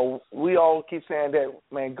all keep saying that,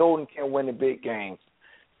 man, Golden can't win the big games.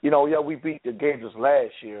 We beat the Gators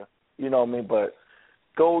last year. You know what I mean? But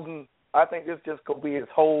Golden, I think this just gonna be his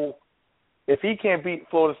whole. If he can't beat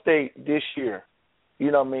Florida State this year,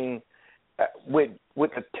 you know what I mean?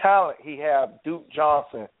 With the talent he have, Duke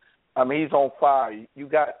Johnson, I mean, he's on fire. You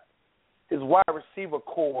got his wide receiver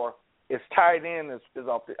core, his tight end is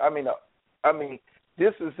off the. I mean,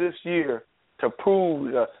 this is this year to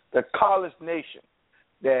prove the college nation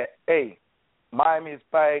that, hey, Miami's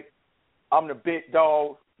back. I'm the big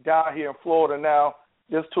dog down here in Florida now.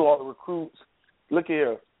 Just to all the recruits, look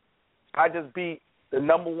here. I just beat the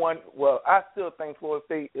number one. Well, I still think Florida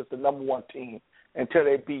State is the number one team until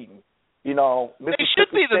they beat them. They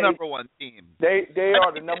should be the number one team. They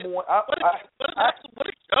are the number one. What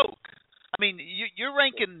a joke. I mean, you're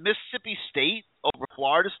ranking Mississippi State over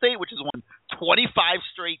Florida State, which has won 25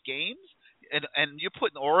 straight games, and you're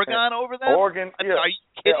putting Oregon over them? Oregon, yeah. Are you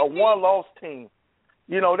kidding a one-loss team.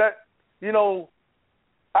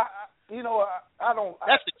 I don't.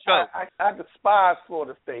 That's a joke. I despise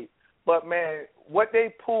Florida State, but man, what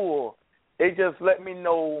they pull, it just let me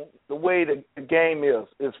know the way the game is.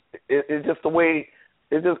 It's just the way.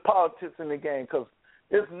 It's just politics in the game, because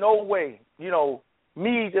there's no way.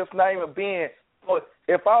 Me just not even being. But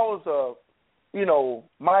if I was a,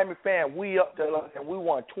 Miami fan, we up there and we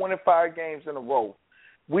won 25 games in a row.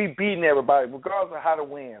 We beating everybody, regardless of how to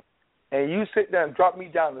win. And you sit there and drop me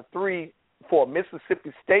down to 3 for a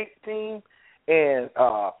Mississippi State team, and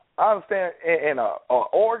I understand, and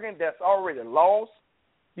Oregon that's already lost.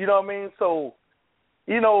 You know what I mean? So,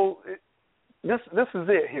 this is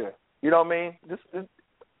it here. You know what I mean?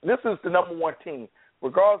 This is the number one team,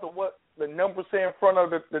 regardless of what the numbers say in front of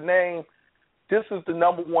the name. This is the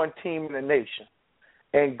number one team in the nation,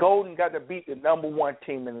 and Golden got to beat the number one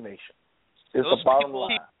team in the nation. It's the bottom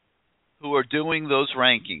line. Who are doing those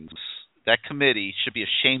rankings? That committee should be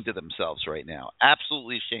ashamed of themselves right now.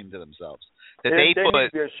 Absolutely ashamed of themselves. They need to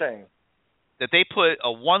be ashamed. That they put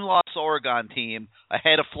a one-loss Oregon team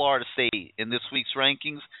ahead of Florida State in this week's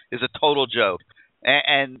rankings is a total joke.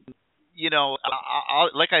 And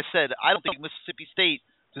like I said, I don't think Mississippi State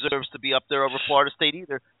deserves to be up there over Florida State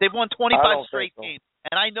either. They've won 25 straight games.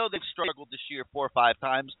 And I know they've struggled this year 4 or 5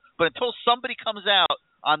 times, but until somebody comes out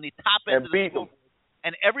on the top end of the field,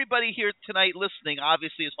 and everybody here tonight listening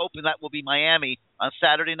obviously is hoping that will be Miami on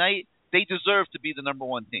Saturday night, they deserve to be the number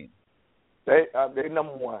one team. They're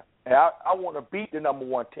number one. And I want to beat the number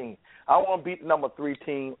one team. I want to beat the number 3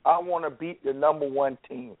 team. I want to beat the number one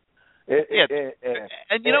team.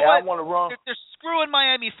 And you know what? They're screwing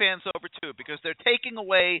Miami fans over too because they're taking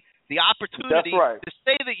away the opportunity to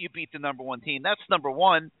say that you beat the number one team. That's number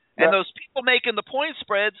one. And those people making the point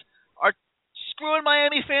spreads are screwing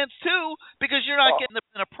Miami fans too because you're not getting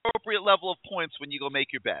an appropriate level of points when you go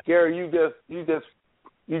make your bet. Gary, you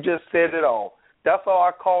just said it all. That's all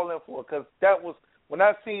I call in for because that was when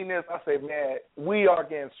I seen this. I said, man, we are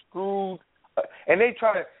getting screwed. And they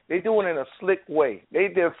do it in a slick way. They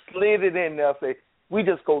just slid it in there. Say we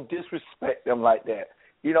just go disrespect them like that.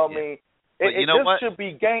 You know what I mean? This should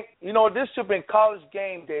be game. This should have been college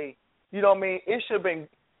game day. You know what I mean? It should have been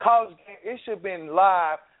college game. It should have been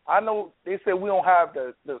live. I know they said we don't have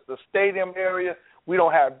the stadium area. We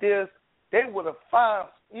don't have this. They would have found.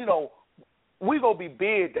 We gonna be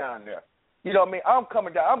big down there. You know what I mean? I'm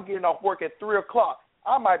coming down. I'm getting off work at 3:00.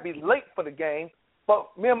 I might be late for the game.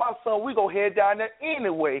 But me and my son, we go head down there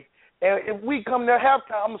anyway. And if we come there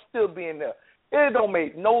halftime, I'm going to still be in there. It don't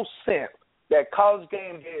make no sense that college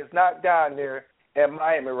game day is not down there at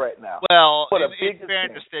Miami right now. Well, in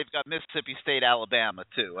fairness, they've got Mississippi State, Alabama,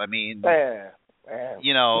 too. I mean, man.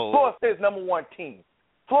 Florida State is number one team.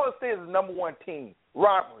 Florida State is the number one team.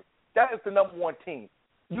 Robbery. That is the number one team.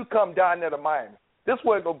 You come down there to Miami. This is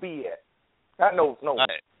where it's going to be at. I know. No.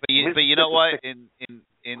 Right. But you know what?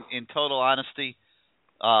 In total honesty,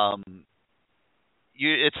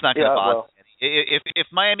 it's not going to bother any. If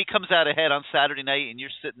Miami comes out ahead on Saturday night and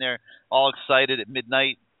you're sitting there all excited at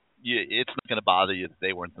midnight, it's not going to bother you that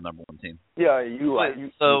they weren't the number one team. Yeah,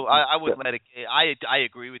 I wouldn't let it. I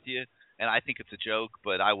agree with you, and I think it's a joke,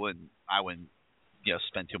 but I wouldn't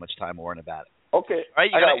spend too much time worrying about it. Okay, I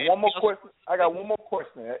got one more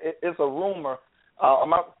question. It's a rumor.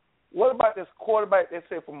 What about this quarterback they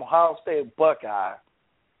say from Ohio State, Buckeye,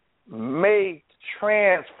 may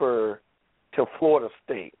transfer to Florida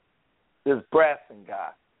State? This Brasson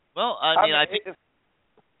guy. Well, I think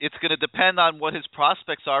it's going to depend on what his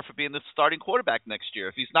prospects are for being the starting quarterback next year.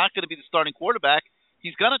 If he's not going to be the starting quarterback,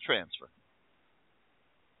 he's going to transfer.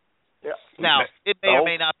 Yeah. Now, it may or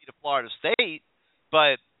may not be to Florida State,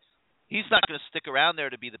 but he's not going to stick around there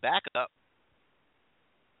to be the backup.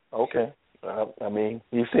 Okay.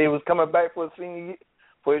 You see he was coming back for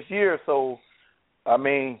his year, so,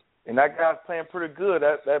 and that guy's playing pretty good.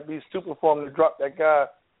 That'd be stupid for him to drop that guy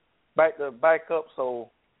back up. So,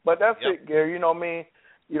 but that's it, Gary. You know what I mean?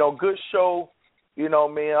 Good show. You know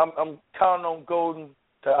what I mean? I'm counting on Golden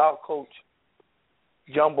to outcoach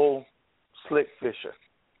Jumbo Slick Fisher.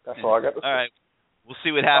 That's all I got to say. All right. We'll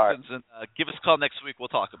see what happens, and give us a call next week. We'll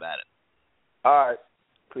talk about it. All right.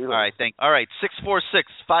 All right, thank you. All right,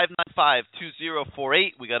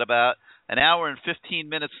 646-595-2048. We got about an hour and 15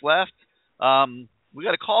 minutes left. We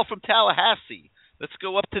got a call from Tallahassee. Let's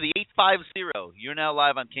go up to the 850. You're now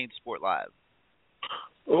live on CaneSport Live.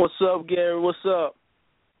 What's up, Gary? What's up?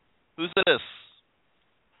 Who's this?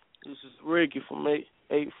 This is Ricky from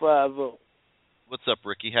 850. What's up,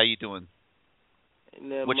 Ricky? How you doing?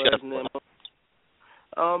 What you got?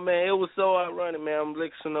 Oh, man, it was so ironic, man. I'm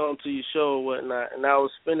listening on to your show and whatnot, and I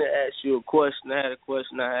was finna ask you a question. I had a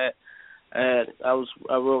question I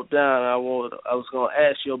wrote down. I was gonna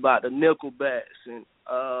ask you about the Nickelbacks and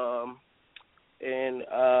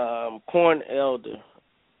Corn Elder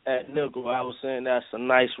at Nickel. I was saying that's a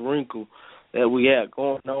nice wrinkle that we have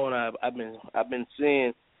going on. I've been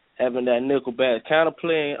seeing having that Nickelback kind of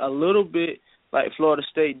playing a little bit like Florida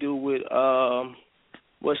State do with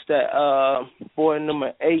what's that boy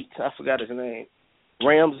number 8? I forgot his name.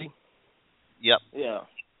 Ramsey. Yep.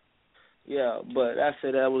 Yeah, but I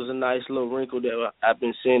said that was a nice little wrinkle that I've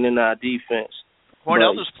been seeing in our defense.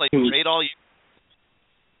 Cornell's played great all year.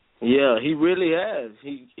 Yeah, he really has.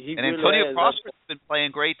 He and really Antonio has. Prosper's been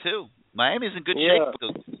playing great too. Miami's in good shape with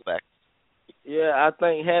those backs. Yeah, I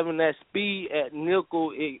think having that speed at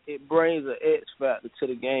nickel, it brings an X factor to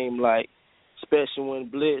the game, like especially when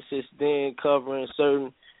blitz is then covering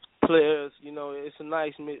certain players. It's a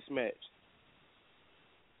nice mismatch.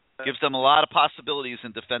 Gives them a lot of possibilities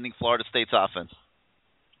in defending Florida State's offense.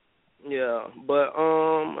 Yeah, but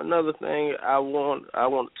another thing I want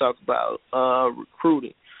to talk about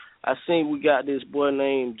recruiting. I think we got this boy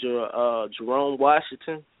named Jerome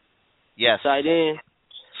Washington. Yes. Tight end.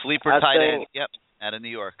 Sleeper tight end. Yep. Out of New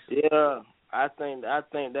York. Yeah, I think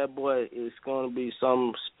that boy is going to be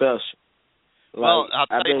something special. Well, I'll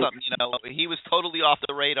tell you something. He was totally off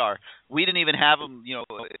the radar. We didn't even have him,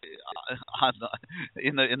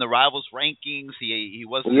 in the rivals rankings. He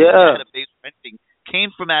wasn't at a base ranking.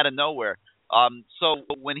 Came from out of nowhere. So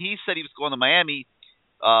when he said he was going to Miami,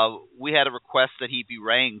 we had a request that he be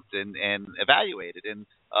ranked and evaluated. And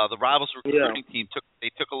the rivals recruiting team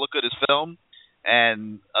took a look at his film,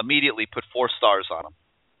 and immediately put 4 stars on him.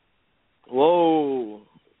 Whoa!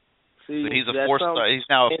 See, so he's a 4-star. He's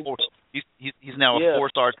now a 4. He's now a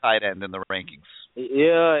 4-star tight end in the rankings.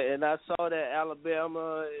 Yeah, and I saw that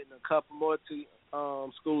Alabama and a couple more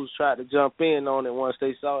schools tried to jump in on it once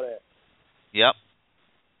they saw that. Yep.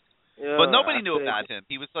 Yeah, but nobody knew about him.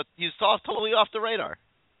 He was totally off the radar.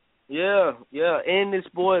 Yeah, and this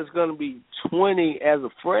boy is going to be 20 as a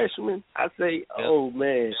freshman. I say, oh,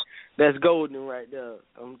 man, that's golden right there.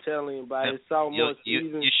 I'm telling you, by his sophomore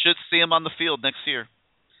season. You should see him on the field next year.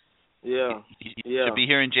 Yeah. He should be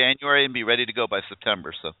here in January and be ready to go by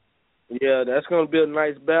September. So. Yeah, that's going to be a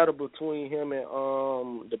nice battle between him and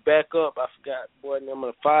the backup. I forgot, boy,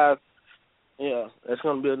 number 5. Yeah, that's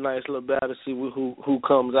going to be a nice little battle to see who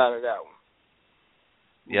comes out of that one.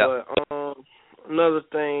 Yeah. But, another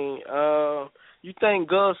thing, you think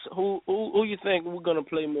Gus? Who you think we're gonna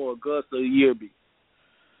play more, Gus or Yearby?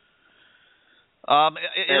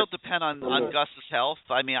 It'll depend on Gus's health.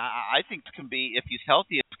 I mean, I think it can be, if he's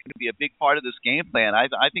healthy, it's going to be a big part of this game plan. I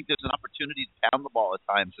think there's an opportunity to pound the ball at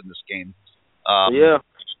times in this game.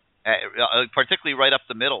 Particularly right up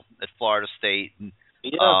the middle at Florida State. And,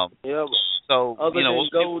 So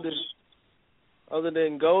Other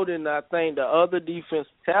than Golden, I think the other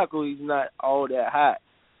defensive tackle, he's not all that hot.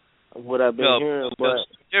 What I've been hearing, but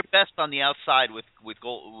they're best on the outside with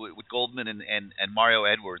Goldman and Mario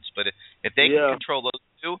Edwards. But if they can control those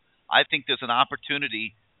two, I think there's an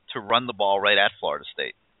opportunity to run the ball right at Florida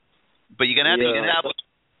State. But you're gonna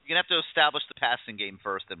have to establish the passing game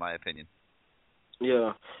first, in my opinion.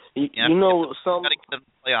 Yeah, you know, some got to get them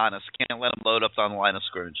to play honest. Can't let them load up on the line of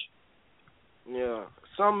scrimmage. Yeah.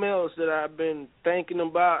 Something else that I've been thinking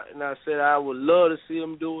about, and I said I would love to see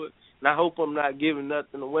him do it, and I hope I'm not giving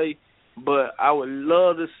nothing away, but I would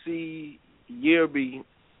love to see Yearby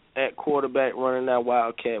at quarterback running that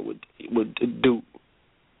Wildcat with Duke.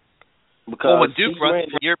 Because when Duke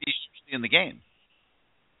runs, Yearby's usually in the game.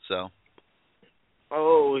 So.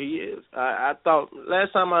 Oh, he is. I thought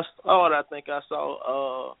last time I saw it, I think I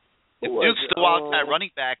saw. If Duke's the Wildcat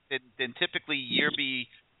running back, then typically Yearby.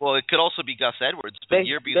 Well, it could also be Gus Edwards, but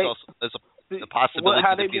Yearby's also there's a possibility.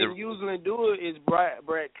 How they've been usually do it is Brad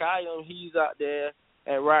Kyle. He's out there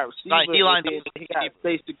at right receiver. Right, he got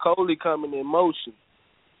Stacey Coley coming in motion.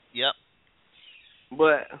 Yep.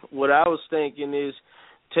 But what I was thinking is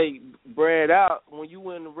take Brad out. When you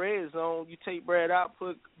in the red zone, you take Brad out,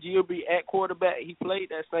 put Yearby at quarterback. He played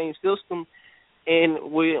that same system,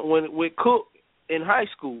 and with Cook in high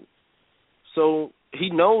school, so he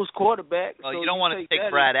knows quarterback. Well, so you don't want to take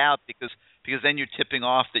Brad out because then you're tipping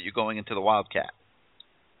off that you're going into the Wildcat.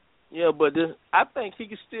 Yeah, but I think he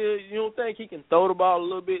can still. You don't think he can throw the ball a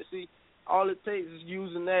little bit? See, all it takes is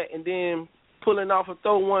using that and then pulling off a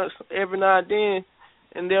throw once every now and then,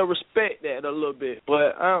 and they'll respect that a little bit.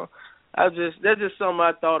 But that's just something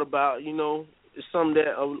I thought about. You know, it's something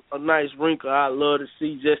that a nice wrinkle I love to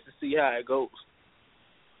see just to see how it goes.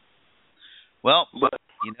 Well, but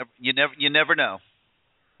you never know.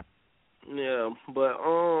 Yeah, but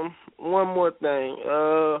one more thing.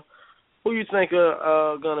 Who you think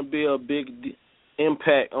are gonna be a big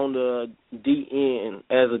impact on the DN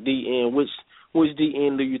as a DN? Which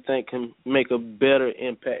DN do you think can make a better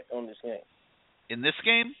impact on this game? In this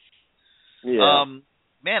game? Yeah.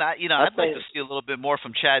 Man, I'd like to see a little bit more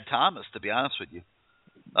from Chad Thomas, to be honest with you.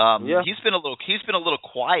 He's been a little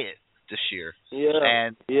quiet this year. Yeah.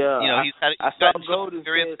 And he's gotten some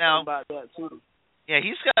experience now. About that too. Yeah,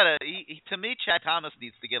 he's got to me, Chad Thomas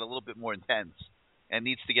needs to get a little bit more intense and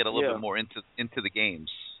needs to get a little bit more into the games.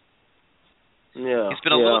 Yeah. He's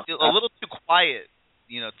been a little too quiet,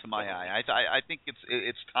 to my eye. I think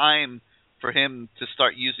it's time for him to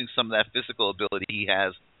start using some of that physical ability he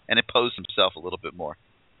has and impose himself a little bit more.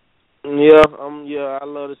 Yeah, I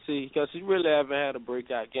love to see, because he really haven't had a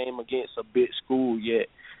breakout game against a big school yet.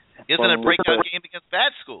 Isn't a breakout game against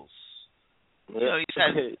bad schools? Yeah.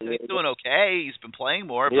 He's doing okay. He's been playing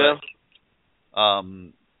more, but I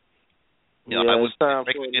was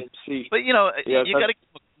expecting him. But you got to.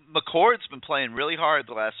 McCord's been playing really hard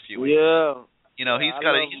the last few weeks. Yeah. He's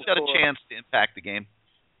got a chance to impact the game.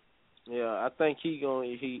 Yeah, I think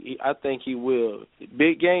I think he will.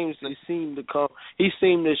 Big games, he seemed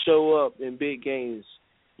to show up in big games.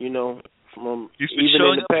 He's been even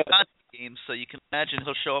showing in the up past in games, so you can imagine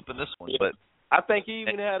he'll show up in this one. But I think he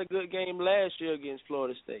even had a good game last year against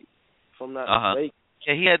Florida State, if I'm not mistaken.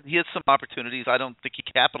 Yeah, he had some opportunities. I don't think he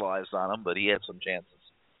capitalized on them, but he had some chances.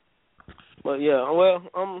 But yeah, well,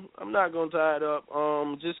 I'm not gonna tie it up.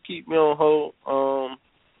 Just keep me on hold.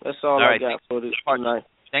 That's all I got for this tonight.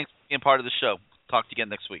 Thanks for being part of the show. Talk to you again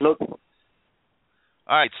next week. Nope.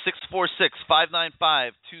 All right,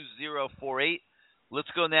 646-595-2048. Let's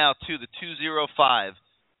go now to the 205.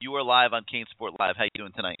 You are live on CaneSport Live. How you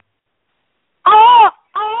doing tonight?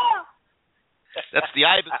 That's the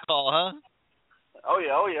Ibis call, huh? Oh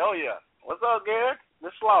yeah. What's up, Gary?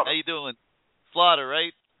 This Slaughter. How you doing? Slaughter,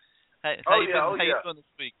 right? How you doing this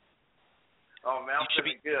week? Oh man, I'm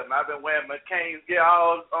feeling good. Man, I've been wearing my Canes gear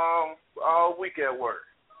all week at work.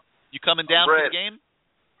 You coming down for the game?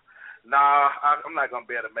 Nah, I'm not gonna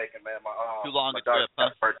be able to make it, man. Too long my a trip, huh?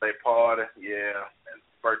 Birthday party, yeah, and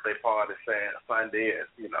birthday party Sunday,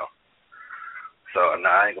 So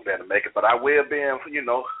I ain't gonna be able to make it, but I will be in,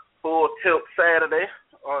 full tilt Saturday.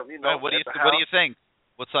 Or What do you think?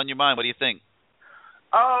 What's on your mind? What do you think?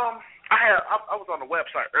 I was on the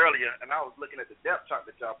website earlier, and I was looking at the depth chart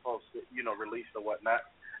that y'all posted, released or whatnot.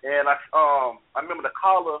 And I remember the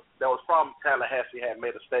caller that was from Tallahassee had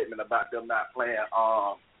made a statement about them not playing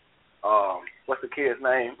what's the kid's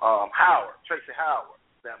name? Tracy Howard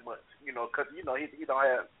that much, because he don't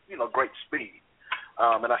have great speed.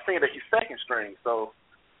 And I seen that he's second string, so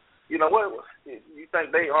what you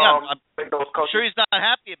think they think those coaches? I'm sure he's not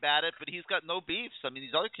happy about it, but he's got no beefs. I mean,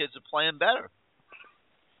 these other kids are playing better.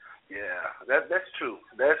 Yeah, that's true.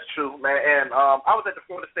 That's true, man. And I was at the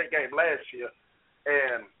Florida State game last year,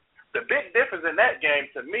 and the big difference in that game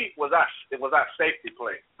to me was our safety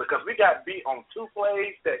play, because we got beat on two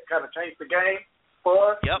plays that kind of changed the game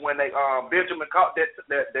for us. When they Benjamin caught that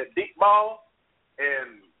deep ball,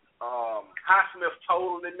 and Highsmith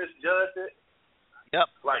totally misjudged it. Yep.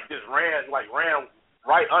 Just ran right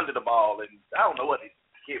under the ball, and I don't know what the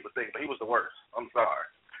kid was thinking, but he was the worst. I'm sorry.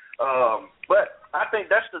 But I think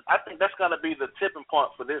that's going to be the tipping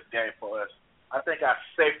point for this game for us. I think our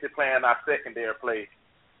safety play and our secondary play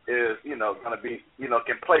is, going to be,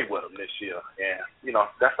 can play with them this year. And,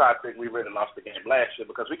 that's how I think we really lost the game last year,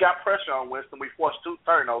 because we got pressure on Winston. We forced 2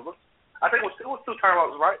 turnovers. I think it was 2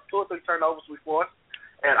 turnovers, right? 2 or 3 turnovers we forced.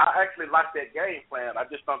 And I actually liked that game plan. I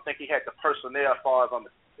just don't think he had the personnel as far as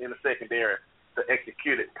in the secondary to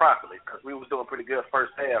execute it properly, because we was doing pretty good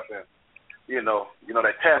first half, and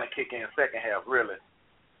that talent kick in second half really.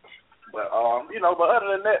 But but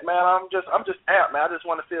other than that, man, I'm just amped, man. I just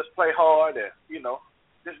want to see us play hard and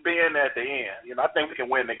just be in there at the end. I think we can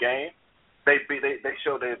win the game. They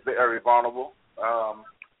show they're very vulnerable.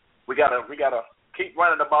 We gotta keep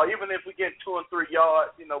running the ball, even if we get 2 and 3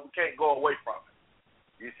 yards. We can't go away from it.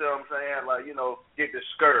 You see what I'm saying? Get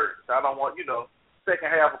discouraged. I don't want,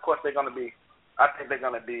 second half, of course, I think they're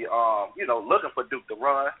going to be, looking for Duke to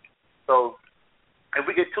run. So if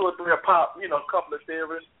we get 2 or 3 a pop, a couple of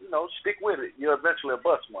series, stick with it. You'll eventually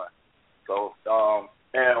bust one. So,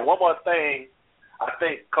 and one more thing, I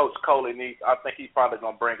think Coach Coley I think he's probably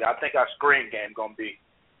going to bring it. I think our screen game going to be,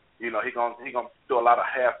 he's going to do a lot of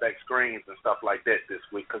halfback screens and stuff like that this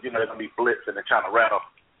week, because, they're going to be blitzing and trying to rattle.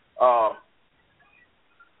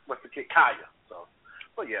 What's the kid, Kaya. So,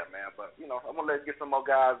 but yeah, man. But I'm gonna get some more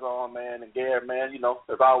guys on, man. And Gary, man,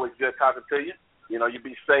 it's always good talking to you. You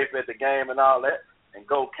be safe at the game and all that, and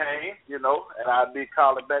go Cane. And I'll be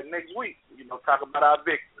calling back next week. Talk about our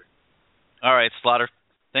victory. All right, Slaughter.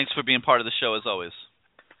 Thanks for being part of the show as always.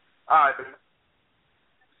 All right, man.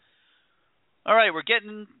 All right, we're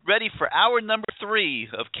getting ready for hour number 3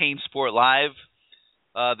 of CaneSport Live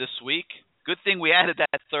this week. Good thing we added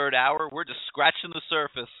that third hour. We're just scratching the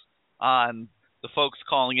surface on the folks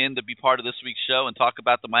calling in to be part of this week's show and talk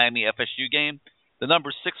about the Miami FSU game. The number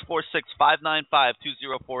is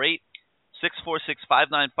 646-595-2048,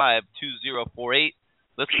 646-595-2048.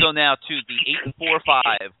 Let's go now to the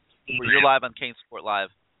 845, where you're live on CaneSport Live.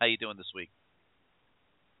 How you doing this week?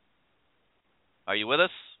 Are you with us?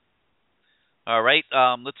 All right,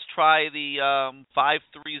 let's try the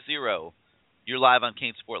 530. You're live on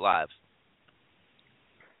CaneSport Live.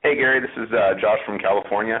 Hey, Gary, this is Josh from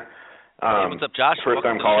California. Hey, what's up, Josh?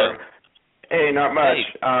 First-time caller. Hey, not much.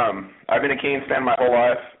 Hey. I've been a Canes fan my whole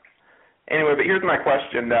life. Anyway, but here's my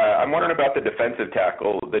question. I'm wondering about the defensive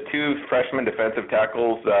tackle, the 2 freshman defensive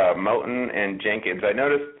tackles, Moten and Jenkins. I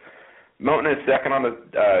noticed Moten is second on the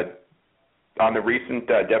recent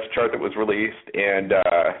depth chart that was released, and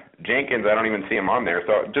Jenkins, I don't even see him on there.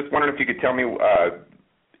 So just wondering if you could tell me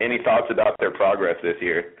any thoughts about their progress this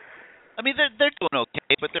year. I mean, they're doing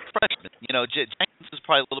okay, but they're freshmen. Jenkins is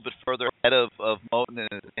probably a little bit further ahead of Moten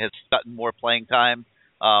and has gotten more playing time.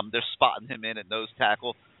 They're spotting him in at nose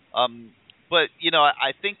tackle. But,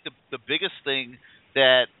 I think the biggest thing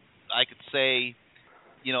that I could say,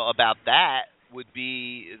 about that would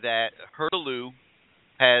be that Hurtaloo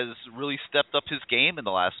has really stepped up his game in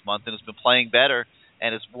the last month and has been playing better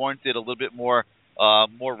and has warranted a little bit more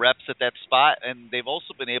reps at that spot. And they've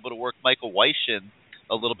also been able to work Michael Weiss in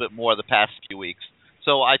a little bit more the past few weeks.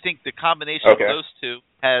 So I think the combination of those two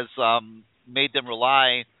has made them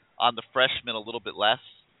rely on the freshmen a little bit less.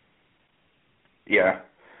 Yeah.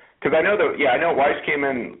 Because I know Weiss came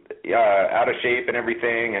in out of shape and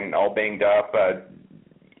everything and all banged up.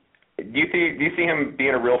 Do you see him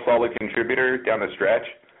being a real solid contributor down the stretch?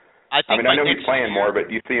 I know he's playing more, but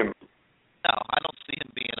do you see him? No, I don't see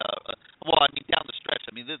him being down the stretch.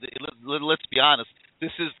 I mean, let's be honest.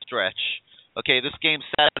 This is the stretch. Okay, this game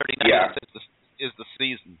Saturday night is the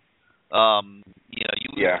season. You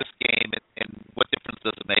lose this game, and what difference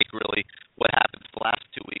does it make, really? What happens the last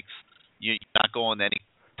 2 weeks? You're not going to any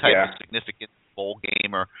type of significant bowl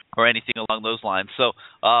game or anything along those lines. So,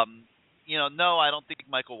 no, I don't think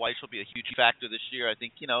Michael Weiss will be a huge factor this year. I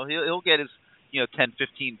think, he'll get his, 10,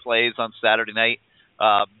 15 plays on Saturday night.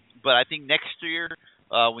 But I think next year,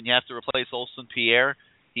 when you have to replace Olsen Pierre,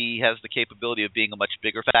 he has the capability of being a much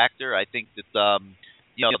bigger factor. I think that,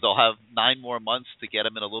 they'll have 9 more months to get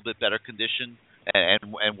him in a little bit better condition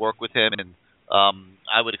and work with him. And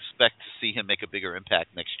I would expect to see him make a bigger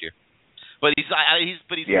impact next year. But he's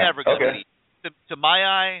never going to be, to my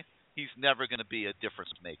eye, he's never going to be a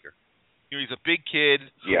difference maker. He's a big kid.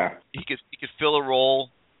 Yeah. He could fill a role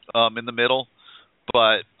in the middle,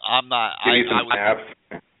 but I'm not. Give you some snaps.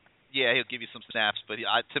 Yeah, he'll give you some snaps, but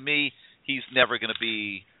to me, he's never going to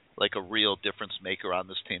be like a real difference maker on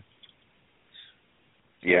this team.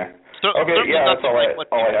 Yeah. That's all I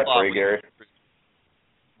had for you, Gary.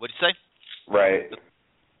 What'd you say? Right.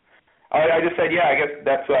 I just said, I guess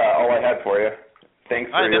that's all I had for you.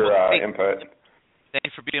 Thanks for your input.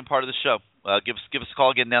 Thanks for being part of the show. Give us a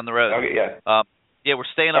call again down the road. Okay, yeah. We're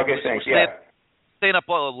staying up. Okay, thanks. Staying up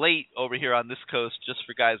late over here on this coast just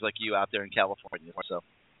for guys like you out there in California. So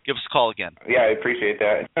give us a call again. Yeah, I appreciate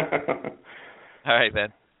that. All right,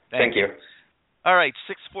 Ben. Thank you. All right,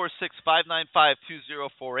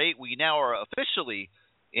 646-595-2048. We now are officially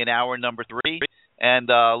in hour number 3. And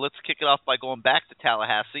let's kick it off by going back to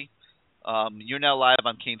Tallahassee. You're now live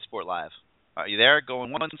on CaneSport Live. Are you there?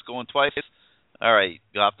 Going once, going twice? All right,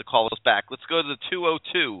 you'll have to call us back. Let's go to the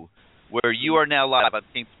 202, where you are now live on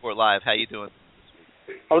CaneSport Live. How you doing?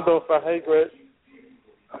 I'm doing fine. Hey, Greg.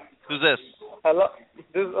 Who's this? Hello.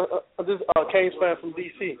 This is Cane's fan from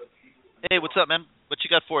D.C. Hey, what's up, man? What you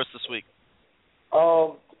got for us this week?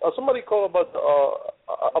 Somebody called about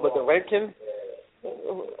the ranking.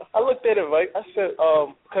 I looked at it, right? I said,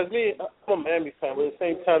 because I'm a Miami fan, but at the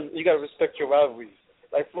same time, you got to respect your rivalries.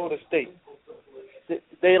 Like Florida State.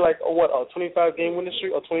 They 25 game winning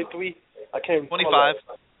streak or 23? I can't recall.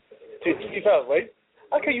 25. 25, right?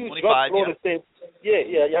 How can you drop Florida State?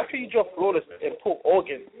 Yeah. How can you drop Florida and pull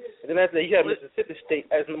Oregon? And then after that, you have Mississippi State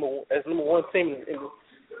as number 1 team in the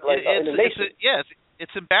nation.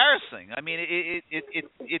 It's embarrassing. I mean,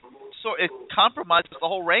 it compromises the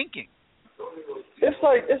whole ranking. It's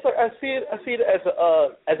like I see it as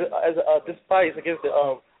a despise against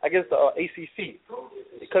the ACC,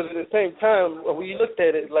 because at the same time when you looked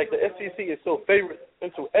at it, like the SEC is so favored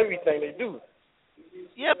into everything they do.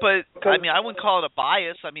 Yeah, but I mean, I wouldn't call it a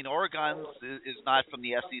bias. I mean, Oregon is not from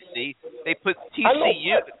the SEC. They put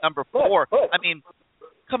TCU at number 4. I mean,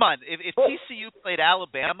 come on, if TCU played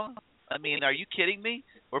Alabama, I mean, are you kidding me?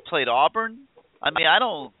 Or played Auburn? I mean, I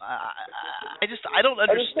don't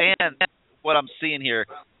understand what I'm seeing here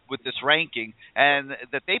with this ranking, and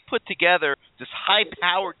that they put together this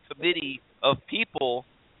high-powered committee of people,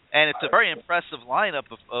 and it's a very impressive lineup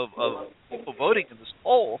of people voting in this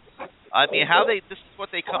poll. I mean, this is what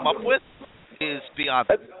they come up with is beyond.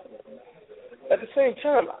 At the same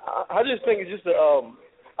time, I just think it's just a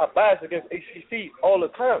bias against ACC all the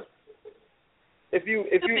time. If you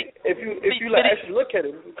actually look at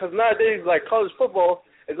it, because nowadays like college football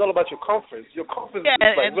is all about your conference. Your conference is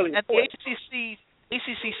really important. And the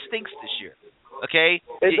ACC stinks this year. Okay.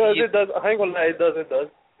 It does. Hang on, it does. It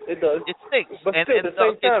stinks. But still, at the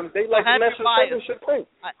same time, they like the national championship thing.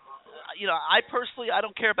 I personally, I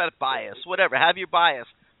don't care about a bias. Whatever, have your bias.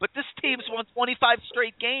 But this team's won 25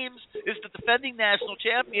 straight games, is the defending national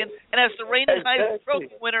champion, and has the reigning Heisman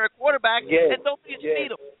Trophy winner at quarterback, and nobody can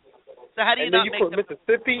beat him. So how do you not make them? And then you put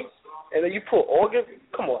Mississippi, and then you put Oregon.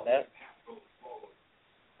 Come on, man.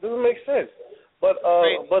 Doesn't make sense. But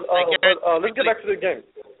let's get back to the game.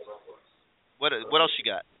 What else you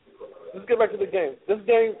got? Let's get back to the game. This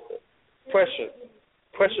game, pressure.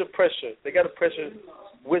 They got to pressure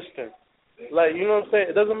Winston. Like, you know what I'm saying?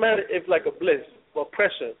 It doesn't matter if like a blitz, but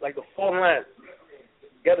pressure, like the form line.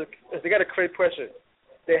 They got to create pressure.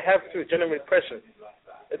 They have to generate pressure.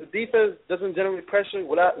 If the defense doesn't generate pressure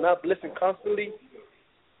without not blitzing constantly,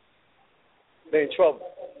 they're in trouble.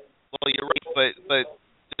 Well, you're right, but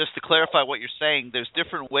just to clarify what you're saying, there's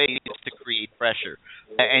different ways to create pressure.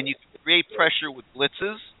 And you can create pressure with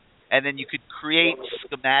blitzes, and then you could create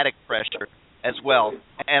schematic pressure as well.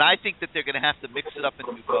 And I think that they're going to have to mix it up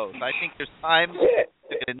and do both. I think there's times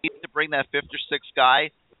they're going to need to bring that fifth or sixth guy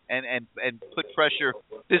and put pressure,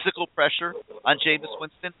 physical pressure on Jameis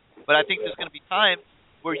Winston. But I think there's going to be times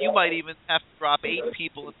where you might even have to drop 8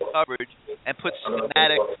 people in the coverage and put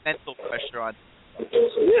schematic mental pressure on.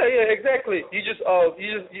 Yeah, exactly. You just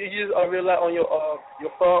rely on your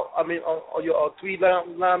front. I mean, on your 3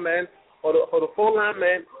 lineman or the 4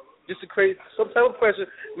 lineman, just to create some type of pressure,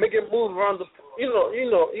 make it move around the,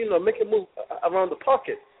 make it move around the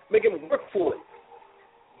pocket, make him work for it.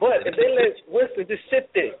 But if they let Winston just sit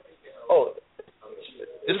there,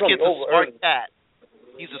 this kid's a smart cat.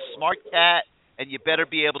 He's a smart cat, and you better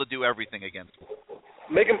be able to do everything against him.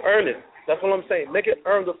 Make him earn it. That's what I'm saying. Make him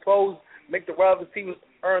earn the throws. Make the wide receivers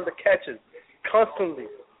earn the catches constantly.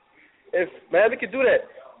 If Miami could do that,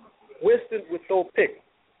 Winston would throw a pick.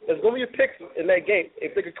 There's going to be a pick in that game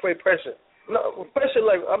if they could create pressure. No, pressure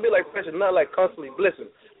pressure, not like constantly blitzing,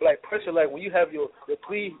 but like pressure like when you have your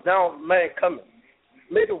 3 down man coming.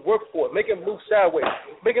 Make him work for it. Make him move sideways.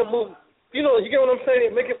 Make him move. You get what I'm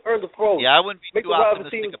saying? Make him earn the throws. Yeah, I wouldn't be Make too the wide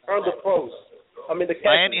optimistic receivers earn the throws. I mean,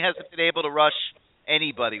 Miami hasn't been able to rush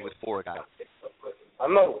anybody with 4 guys. I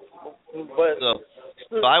know, but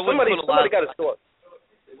so I wouldn't put a lot. Somebody got to show up.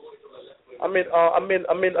 I mean,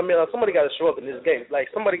 somebody got to show up in this game.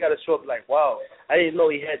 Like somebody got to show up. Like, wow, I didn't know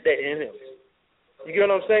he had that in him. You get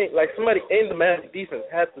what I'm saying? Like somebody in the Miami defense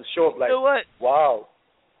has to show up. Like, you know what? Wow.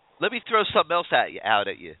 Let me throw something else out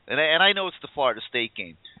at you, and I know it's the Florida State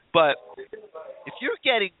game, but if you're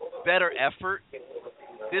getting better effort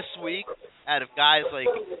this week out of guys like,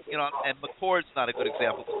 and McCord's not a good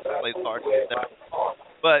example because he plays hard,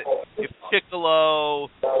 but if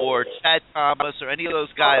Piccolo or Chad Thomas or any of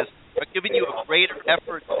those guys are giving you a greater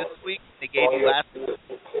effort this week than they gave you last week,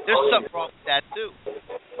 there's something wrong with that too.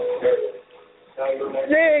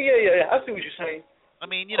 Yeah. I see what you're saying. I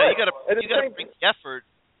mean, you gotta bring the effort.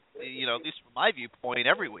 At least from my viewpoint,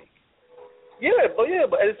 every week. Yeah, but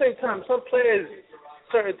at the same time, some players,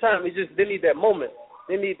 certain time, they need that moment.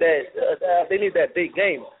 They need that big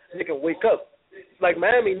game. They can wake up. Like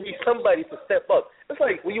Miami needs somebody to step up. It's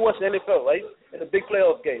like when you watch the NFL, right? In a big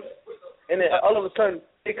playoff game, and then all of a sudden,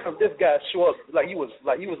 this guy show up like you was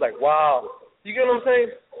like, wow. You get what I'm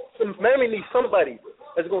saying? So Miami needs somebody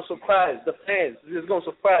that's gonna surprise the fans. That's gonna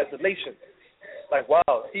surprise the nation. Like,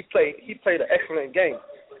 wow, he played an excellent game.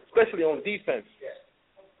 Especially on defense.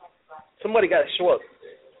 Somebody got to show up.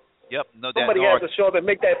 Yep, no doubt. Somebody has to show up and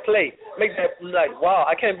make that play. Make that, like, wow,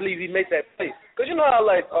 I can't believe he made that play. Because you know how,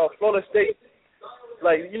 like, Florida State,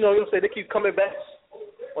 like, they keep coming back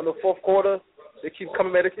on the fourth quarter. They keep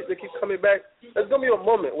coming back. There's going to be a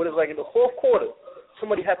moment when it's like in the fourth quarter,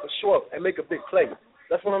 somebody has to show up and make a big play.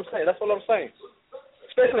 That's what I'm saying.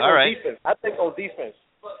 Especially on defense. I think on defense.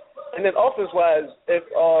 And then offense-wise, if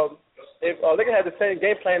they can have the same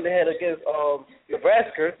game plan they had against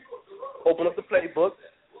Nebraska, open up the playbook,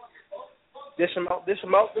 dish them out.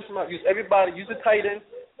 Use everybody. Use the tight end.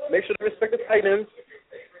 Make sure they respect the tight ends.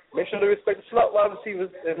 Make sure they respect the slot wide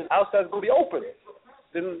receivers, and the outside's going to be open.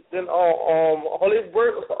 Then all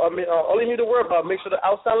you need to worry about, make sure the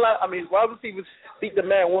outside wide receivers beat the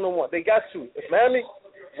man one-on-one. They got to. If Miami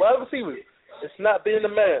wide receivers, it's not being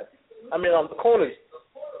the man. On the corners,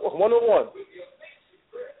 one-on-one.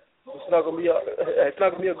 It's not gonna be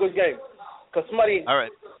a good game because somebody all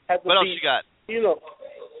right. has to what else you got?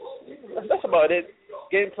 That's about it.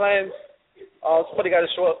 Game plan. Somebody got to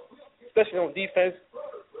show up, especially on defense,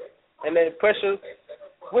 and then pressure.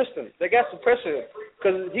 Winston, they got some pressure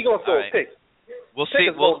because he gonna throw a pick. We'll see.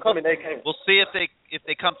 We'll see if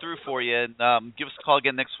they come through for you, and give us a call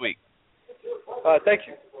again next week. Thank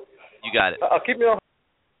you. You got it. I'll keep me on.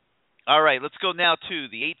 All right, let's go now to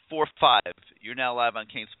the 845. You're now live on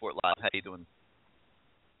CaneSport Live. How you doing?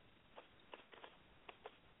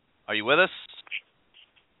 Are you with us?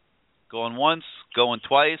 Going once, going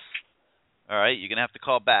twice. All right, you're going to have to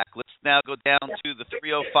call back. Let's now go down to the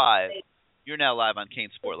 305. You're now live on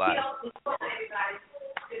CaneSport Live.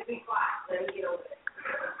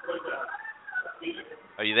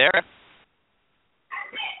 Are you there?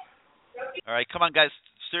 All right, come on, guys.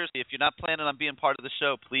 Seriously, if you're not planning on being part of the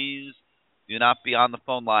show, please do not be on the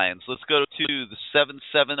phone lines. Let's go to the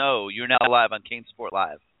 770. You're now live on CaneSport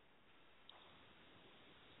Live.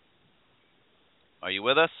 Are you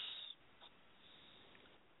with us?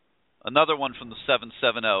 Another one from the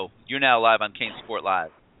 770. You're now live on CaneSport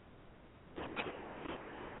Live.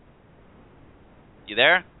 You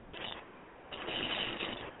there?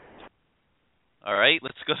 All right,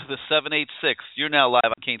 let's go to the 786. You're now live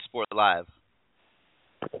on CaneSport Live.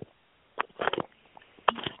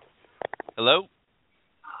 Hello?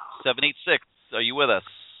 786, are you with us?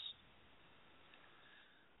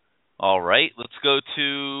 All right, let's go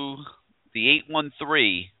to the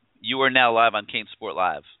 813. You are now live on CaneSport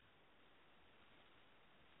Live.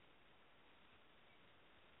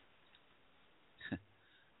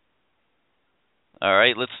 All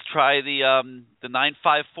right, let's try the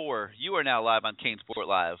 954. You are now live on CaneSport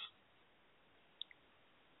Live.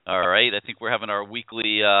 All right, I think we're having our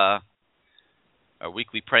weekly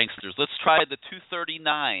pranksters. Let's try the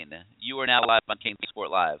 239. You are now live on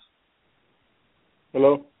CaneSport Live.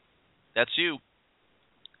 Hello? That's you.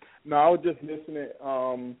 No, I was just listening.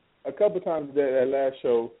 A couple times that last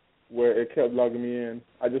show where it kept logging me in.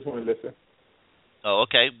 I just want to listen. Oh,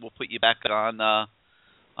 okay. We'll put you back on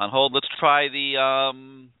hold. Let's try the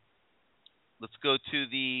let's go to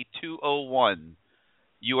the 201.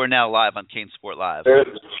 You are now live on CaneSport Live.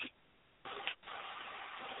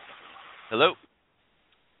 Hello?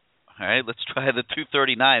 All right, let's try the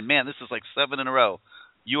 239. Man, this is like 7 in a row.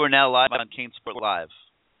 You are now live on CaneSport Live.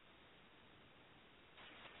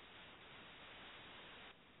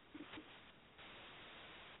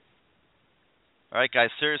 All right, guys,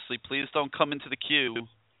 seriously, please don't come into the queue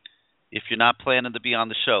if you're not planning to be on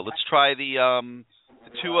the show. Let's try the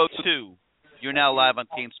 202. You're now live on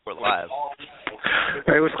CaneSport Live.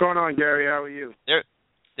 Hey, what's going on, Gary? How are you?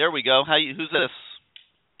 There we go. Who's this?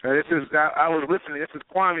 This is I was listening. This is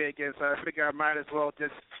Kwame again, so I figure I might as well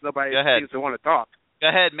just nobody seems to want to talk. Go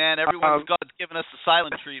ahead, man. Everyone's giving us the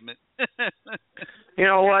silent treatment. You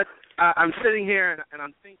know what? I'm sitting here and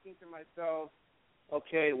I'm thinking to myself,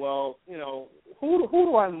 okay, well, you know, who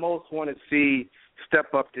do I most want to see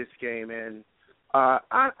step up this game? And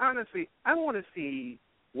honestly, I want to see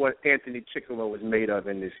what Anthony Chickillo is made of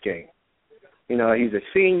in this game. You know, he's a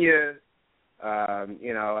senior.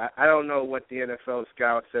 You know, I don't know what the NFL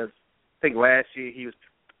scout says. I think last year he was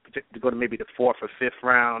projected to go to maybe the 4th or 5th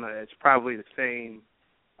round. It's probably the same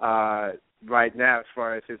right now as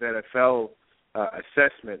far as his NFL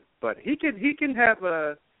assessment. But he can have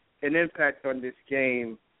an impact on this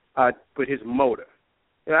game with his motor.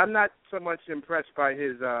 You know, I'm not so much impressed by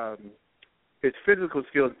his physical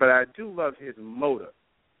skills, but I do love his motor.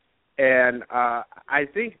 And I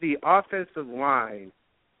think the offensive line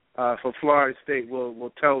for Florida State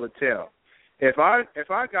will tell the tale. If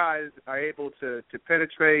our guys are able to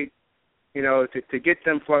penetrate, you know, to get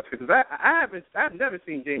them flush, because I've never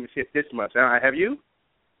seen James hit this much. Have you?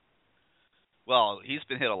 Well, he's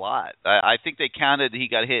been hit a lot. I think they counted he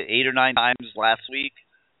got hit 8 or 9 times last week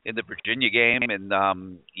in the Virginia game, and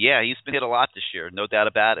yeah, he's been hit a lot this year, no doubt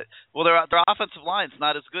about it. Well, their offensive line's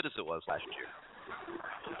not as good as it was last year.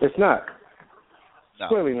 It's not. No.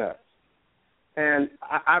 Clearly not. And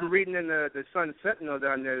I'm reading in the Sun Sentinel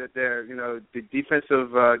down there that the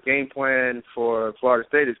defensive game plan for Florida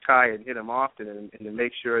State is tie and hit him often and to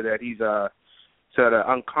make sure that he's sort of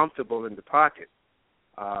uncomfortable in the pocket.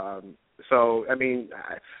 So I mean,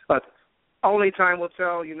 look, only time will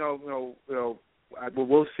tell.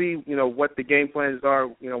 We'll see. What the game plans are.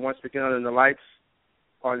 Once we get on the lights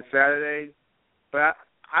on Saturday. But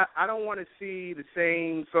I don't want to see the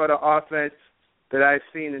same sort of offense that I've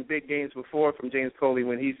seen in big games before from James Coley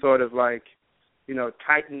when he sort of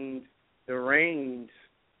tightened the reins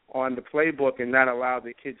on the playbook and not allowed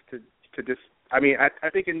the kids to just. I mean, I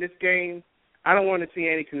think in this game, I don't want to see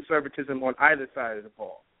any conservatism on either side of the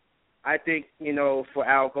ball. I think, for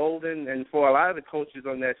Al Golden and for a lot of the coaches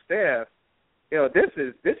on that staff, this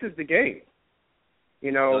is the game.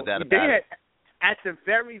 No doubt about it. At the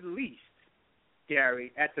very least,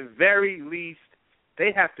 Gary, at the very least,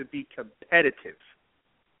 they have to be competitive.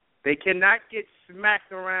 They cannot get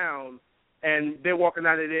smacked around and they're walking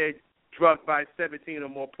out of there drugged by 17 or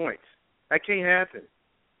more points. That can't happen.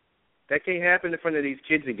 That can't happen in front of these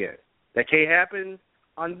kids again. That can't happen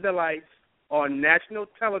under the lights on national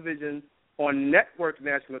television, on network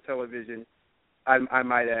national television, I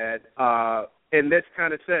might add, in this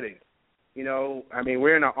kind of setting.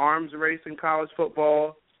 We're in an arms race in college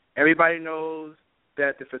football. Everybody knows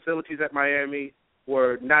that the facilities at Miami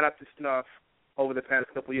were not up to snuff over the past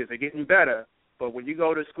couple of years. They're getting better, but when you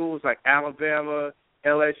go to schools like Alabama,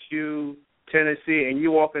 LSU, Tennessee, and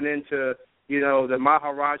you're walking into, the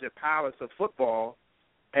Maharaja Palace of football,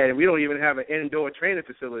 and we don't even have an indoor training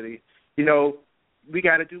facility, we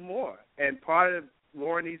got to do more. And part of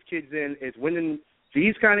luring these kids in is winning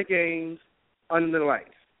these kind of games under the lights.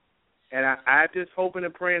 And I'm just hoping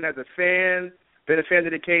and praying as a fan, been a fan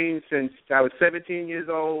of the Canes since I was 17 years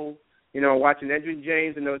old, watching Andrew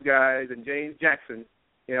James and those guys and James Jackson,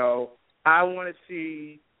 I want to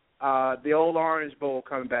see the old Orange Bowl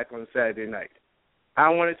come back on Saturday night. I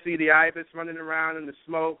want to see the Ibis running around in the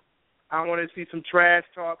smoke. I want to see some trash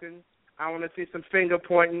talking. I want to see some finger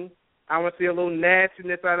pointing. I want to see a little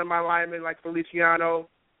nastiness out of my lineman like Feliciano.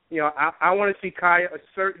 You know, I want to see Kaya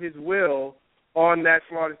assert his will on that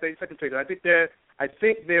Florida State secondary. I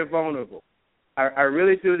think they're vulnerable. I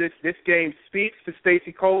really do. This game speaks to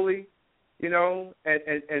Stacey Coley, you know,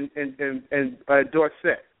 and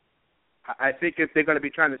Dorsett. I think if they're going to be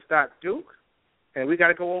trying to stop Duke, and we got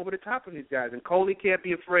to go over the top of these guys, and Coley can't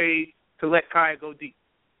be afraid to let Kaya go deep.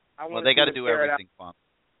 Well, they got to do everything, Pom.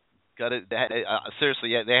 Seriously,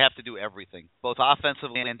 yeah, they have to do everything, both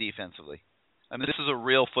offensively and defensively. I mean, this is a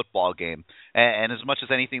real football game, and as much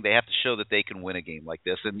as anything, they have to show that they can win a game like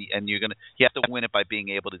this, and you have to win it by being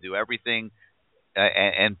able to do everything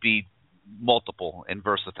and be multiple and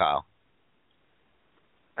versatile.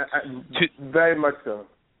 Very much so.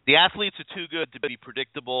 The athletes are too good to be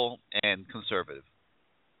predictable and conservative.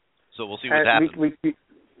 So we'll see what happens.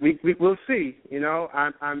 We'll see. You know,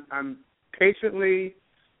 I'm patiently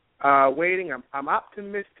waiting. I'm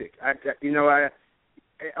optimistic. It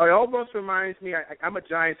almost reminds me. I'm a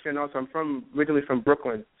Giants fan also. I'm originally from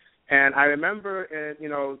Brooklyn, and I remember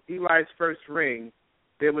Eli's first ring.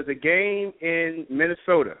 There was a game in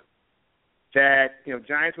Minnesota that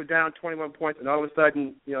Giants were down 21 points, and all of a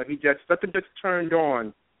sudden something just turned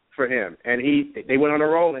on for him, and they went on a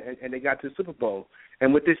roll and they got to the Super Bowl.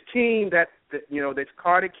 And with this team that this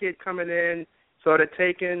Carter kid coming in, sort of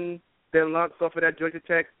taking their lumps off of that Georgia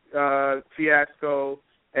Tech fiasco,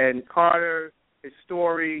 and Carter, his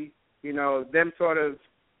story, them sort of,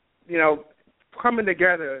 coming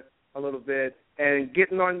together a little bit and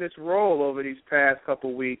getting on this roll over these past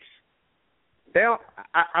couple weeks.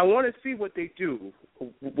 I want to see what they do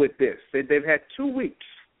with this. They've had 2 weeks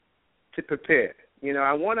to prepare.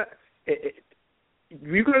 I want to.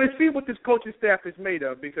 You're going to see what this coaching staff is made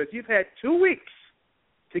of because you've had 2 weeks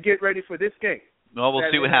to get ready for this game. Well, we'll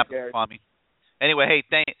see what happens, Kwame. Anyway, hey,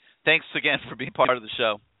 thanks again for being part of the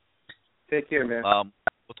show. Take care, man.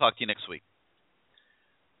 We'll talk to you next week.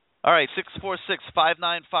 All right,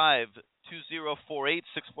 646-595-2048,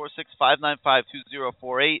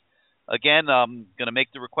 646-595-2048. Again, I'm going to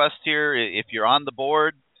make the request here. If you're on the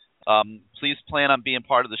board, please plan on being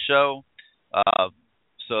part of the show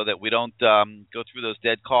so that we don't go through those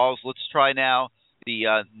dead calls. Let's try now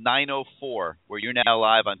the 904, where you're now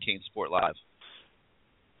live on CaneSport Live.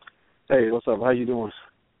 Hey, what's up? How you doing?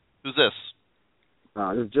 Who's this?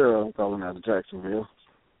 This is Gerald. I'm calling out of Jacksonville.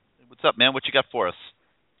 What's up, man? What you got for us?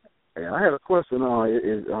 Hey, I had a question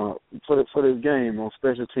for this game on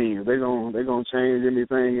special teams. They gonna change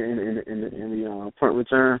anything in the punt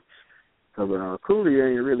return? Because Cooley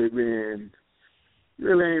ain't really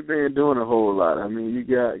been doing a whole lot. I mean, you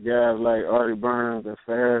got guys like Artie Burns that's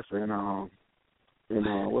fast, and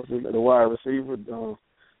the wide receiver,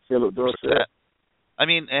 Philip Dorsett. I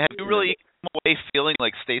mean, have you really come away feeling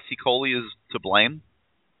like Stacey Coley is to blame?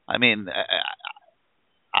 I mean,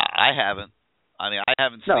 I haven't. I mean, I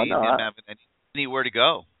haven't seen him having anywhere to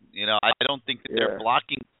go. I don't think that their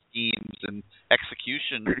blocking schemes and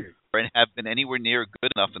execution have been anywhere near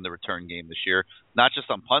good enough in the return game this year, not just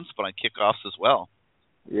on punts, but on kickoffs as well.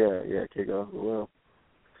 Yeah, kickoffs as well.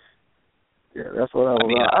 Yeah, that's what I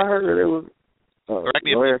heard that it was. Correct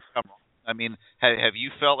me if I'm wrong. I mean, have you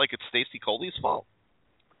felt like it's Stacey Coley's fault?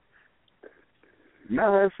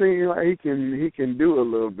 No, it seems like he can do a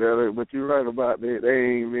little better, but you're right about that. They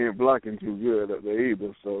ain't been blocking too good up there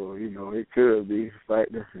either, so it could be a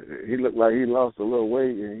factor. He looked like he lost a little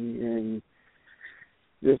weight, and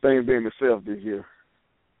he just ain't been himself this year.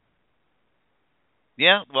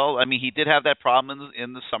 Yeah, well, I mean, he did have that problem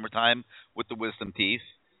in the summertime with the wisdom teeth,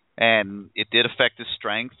 and it did affect his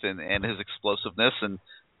strength and his explosiveness, and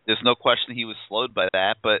there's no question he was slowed by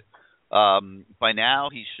that, but by now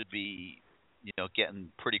he should be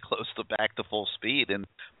getting pretty close to back to full speed.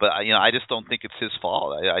 But I just don't think it's his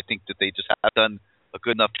fault. I think that they just have done a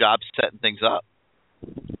good enough job setting things up.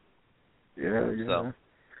 Yeah. So,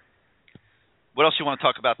 what else you want to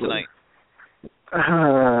talk about tonight?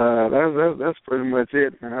 That's pretty much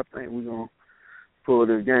it, man. I think we're gonna pull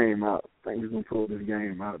this game out.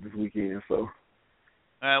 This weekend. So.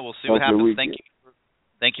 We'll see what happens.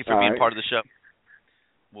 Thank you for being part of the show.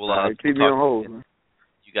 We'll keep me on hold, man.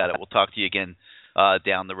 You got it. We'll talk to you again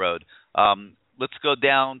down the road. Let's go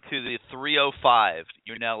down to the 305.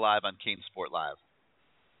 You're now live on CaneSport Live.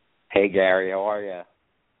 Hey, Gary. How are you?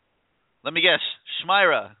 Let me guess.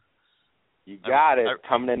 Schmira. You got it.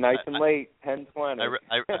 Coming in nice and late, 10:20. I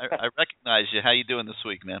recognize you. How you doing this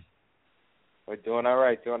week, man? We're doing all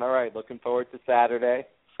right. Looking forward to Saturday.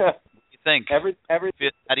 think? How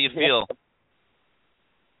do you feel?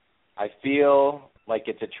 I feel like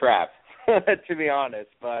it's a trap, to be honest.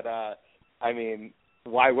 But I mean,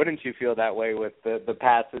 why wouldn't you feel that way with the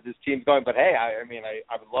path that this team's going? But hey, I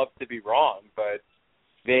would love to be wrong, but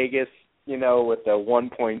Vegas, with the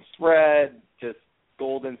 1-point spread, just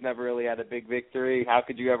Golden's never really had a big victory. How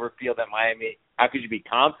could you ever feel that Miami? How could you be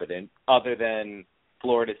confident other than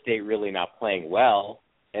Florida State really not playing well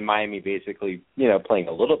and Miami basically, playing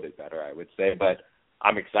a little bit better, I would say. But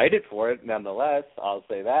I'm excited for it nonetheless. I'll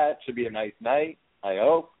say that. Should be a nice night, I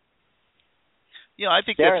hope. I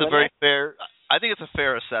think that's a very fair. I think it's a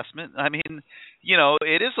fair assessment. I mean,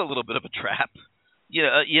 it is a little bit of a trap.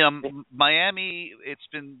 Miami. It's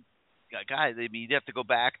been, guys. I mean, you have to go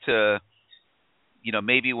back to,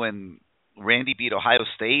 maybe when Randy beat Ohio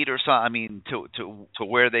State or something. I mean, to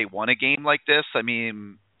where they won a game like this. I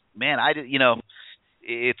mean, man,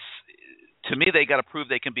 it's, to me, they got to prove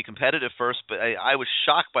they can be competitive first. But I was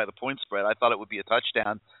shocked by the point spread. I thought it would be a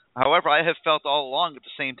touchdown. However, I have felt all along at the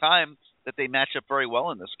same time that they match up very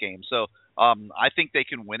well in this game. So I think they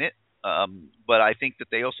can win it. But I think that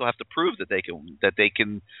they also have to prove that they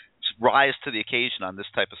can rise to the occasion on this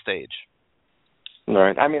type of stage. All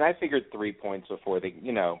right. I mean, I figured 3 points before they,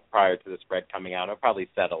 prior to the spread coming out, I'll probably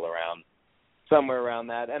settle around somewhere around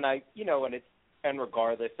that. And and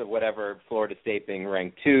regardless of whatever, Florida State being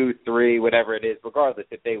ranked 2, 3, whatever it is, regardless,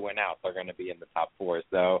 if they win out, they're going to be in the top 4.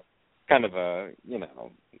 So kind of a, a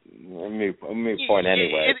moot point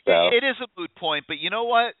anyway. It is a moot point, but you know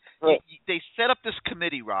what? Right. They set up this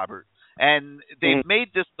committee, Robert, and they've made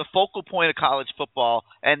this the focal point of college football,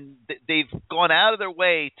 and they've gone out of their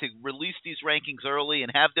way to release these rankings early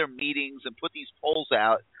and have their meetings and put these polls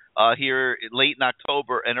out here late in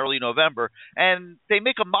October and early November, and they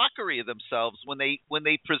make a mockery of themselves when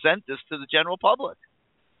they present this to the general public.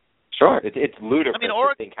 Sure, it's ludicrous. I mean,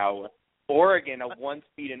 to think how Oregon, a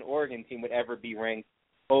one-seed Oregon team, would ever be ranked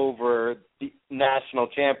over the national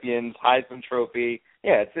champions, Heisman Trophy.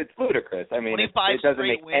 Yeah, it's ludicrous. I mean, it doesn't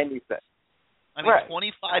make any sense. I mean,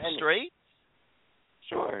 25 straight?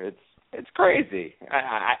 Sure, it's crazy.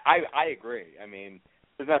 I agree. I mean,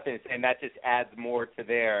 there's nothing to say, and that just adds more to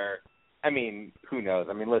their. I mean, who knows?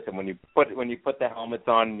 I mean, listen, when you put the helmets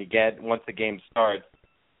on and once the game starts,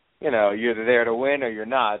 you're either there to win or you're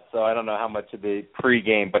not. So I don't know how much of the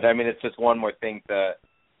pregame, but I mean, it's just one more thing to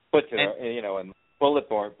put to in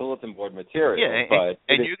bulletin board material. Yeah, but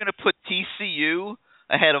and you're going to put TCU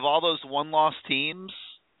ahead of all those one-loss teams.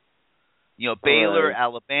 Baylor,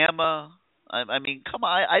 Alabama. I mean, come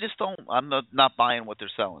on. I just don't. I'm not buying what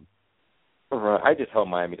they're selling. Right. I just hope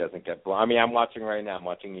Miami doesn't get blown. I mean, I'm watching right now. I'm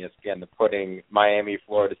watching ESPN. They're putting Miami,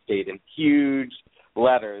 Florida State in huge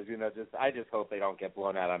letters. I just hope they don't get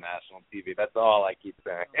blown out on national TV. That's all I keep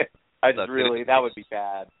saying. That would be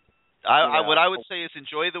bad. What I would say is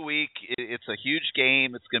enjoy the week. It's a huge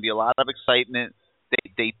game. It's going to be a lot of excitement.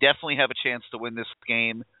 They definitely have a chance to win this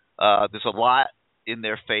game. There's a lot in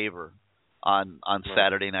their favor on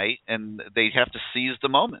Saturday night, and they have to seize the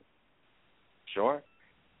moment. Sure.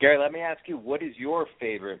 Gary, let me ask you, what is your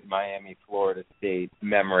favorite Miami-Florida State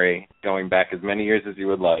memory going back as many years as you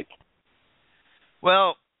would like?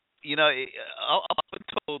 Well, up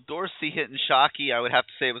until Dorsey hitting Shockey, I would have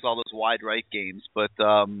to say it was all those wide right games. But,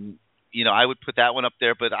 I would put that one up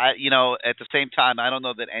there. But, at the same time, I don't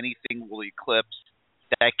know that anything will eclipse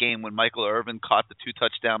that game when Michael Irvin caught the 2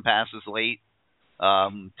 touchdown passes late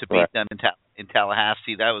to beat them in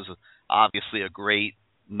Tallahassee. That was obviously a great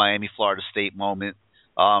Miami-Florida State moment.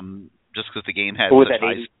 Just because the game had was that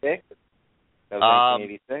 86? That was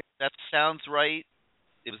 1986? That sounds right.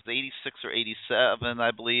 It was 86 or 87,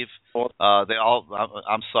 I believe.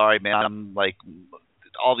 I'm sorry, man. I'm like,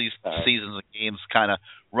 all these seasons of games kind of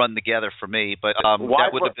run together for me. But that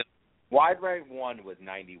would have been. Wide right 1 was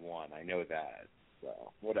 91. I know that.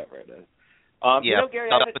 So whatever it is.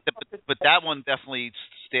 Gary, but that one definitely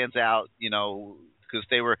stands out. Because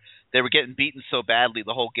they were getting beaten so badly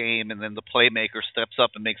the whole game, and then the playmaker steps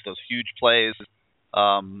up and makes those huge plays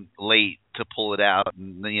late to pull it out.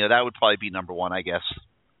 And that would probably be number 1, I guess.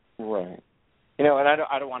 Right. And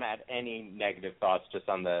I don't want to add any negative thoughts just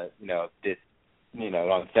on the this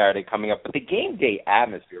on Saturday coming up, but the game day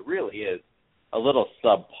atmosphere really is a little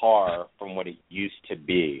subpar from what it used to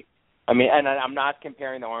be. I mean, and I'm not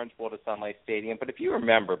comparing the Orange Bowl to Sun Life Stadium, but if you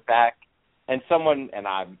remember back. And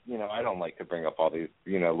I don't like to bring up all these,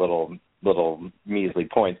 little measly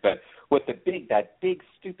points, but with that big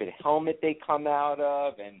stupid helmet they come out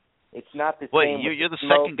of, and it's not the same. You're the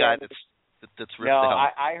second guy that's ripped the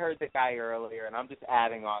helmet. I heard the guy earlier, and I'm just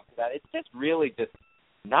adding on to that. It's just really just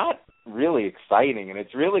not really exciting, and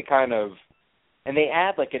it's really kind of, and they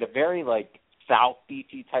add like a very like South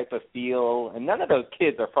Beachy type of feel, and none of those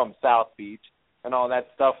kids are from South Beach and all that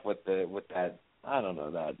stuff with that, I don't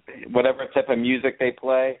know, that whatever type of music they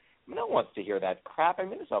play. I mean, no one wants to hear that crap. I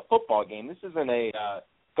mean, this is a football game. This isn't a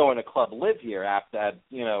going to Club Live here after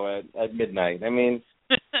at midnight. I mean,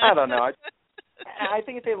 I don't know. I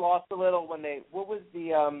think if they lost a little when what was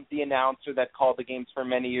the announcer that called the games for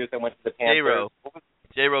many years that went to the Panthers?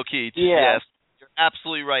 J-Ro Keach. Yeah. Yes, you're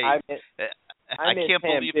absolutely right. I can't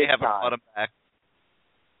believe they haven't brought him back.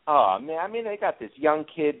 Oh man, I mean they got this young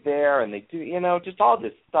kid there, and they do, just all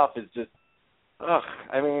this stuff is just, ugh.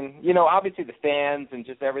 I mean, obviously the fans and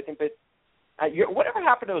just everything, but whatever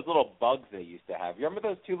happened to those little bugs they used to have? You remember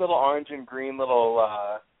those two little orange and green little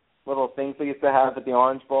things they used to have at the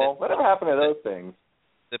Orange Bowl? Whatever happened to those things?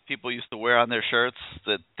 That people used to wear on their shirts.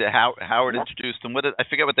 That Howard introduced them. I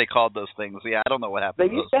forget what they called those things. Yeah, I don't know what happened.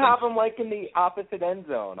 They used to have them like in the opposite end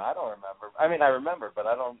zone. I don't remember. I mean, I remember, but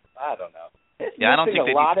I don't know. It's I don't think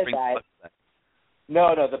they need to bring that. Back.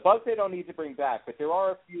 No, the bugs they don't need to bring back, but there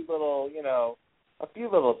are a few little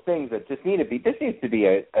things that just need to be. This needs to be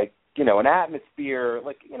an atmosphere.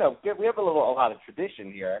 Like we have a lot of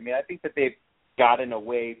tradition here. I mean, I think that they've gotten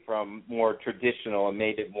away from more traditional and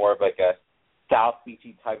made it more of like a South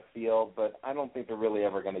Beachy type feel, but I don't think they're really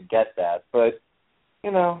ever going to get that. But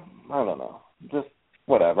I don't know. Just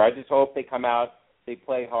whatever. I just hope they come out. They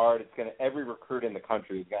play hard. Every recruit in the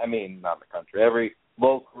country. I mean, not in the country. Every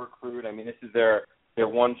local recruit. I mean, this is their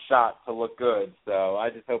one shot to look good. So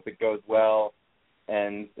I just hope it goes well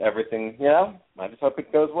and everything. I just hope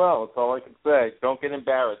it goes well. That's all I can say. Don't get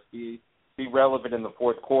embarrassed. Be relevant in the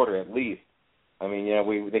fourth quarter at least. I mean,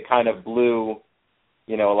 they kind of blew,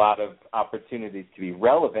 a lot of opportunities to be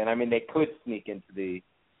relevant. I mean, they could sneak into the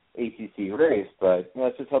ACC race, but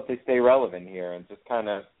let's just hope they stay relevant here and just kind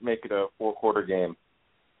of make it a 4-quarter game.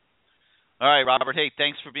 All right, Robert. Hey,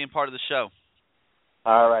 thanks for being part of the show.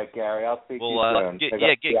 All right, Gary. I'll speak to you soon. Give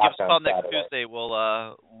us a call next Tuesday. We'll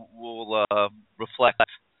reflect.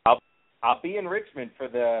 I'll be in Richmond for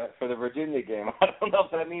the Virginia game. I don't know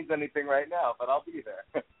if that means anything right now, but I'll be there.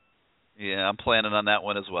 Yeah, I'm planning on that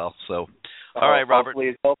one as well. So, all right, Robert.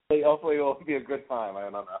 Hopefully it will be a good time. I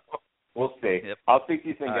don't know. We'll see. Yep. I'll speak to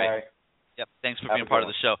you soon, all Gary. Right. Yep. Thanks for being part of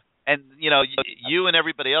the show. And you and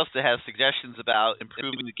everybody else that has suggestions about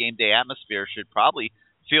improving the game day atmosphere should probably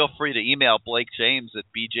feel free to email Blake James at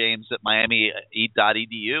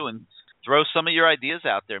bjames@miami.edu and throw some of your ideas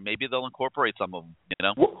out there. Maybe they'll incorporate some of them.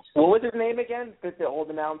 What was his name again? The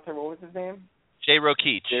old announcer. What was his name? J-Ro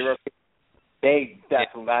Keach.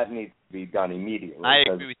 That needs to be done immediately. I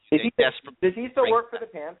agree with you. Does he still work for the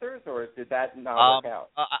Panthers, or did that not work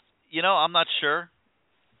out? I'm not sure,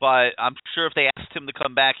 but I'm sure if they asked him to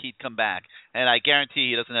come back, he'd come back, and I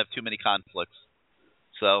guarantee he doesn't have too many conflicts.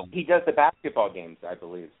 So he does the basketball games, I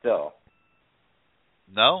believe, still.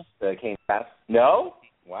 No. The CaneSport. No.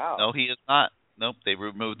 Wow. No, he is not. Nope, they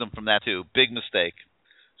removed him from that too. Big mistake.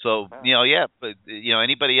 So but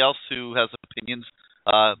anybody else who has opinions.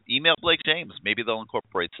 Email Blake James. Maybe they'll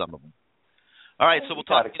incorporate some of them. All right, so we'll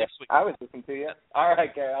talk next week. I was listening to you. All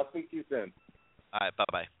right, Gary. I'll speak to you soon. All right,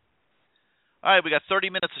 bye-bye. All right, we got 30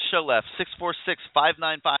 minutes of show left.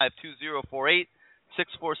 646-595-2048.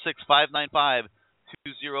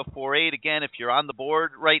 646-595-2048. Again, if you're on the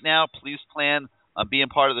board right now, please plan on being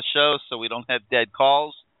part of the show so we don't have dead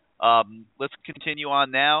calls. Let's continue on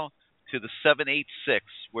now to the 786,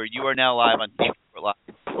 where you are now live on CaneSport Live.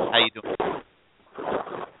 How you doing?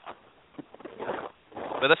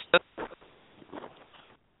 But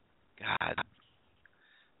God,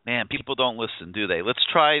 man, people don't listen, do they? Let's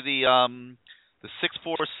try the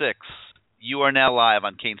 646. You are now live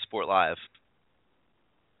on CaneSport Live.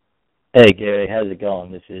 Hey Gary, how's it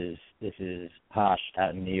going? This is Tosh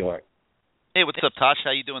out in New York. Hey, what's up, Tosh?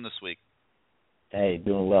 How you doing this week? Hey,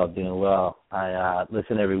 doing well. I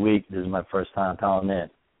listen every week. This is my first time calling in.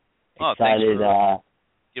 Thanks for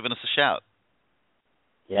giving us a shout.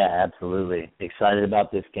 Yeah, absolutely. Excited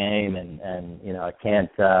about this game, and I can't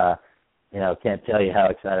tell you how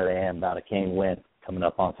excited I am about a Cane win coming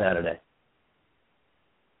up on Saturday.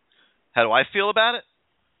 How do I feel about it?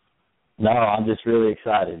 No, I'm just really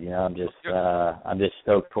excited. I'm just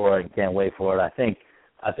stoked for it and can't wait for it. I think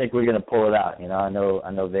we're going to pull it out. I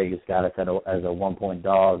know Vegas got us as a 1-point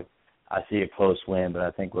dog. I see a close win, but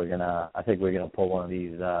I think we're gonna pull one of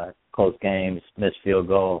these close games, missed field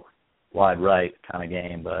goal, wide right kind of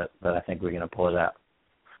game, but I think we're going to pull it out.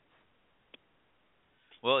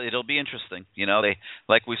 Well, it'll be interesting. They,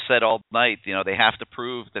 like we said all night, they have to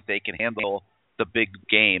prove that they can handle the big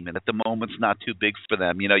game, and at the moment it's not too big for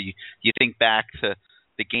them. You think back to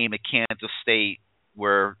the game at Kansas State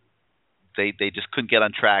where they just couldn't get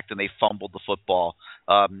on track, and they fumbled the football.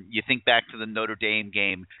 You think back to the Notre Dame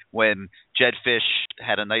game when Jed Fish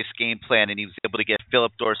had a nice game plan, and he was able to get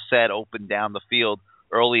Philip Dorsett open down the field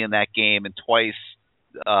early in that game, and twice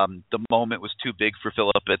the moment was too big for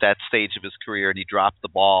Philip at that stage of his career, and he dropped the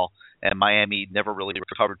ball. And Miami never really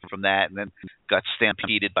recovered from that, and then got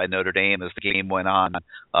stampeded by Notre Dame as the game went on.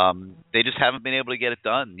 They just haven't been able to get it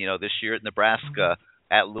done. This year at Nebraska,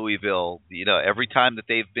 at Louisville, every time that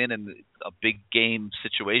they've been in a big game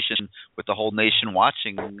situation with the whole nation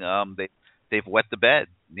watching, they've wet the bed.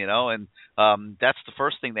 And that's the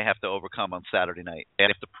first thing they have to overcome on Saturday night. They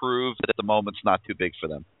have to prove that the moment's not too big for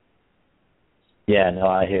them. Yeah, no,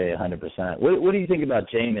 I hear you 100%. What do you think about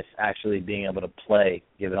Jameis actually being able to play,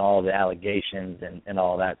 given all the allegations and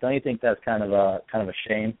all that? Don't you think that's kind of a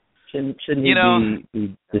shame? Shouldn't he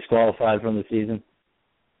be disqualified from the season?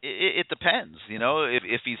 It depends.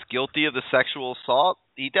 If he's guilty of the sexual assault,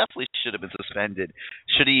 he definitely should have been suspended.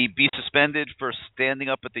 Should he be suspended for standing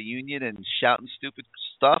up at the union and shouting stupid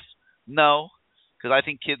stuff? No. Because I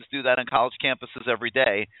think kids do that on college campuses every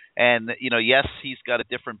day. And, yes, he's got a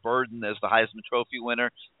different burden as the Heisman Trophy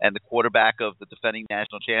winner and the quarterback of the defending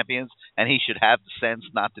national champions, and he should have the sense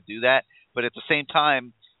not to do that. But at the same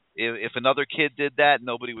time, if another kid did that,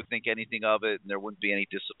 nobody would think anything of it, and there wouldn't be any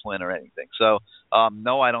discipline or anything. So,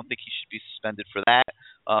 no, I don't think he should be suspended for that.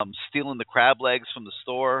 Stealing the crab legs from the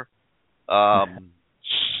store, another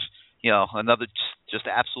just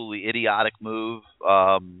absolutely idiotic move.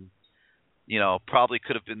 Probably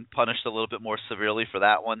could have been punished a little bit more severely for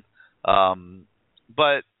that one.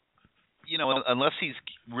 But, unless he's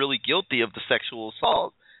really guilty of the sexual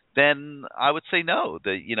assault, then I would say no,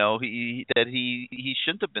 that, he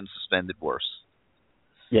shouldn't have been suspended worse.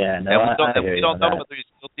 Yeah, no, we don't know whether he's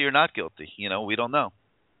guilty or not guilty. We don't know.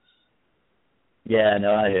 Yeah,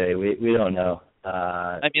 no, I hear you. We don't know.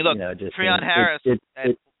 Look, Treon Harris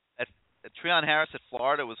Treon Harris at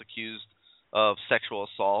Florida was accused of sexual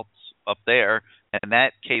assault up there, and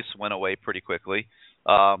that case went away pretty quickly.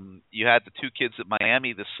 You had the two kids at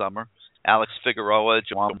Miami this summer, Alex Figueroa,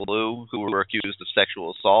 Juwan Blue, who were accused of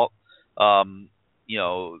sexual assault.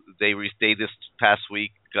 They this past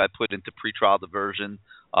week got put into pretrial diversion,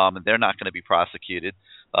 and they're not going to be prosecuted.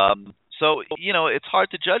 So it's hard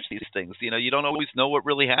to judge these things. You don't always know what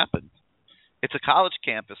really happened. It's a college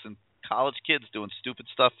campus, and college kids doing stupid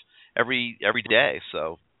stuff every day.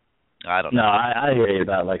 So I don't know. No, I hear you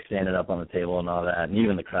about standing up on the table and all that, and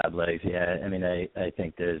even the crab legs. Yeah, I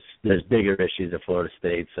think there's bigger issues at Florida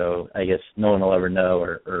State. So I guess no one will ever know,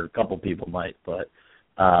 or a couple people might, but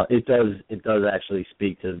it does actually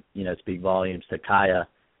speak volumes to Kaya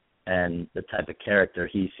and the type of character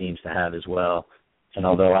he seems to have as well. And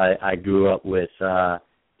although I grew up with the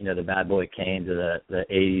Bad Boy Canes of the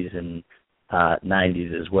 80s and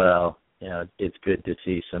 90s as well, it's good to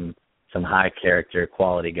see some high character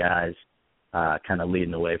quality guys kind of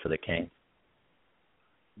leading the way for the Canes.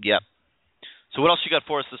 Yep. So what else you got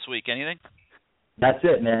for us this week? Anything? That's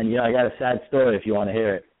it, man. I got a sad story if you want to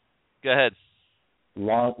hear it. Go ahead.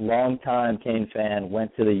 Long time Cane fan,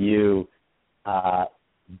 went to the U.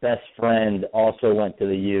 Best friend also went to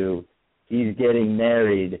the U. He's getting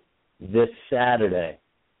married this Saturday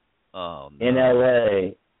in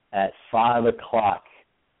LA at 5:00,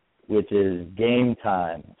 which is game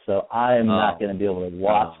time. So I am not going to be able to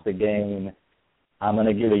watch the game. I'm going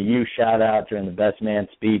to give a U shout out during the best man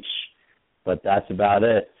speech, but that's about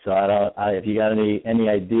it. So if you got any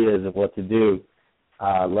ideas of what to do,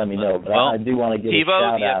 let me know. But I do want to give a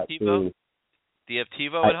shout out to. Do you have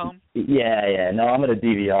TiVo at home? Yeah. No, I'm going to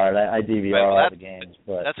DVR. I DVR all the games.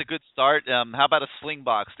 But that's a good start. How about a sling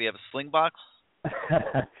box? Do you have a sling box?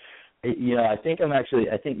 I think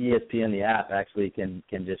ESPN, the app, actually can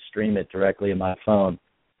just stream it directly in my phone.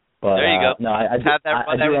 But, there you go. No, I have that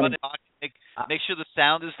run. Make sure the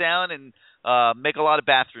sound is down and make a lot of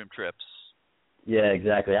bathroom trips. Yeah,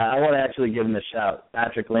 exactly. I want to actually give him a shout.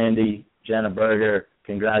 Patrick Landy, Jenna Berger,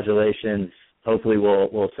 congratulations. Hopefully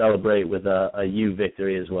we'll celebrate with a U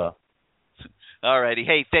victory as well. All righty.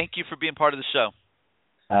 Hey, thank you for being part of the show.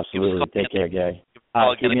 Absolutely. Take care, Gary.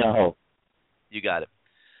 Keep me on hold. You got it.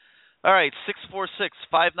 All right,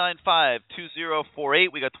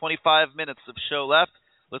 646-595-2048. We got 25 minutes of show left.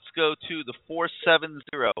 Let's go to the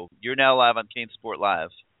 470. You're now live on CaneSport Live.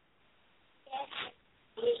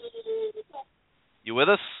 You with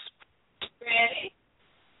us? Ready.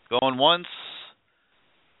 Going once,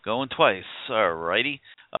 going twice. All righty.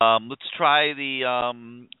 Let's try the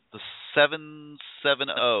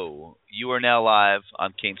 770. You are now live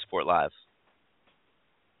on CaneSport Live.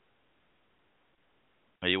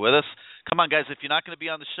 Are you with us? Come on, guys. If you're not going to be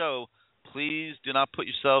on the show, Please do not put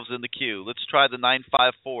yourselves in the queue. Let's try the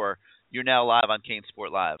 954. You're now live on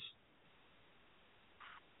CaneSport Live.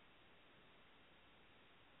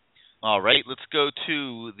 All right, let's go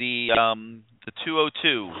to the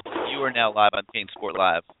 202. You are now live on CaneSport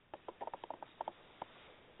Live.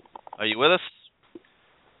 Are you with us?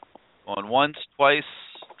 Going once, twice.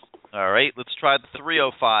 All right, let's try the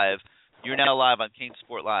 305. You're now live on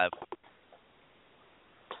CaneSport Live.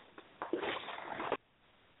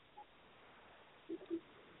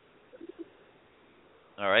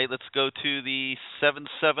 All right, let's go to the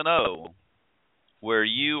 770, where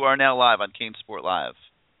you are now live on CaneSport Live.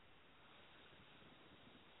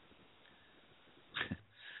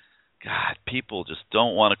 God, people just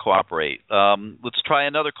don't want to cooperate. Let's try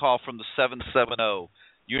another call from the 770.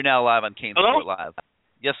 You're now live on CaneSport Live.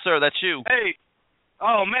 Yes, sir, that's you. Hey.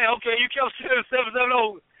 Oh, man, okay, you kept saying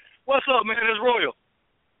 770. What's up, man? It's Royal.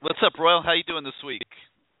 What's up, Royal? How you doing this week?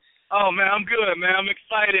 Oh, man, I'm good, man. I'm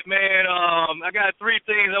excited, man. I got 3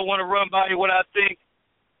 things I want to run by you, what I think.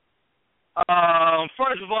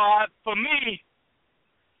 First of all, for me,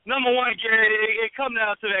 number one, Gary, it comes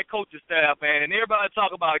down to that coaching staff, man. And everybody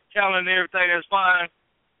talk about talent and everything, that's fine.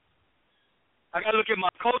 I got to look at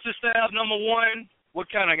my coaching staff, number one, what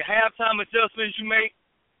kind of halftime adjustments you make,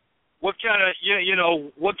 what kind of,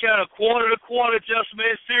 what kind of quarter-to-quarter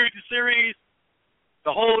adjustments, series-to-series, the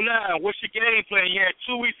whole 9. What's your game plan? You had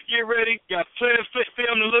 2 weeks to get ready. Got plenty of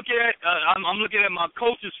film to look at. I'm looking at my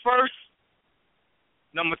coaches first.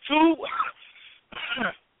 Number 2,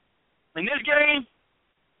 in this game,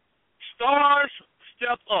 stars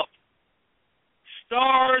step up.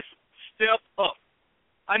 Stars step up.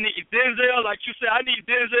 I need Denzel, like you said, I need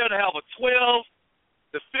Denzel to have a 12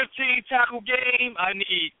 to 15 tackle game. I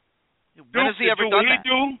need When has he ever done that?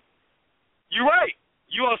 You're right.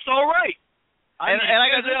 You are so right. And I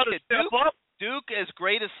got to say, Duke, as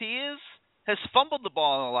great as he is, has fumbled the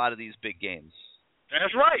ball in a lot of these big games.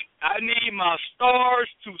 That's right. I need my stars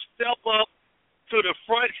to step up to the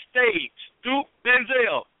front stage. Duke,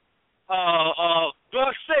 Denzel,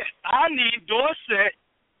 Dorsett. I need Dorsett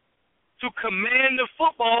to command the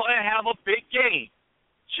football and have a big game.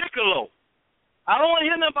 Chicolo. I don't want to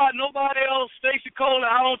hear nothing about nobody else. Stacey Cole,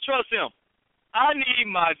 I don't trust him. I need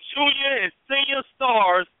my junior and senior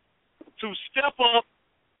stars to step up.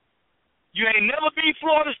 You ain't never beat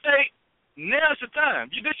Florida State. Now's the time.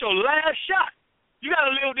 This your last shot. You got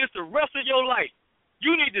to live this the rest of your life.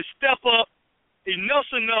 You need to step up.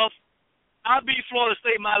 Enough's enough. I beat Florida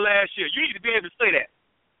State my last year. You need to be able to say that.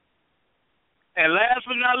 And last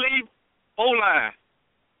but not least, O-line.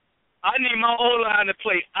 I need my O-line to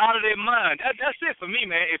play out of their mind. That's it for me,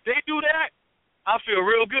 man. If they do that, I feel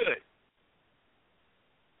real good.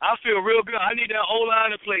 I need that O-line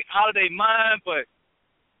to play out of their mind, but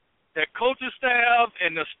that coaching staff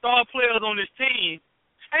and the star players on this team,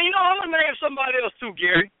 and I'm going to name somebody else too,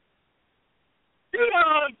 Gary.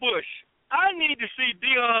 Deion Bush. I need to see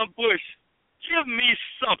Deion Bush give me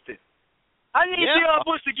something. I need Deion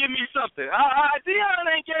Bush to give me something. Deion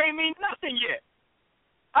ain't gave me nothing yet.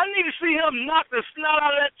 I need to see him knock the snot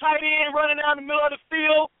out of that tight end running down the middle of the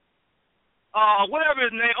field. Whatever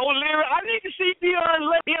his name, O'Leary. I need to see Deion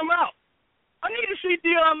let him out. I need to see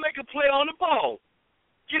Deion make a play on the ball.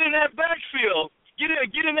 Get in that backfield. Get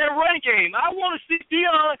in that run game. I want to see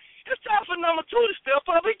Deion. It's time for number 2 to step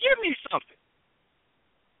up and give me something.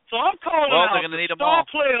 So I'm calling out the star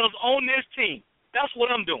players on this team. That's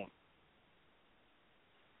what I'm doing.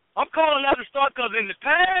 I'm calling out the star because in the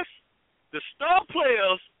past, the star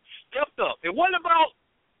players stepped up. It wasn't about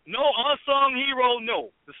no unsung hero,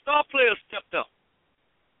 no. The star players stepped up.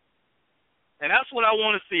 And that's what I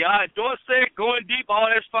want to see. All right, Dorsett going deep, all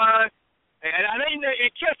that's fine. And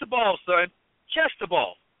catch the ball, son. Catch the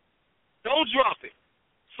ball. Don't drop it.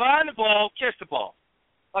 Find the ball, catch the ball.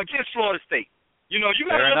 Against Florida State. You got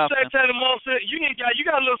a little Santana Moss. You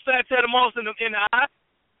got a little Santana Moss in the eye.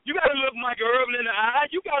 You got to look Michael Irvin in the eye.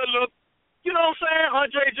 You got to look, you know what I'm saying,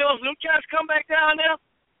 Andre Jones. Them cats come back down there.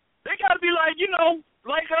 They got to be like,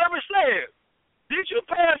 like Irvin said. Did you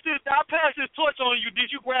pass this? I passed this torch on you. Did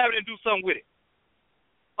you grab it and do something with it?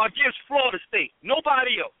 Against Florida State.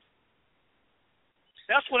 Nobody else.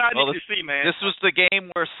 That's what I need to see, man. This was the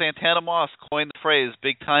game where Santana Moss coined the phrase,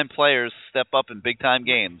 big-time players step up in big-time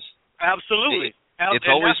games. Absolutely. It's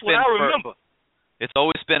and always that's what I remember. It's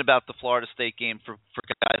always been about the Florida State game for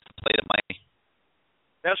guys to play to Miami.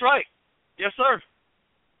 That's right. Yes, sir.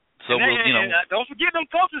 So and don't forget them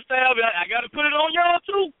coaching staff. I got to put it on y'all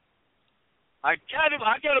too. I got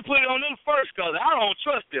to put it on them first because I don't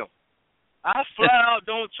trust them. I flat out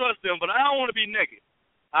don't trust them, but I don't want to be negative.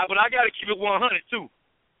 But I got to keep it 100 too.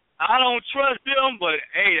 I don't trust them, but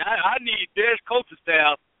hey, I need this coaching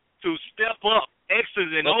staff to step up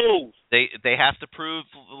X's and O's. They have to prove,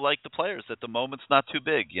 like the players, that the moment's not too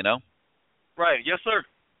big, you know? Right, yes, sir.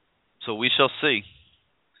 So we shall see.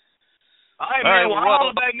 All right, man. Well, I'll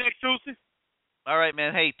holler back next Tuesday. All right,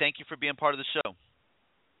 man. Hey, thank you for being part of the show.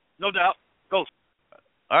 No doubt. Go.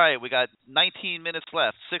 All right, we got 19 minutes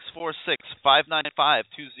left.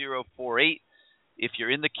 646-595-2048. If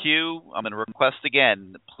you're in the queue, I'm going to request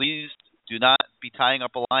again, please do not be tying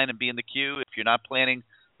up a line and be in the queue if you're not planning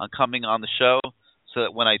on coming on the show, so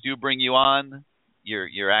that when I do bring you on,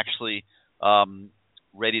 you're actually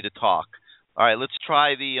ready to talk. All right, let's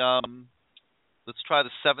try the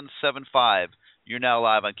 775. You're now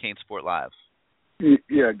live on CaneSport Live.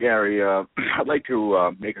 Yeah, Gary, I'd like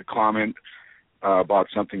to make a comment about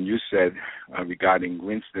something you said regarding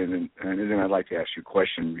Winston, and then I'd like to ask you a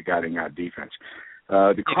question regarding our defense.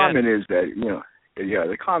 The comment is that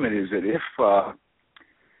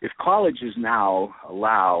if colleges now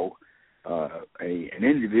allow an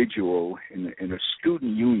individual in a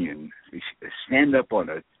student union to stand up on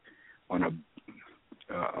a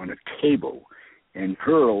table and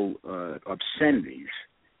hurl obscenities,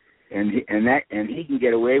 and he can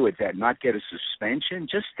get away with that, not get a suspension,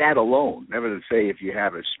 just that alone. Never to say if you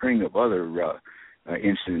have a string of other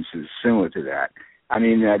incidences similar to that. I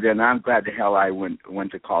mean, then I'm glad the hell I went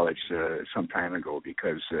to college some time ago,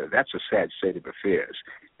 because that's a sad state of affairs.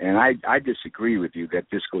 And I disagree with you that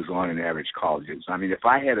this goes on in average colleges. I mean, if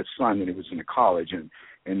I had a son and he was in a college and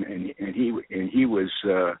he was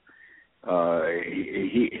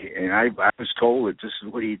I was told that this is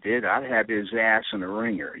what he did, I'd have his ass in a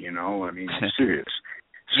ringer. You know, I mean, I'm serious.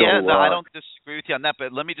 So, I don't disagree with you on that,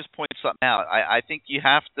 but let me just point something out. I think you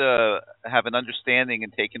have to have an understanding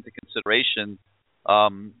and take into consideration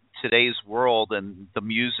today's world and the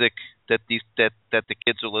music that the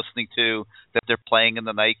kids are listening to, that they're playing in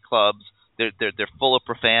the nightclubs. They're full of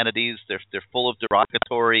profanities. They're full of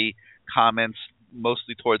derogatory comments,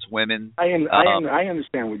 mostly towards women. I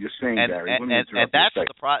understand what you're saying, Gary. And that's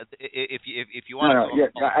the problem. If you want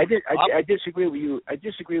to, I disagree with you. I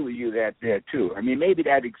disagree with you there too. I mean, maybe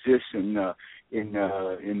that exists in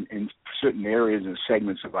certain areas and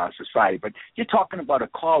segments of our society, but you're talking about a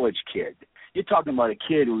college kid. You're talking about a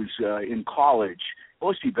kid who's in college,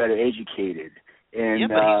 supposed to be better educated. And,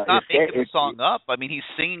 but he's not making the song up. I mean, he's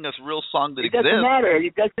singing a real song that exists. It doesn't matter.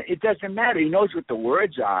 It doesn't matter. He knows what the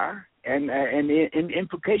words are, and the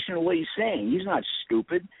implication of what he's saying. He's not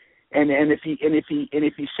stupid. And if he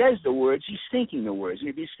says the words, he's thinking the words. And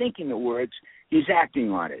if he's thinking the words, he's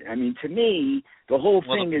acting on it. I mean, to me, the whole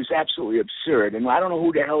thing is absolutely absurd. And I don't know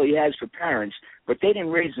who the hell he has for parents, but they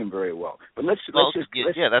didn't raise him very well. But let's that's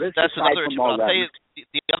another issue. But I'll tell you,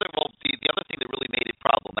 the other thing that really made it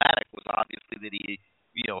problematic was obviously that he,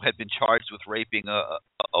 had been charged with raping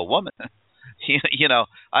a woman.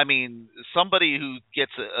 I mean, somebody who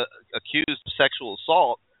gets accused of sexual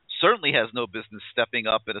assault certainly has no business stepping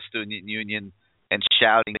up at a student union and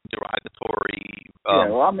shouting derogatory.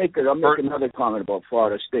 I'll make another comment about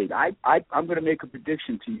Florida State. I'm going to make a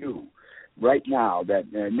prediction to you right now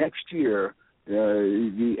that next year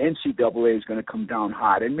the NCAA is going to come down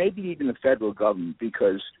hard, and maybe even the federal government,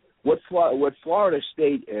 because what Florida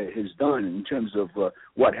State has done in terms of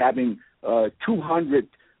having 200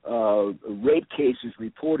 rape cases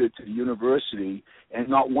reported to the university and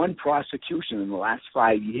not one prosecution in the last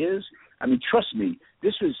 5 years. I mean, trust me,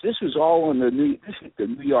 this was all on this hit the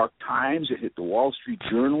New York Times, it hit the Wall Street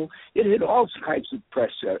Journal, it hit all types of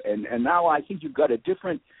press, and now I think you've got a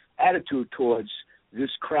different attitude towards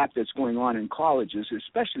this crap that's going on in colleges,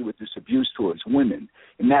 especially with this abuse towards women.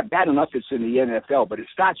 And that bad enough it's in the NFL, but it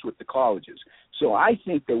starts with the colleges. So I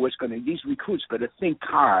think that these recruits got to think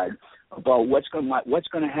hard about what's going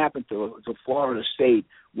to happen to Florida State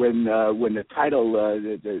when the title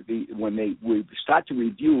when we start to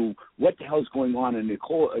review what the hell's going on in the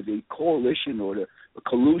coalition or the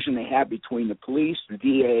collusion they have between the police, the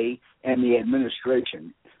DA, and the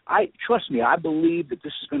administration. Trust me, I believe that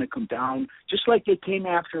this is going to come down just like they came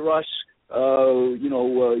after us,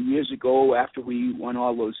 years ago after we won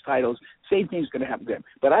all those titles. Same thing's going to happen to them.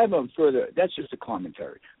 But I have further. That's just a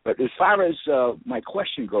commentary. But as far as my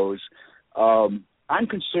question goes, I'm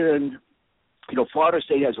concerned. Florida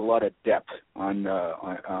State has a lot of depth on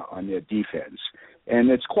their defense, and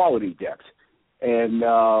it's quality depth. And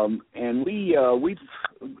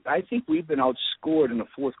I think we've been outscored in the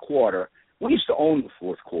fourth quarter. We used to own the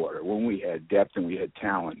fourth quarter when we had depth and we had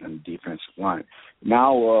talent on the defensive line.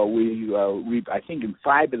 Now I think in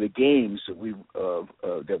 5 of the games that we've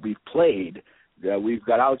played, we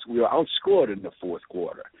were outscored in the fourth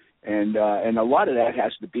quarter. And a lot of that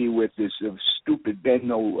has to be with this stupid bend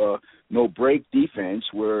no break defense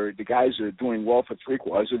where the guys are doing well for 3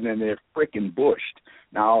 quarters and then they're freaking bushed.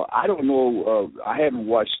 Now I don't know. I haven't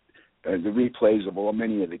watched the replays of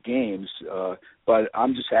many of the games, but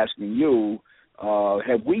I'm just asking you: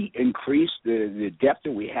 have we increased the depth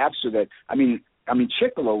that we have so that I mean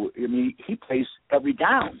Chicolo? I mean he plays every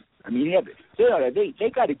down. I mean, they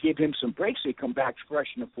got to give him some breaks. They come back fresh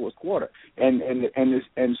in the fourth quarter, and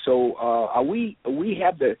so are we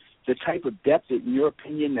have the type of depth, in your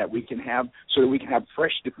opinion, that we can have so that we can have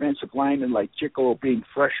fresh defensive linemen like Chico being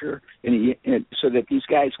fresher, and so that these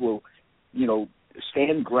guys will,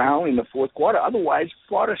 stand ground in the fourth quarter. Otherwise,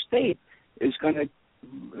 Florida State is going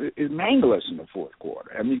to mangle us in the fourth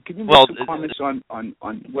quarter. I mean, can you make some comments on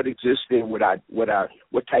what exists there, what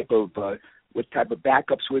type of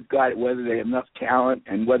backups we've got, whether they have enough talent,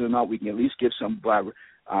 and whether or not we can at least give some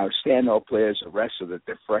standout players a rest so that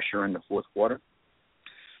they're fresher in the fourth quarter?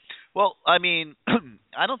 Well, I mean,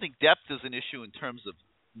 I don't think depth is an issue in terms of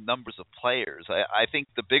numbers of players. I think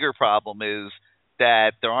the bigger problem is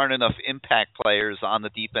that there aren't enough impact players on the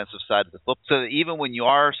defensive side of the football. So that even when you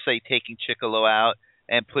are, say, taking Chicolo out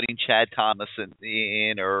and putting Chad Thomas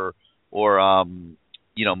in or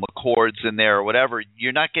McCord's in there or whatever,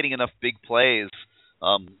 you're not getting enough big plays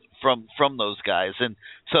from those guys. And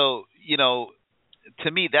so,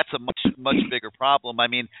 to me, that's a much bigger problem. I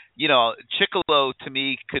mean, Chicolo to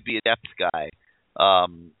me could be a depth guy.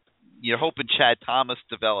 You're hoping Chad Thomas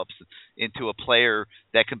develops into a player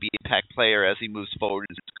that can be an impact player as he moves forward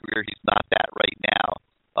in his career. He's not that right now.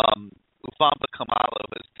 Ufamba Kamalo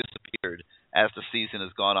has disappeared as the season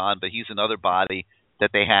has gone on, but he's another body that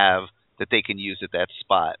they have that they can use at that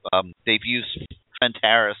spot. They've used Trent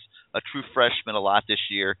Harris, a true freshman, a lot this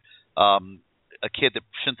year. A kid that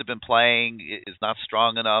shouldn't have been playing is not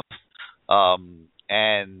strong enough,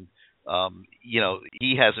 and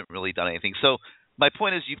he hasn't really done anything. So my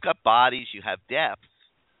point is, you've got bodies, you have depth,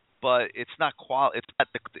 but it's not quality.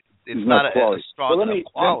 It's not a strong enough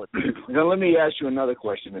quality. Now let me ask you another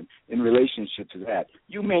question in relationship to that.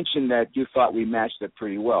 You mentioned that you thought we matched up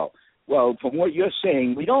pretty well. Well, from what you're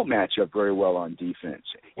saying, we don't match up very well on defense.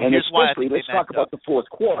 Well, and especially, let's talk about the fourth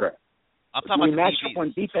quarter. I'm talking about we match up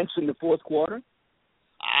on defense in the fourth quarter?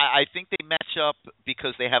 I think they match up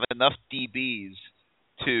because they have enough DBs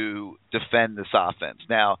to defend this offense.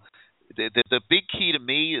 Now, the big key to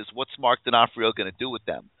me is what's Mark D'Onofrio going to do with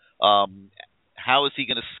them? How is he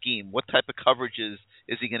going to scheme? What type of coverages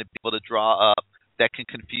is he going to be able to draw up that can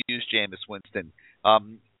confuse Jameis Winston?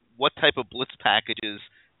 What type of blitz packages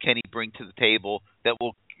can he bring to the table that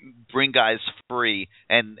will bring guys free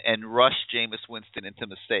and rush Jameis Winston into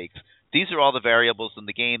mistakes? These are all the variables in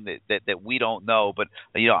the game that we don't know. But,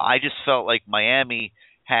 I just felt like Miami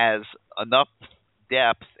has enough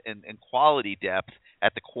depth and quality depth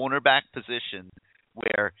at the cornerback position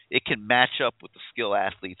where it can match up with the skill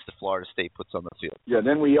athletes that Florida State puts on the field. Yeah,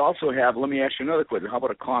 then we also have, let me ask you another question. How about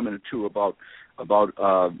a comment or two about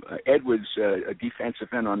Edwards, a defensive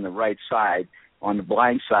end on the right side, on the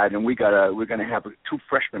blind side, and we're going to have 2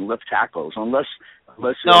 freshman left tackles, unless I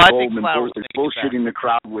think Goldman is bullshitting the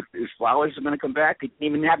crowd with his Flowers are going to come back. They didn't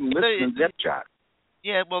even have him listed in the depth chart.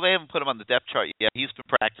 Yeah, well, they haven't put him on the depth chart yet. He's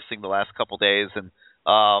been practicing the last couple of days, and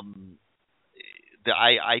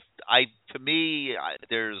to me,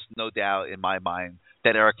 there's no doubt in my mind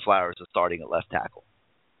that Eric Flowers is starting at left tackle.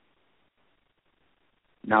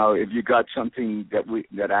 Now, if you got something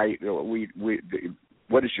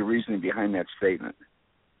what is your reasoning behind that statement?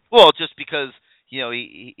 Well, just because he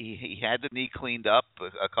had the knee cleaned up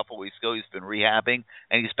a couple weeks ago. He's been rehabbing,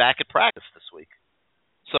 and he's back at practice this week.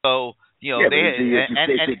 So is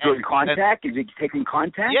he doing contact? Is he taking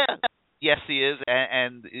contact? Yeah. Yes, he is,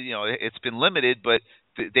 and it's been limited, but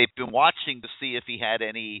they've been watching to see if he had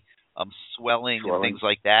any swelling and things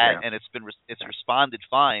like that, and it's responded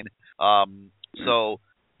fine. So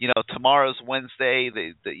tomorrow's Wednesday.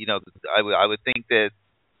 I would think that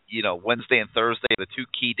Wednesday and Thursday are the 2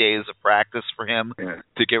 key days of practice for him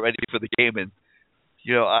to get ready for the game, and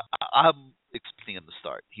I'm expecting him to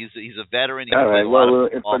start. He's a veteran. All right. Well,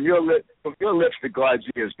 from your lips to God's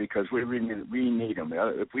ears, because we need him.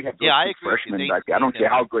 If we have those freshmen, I don't care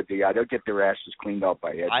how good they are, they'll get their asses cleaned out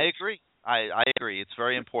by Edwards. I agree. I agree. It's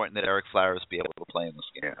very important that Eric Flowers be able to play in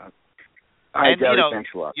this game. Yeah. All right, Gary, thanks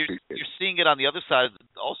a lot. You're seeing it on the other side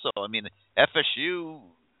also. I mean, FSU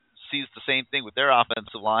sees the same thing with their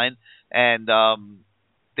offensive line, and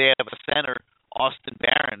they have a center, Austin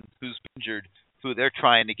Barron, who's injured, who they're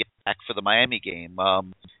trying to get back for the Miami game.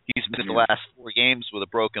 He's missed the last 4 games with a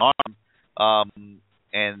broken arm,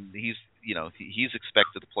 and he's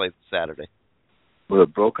expected to play Saturday. with a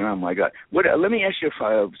broken arm. My God. Let me ask you,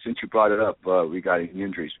 since you brought it up regarding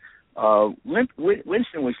injuries.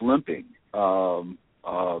 Winston was limping.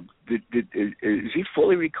 Is he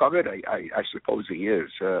fully recovered? I suppose he is.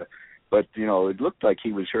 But, it looked like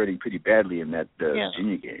he was hurting pretty badly in that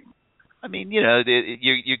Virginia game. I mean, you're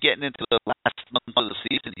getting into the last month of the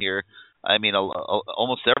season here. I mean,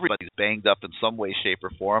 almost everybody's banged up in some way, shape,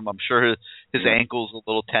 or form. I'm sure his ankle's a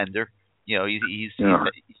little tender.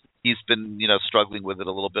 He's been struggling with it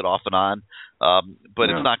a little bit off and on, but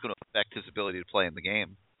it's not going to affect his ability to play in the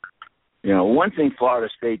game. One thing Florida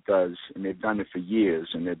State does, and they've done it for years,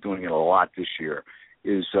 and they're doing it a lot this year,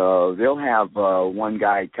 is they'll have one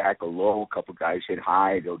guy tackle low, a couple guys hit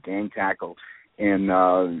high, they'll gang tackle, and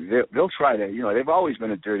they'll try to, they've always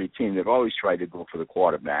been a dirty team. They've always tried to go for the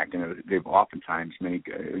quarterback, and they've oftentimes, in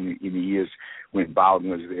the years when Bowden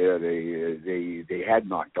was there, they had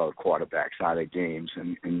knocked out quarterbacks out of games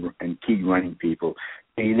and key running people.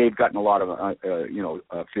 They've gotten a lot of,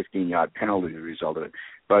 15-yard penalties as a result of it.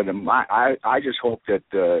 But I just hope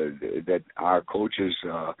that our coaches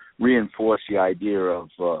reinforce the idea of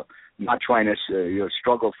not trying to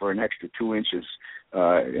struggle for an extra 2 inches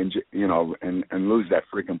and lose that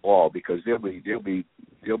freaking ball, because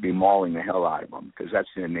they'll be mauling the hell out of them, because that's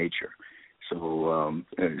their nature.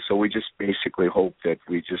 So we just basically hope that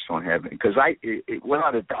we just don't have it, because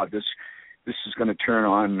without a doubt this is going to turn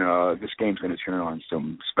on. This game's going to turn on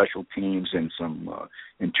some special teams and some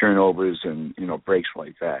and turnovers and breaks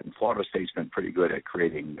like that. And Florida State's been pretty good at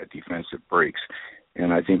creating defensive breaks,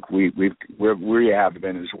 and I think we have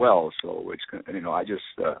been as well. So it's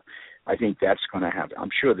I think that's going to happen. I'm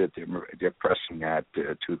sure that they're pressing that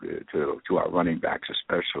to our running backs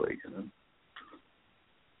especially.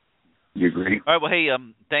 You agree? All right. Well, hey,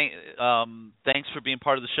 thanks for being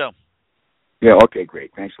part of the show. Yeah. Okay.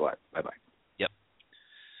 Great. Thanks a lot. Bye bye. Yep.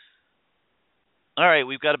 All right.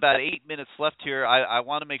 We've got about 8 minutes left here. I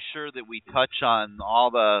want to make sure that we touch on all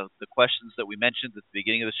the questions that we mentioned at the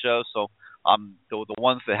beginning of the show. So the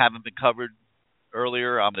ones that haven't been covered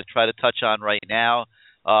earlier, I'm going to try to touch on right now.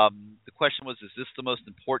 The question was, is this the most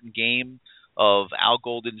important game of Al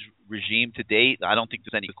Golden's regime to date? I don't think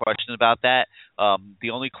there's any question about that.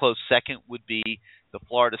 The only close second would be the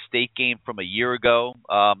Florida State game from a year ago.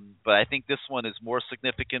 But I think this one is more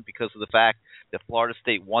significant because of the fact that Florida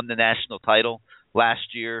State won the national title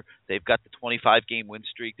last year. They've got the 25-game win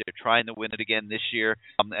streak. They're trying to win it again this year.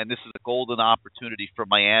 And this is a golden opportunity for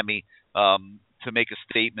Miami to make a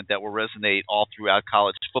statement that will resonate all throughout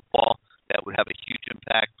college football, that would have a huge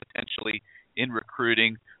impact potentially in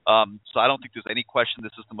recruiting. So I don't think there's any question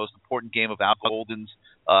this is the most important game of Al Golden's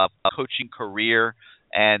coaching career.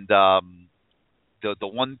 And the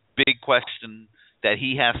one big question that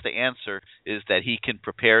he has to answer is that he can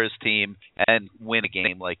prepare his team and win a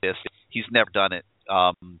game like this. He's never done it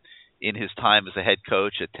in his time as a head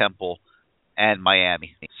coach at Temple and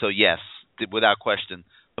Miami. So yes, without question,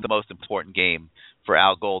 the most important game for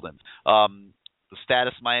Al Golden. The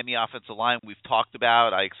status of Miami offensive line we've talked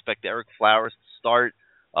about. I expect Eric Flowers to start.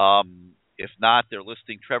 If not, they're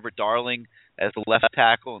listing Trevor Darling as the left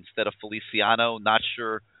tackle instead of Feliciano. Not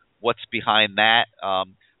sure what's behind that.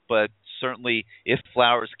 But certainly if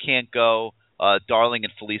Flowers can't go, Darling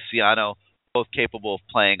and Feliciano both capable of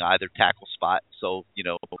playing either tackle spot. So,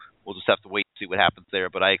 we'll just have to wait and see what happens there.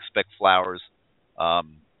 But I expect Flowers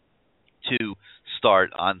to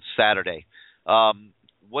start on Saturday.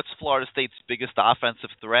 What's Florida State's biggest offensive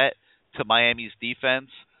threat to Miami's defense?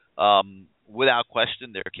 Without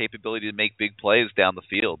question, their capability to make big plays down the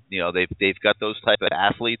field. They've got those type of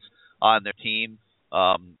athletes on their team,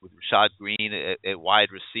 with Rashad Green at wide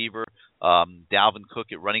receiver. Dalvin Cook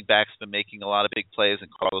at running back's been making a lot of big plays,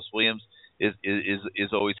 and Carlos Williams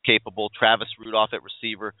is always capable. Travis Rudolph at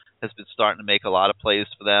receiver has been starting to make a lot of plays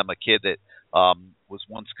for them. A kid that was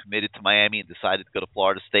once committed to Miami and decided to go to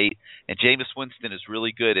Florida State. And Jameis Winston is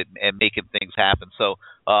really good at making things happen. So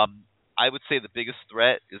I would say the biggest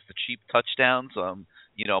threat is the cheap touchdowns.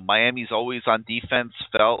 Miami's always on defense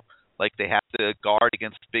felt like they have to guard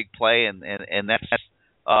against big play, and that's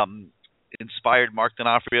inspired Mark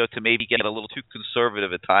D'Onofrio to maybe get a little too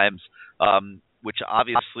conservative at times, which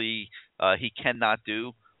obviously he cannot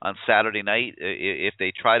do on Saturday night. If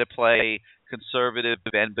they try to play conservative,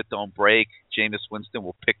 bend but don't break, Jameis Winston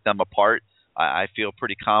will pick them apart. I feel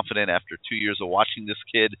pretty confident after 2 years of watching this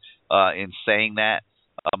kid in saying that.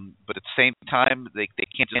 But at the same time, they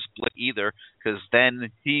can't just split either, because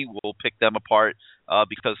then he will pick them apart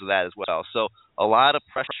because of that as well. So a lot of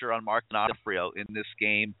pressure on Mark D'Onofrio in this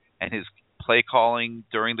game, and his play calling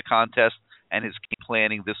during the contest and his game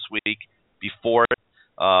planning this week before it.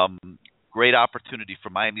 great opportunity for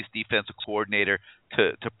Miami's defensive coordinator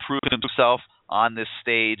to prove himself on this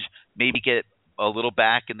stage, maybe get a little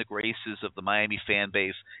back in the graces of the Miami fan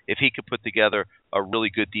base if he could put together a really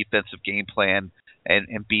good defensive game plan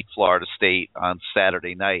and beat Florida State on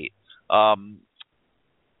Saturday night.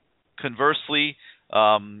 Conversely,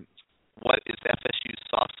 what is FSU's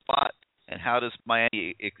soft spot and how does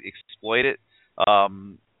Miami exploit it?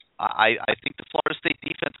 I think the Florida State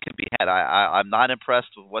defense can be had. I'm not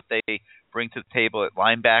impressed with what they bring to the table at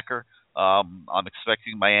linebacker. I'm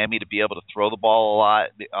expecting Miami to be able to throw the ball a lot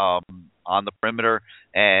on the perimeter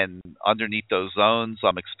and underneath those zones.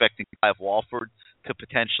 I'm expecting Clive Walford to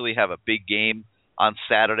potentially have a big game on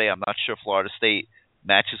Saturday. I'm not sure Florida State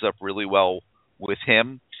matches up really well with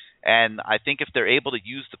him. And I think if they're able to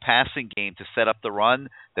use the passing game to set up the run,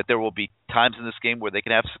 that there will be times in this game where they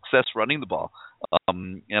can have success running the ball.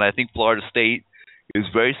 And I think Florida State is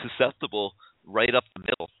very susceptible right up the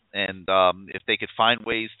middle. And if they could find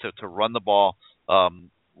ways to run the ball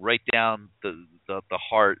right down the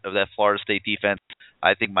heart of that Florida State defense,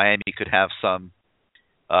 I think Miami could have some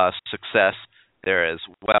success there as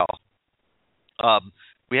well.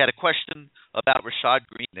 We had a question about Rashad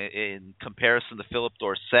Green in comparison to Philip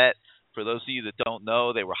Dorsett. For those of you that don't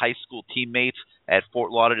know, they were high school teammates at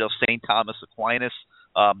Fort Lauderdale St. Thomas Aquinas.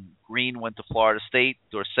 Green went to Florida State.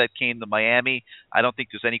 Dorsett came to Miami. I don't think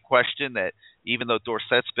there's any question that even though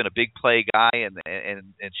Dorsett's been a big play guy and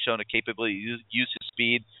shown a capability to use his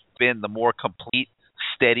speed, been the more complete,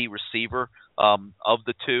 steady receiver of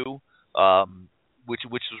the two, which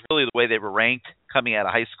was really the way they were ranked coming out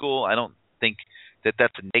of high school. I don't think that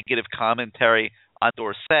that's a negative commentary on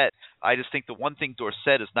Dorsett. I just think the one thing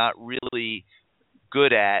Dorsett is not really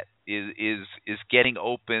good at is getting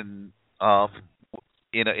open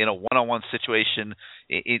in a one-on-one situation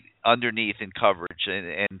underneath in coverage,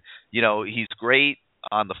 and you know, he's great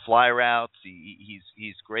on the fly routes.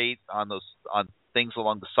 He's great on things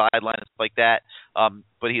along the sideline and stuff like that.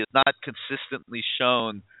 But he has not consistently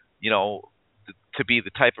shown, you know, to be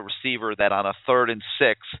the type of receiver that on a 3rd and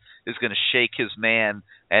 6 is going to shake his man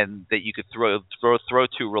and that you could throw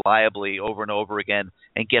to reliably over and over again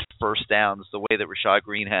and get first downs the way that Rashad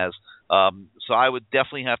Green has. So I would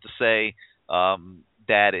definitely have to say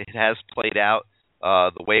that it has played out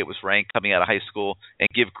the way it was ranked coming out of high school and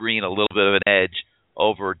give Green a little bit of an edge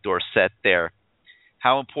over Dorsett there.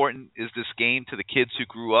 How important is this game to the kids who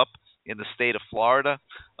grew up in the state of Florida?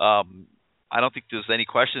 I don't think there's any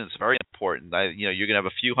question. It's very important. You're going to have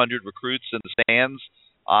a few hundred recruits in the stands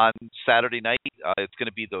on Saturday night. It's going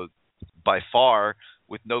to be by far,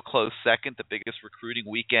 with no close second, the biggest recruiting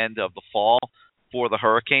weekend of the fall for the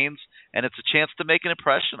Hurricanes, and it's a chance to make an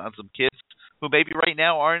impression on some kids who maybe right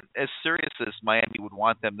now aren't as serious as Miami would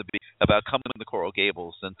want them to be about coming to the Coral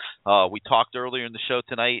Gables. And we talked earlier in the show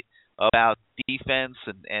tonight about defense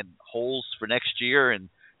and holes for next year, and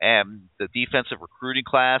the defensive recruiting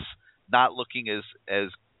class not looking as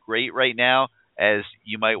great right now as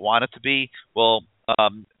you might want it to be. Well,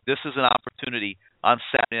 this is an opportunity on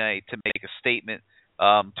Saturday night to make a statement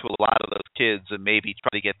to a lot of those kids and maybe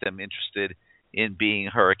try to get them interested in being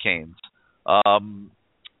Hurricanes.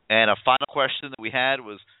 And a final question that we had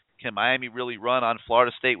was, can Miami really run on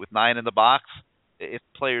Florida State with 9 in the box? If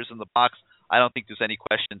players in the box, I don't think there's any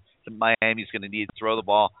question that Miami's going to need to throw the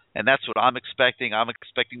ball, and that's what I'm expecting. I'm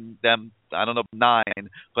expecting them, I don't know, 9,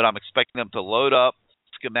 but I'm expecting them to load up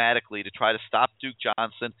schematically to try to stop Duke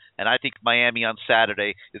Johnson, and I think Miami on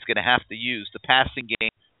Saturday is going to have to use the passing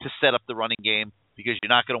game to set up the running game, because you're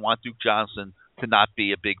not going to want Duke Johnson to not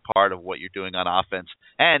be a big part of what you're doing on offense.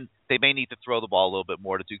 And they may need to throw the ball a little bit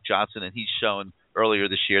more to Duke Johnson, and he's shown earlier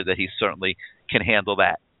this year that he certainly can handle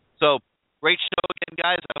that. So, great show again,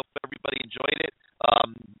 guys. I hope everybody enjoyed it.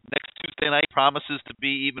 Next Tuesday night promises to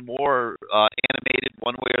be even more animated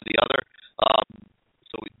one way or the other.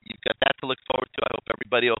 So you've got that to look forward to. I hope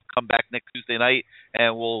everybody will come back next Tuesday night,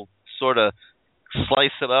 and we'll sort of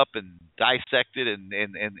slice it up and dissect it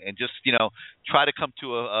and just, you know, try to come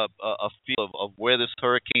to a feel of where this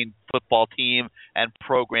Hurricane football team and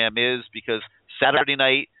program is, because Saturday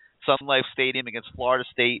night, Sun Life Stadium against Florida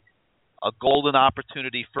State, a golden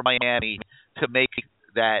opportunity for Miami to make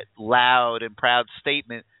that loud and proud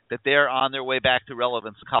statement that they're on their way back to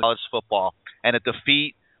relevance in college football. And a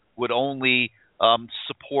defeat would only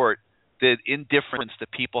support the indifference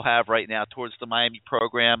that people have right now towards the Miami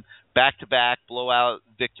program. Back-to-back blowout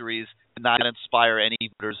victories do not inspire any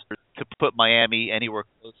voters to put Miami anywhere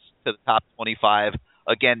close to the top 25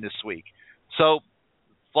 again this week. So,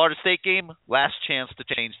 Florida State game, last chance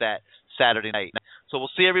to change that Saturday night. So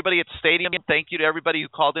we'll see everybody at the stadium. Thank you to everybody who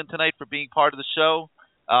called in tonight for being part of the show.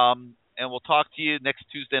 And we'll talk to you next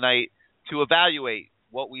Tuesday night to evaluate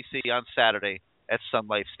what we see on Saturday at Sun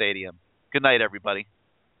Life Stadium. Good night, everybody.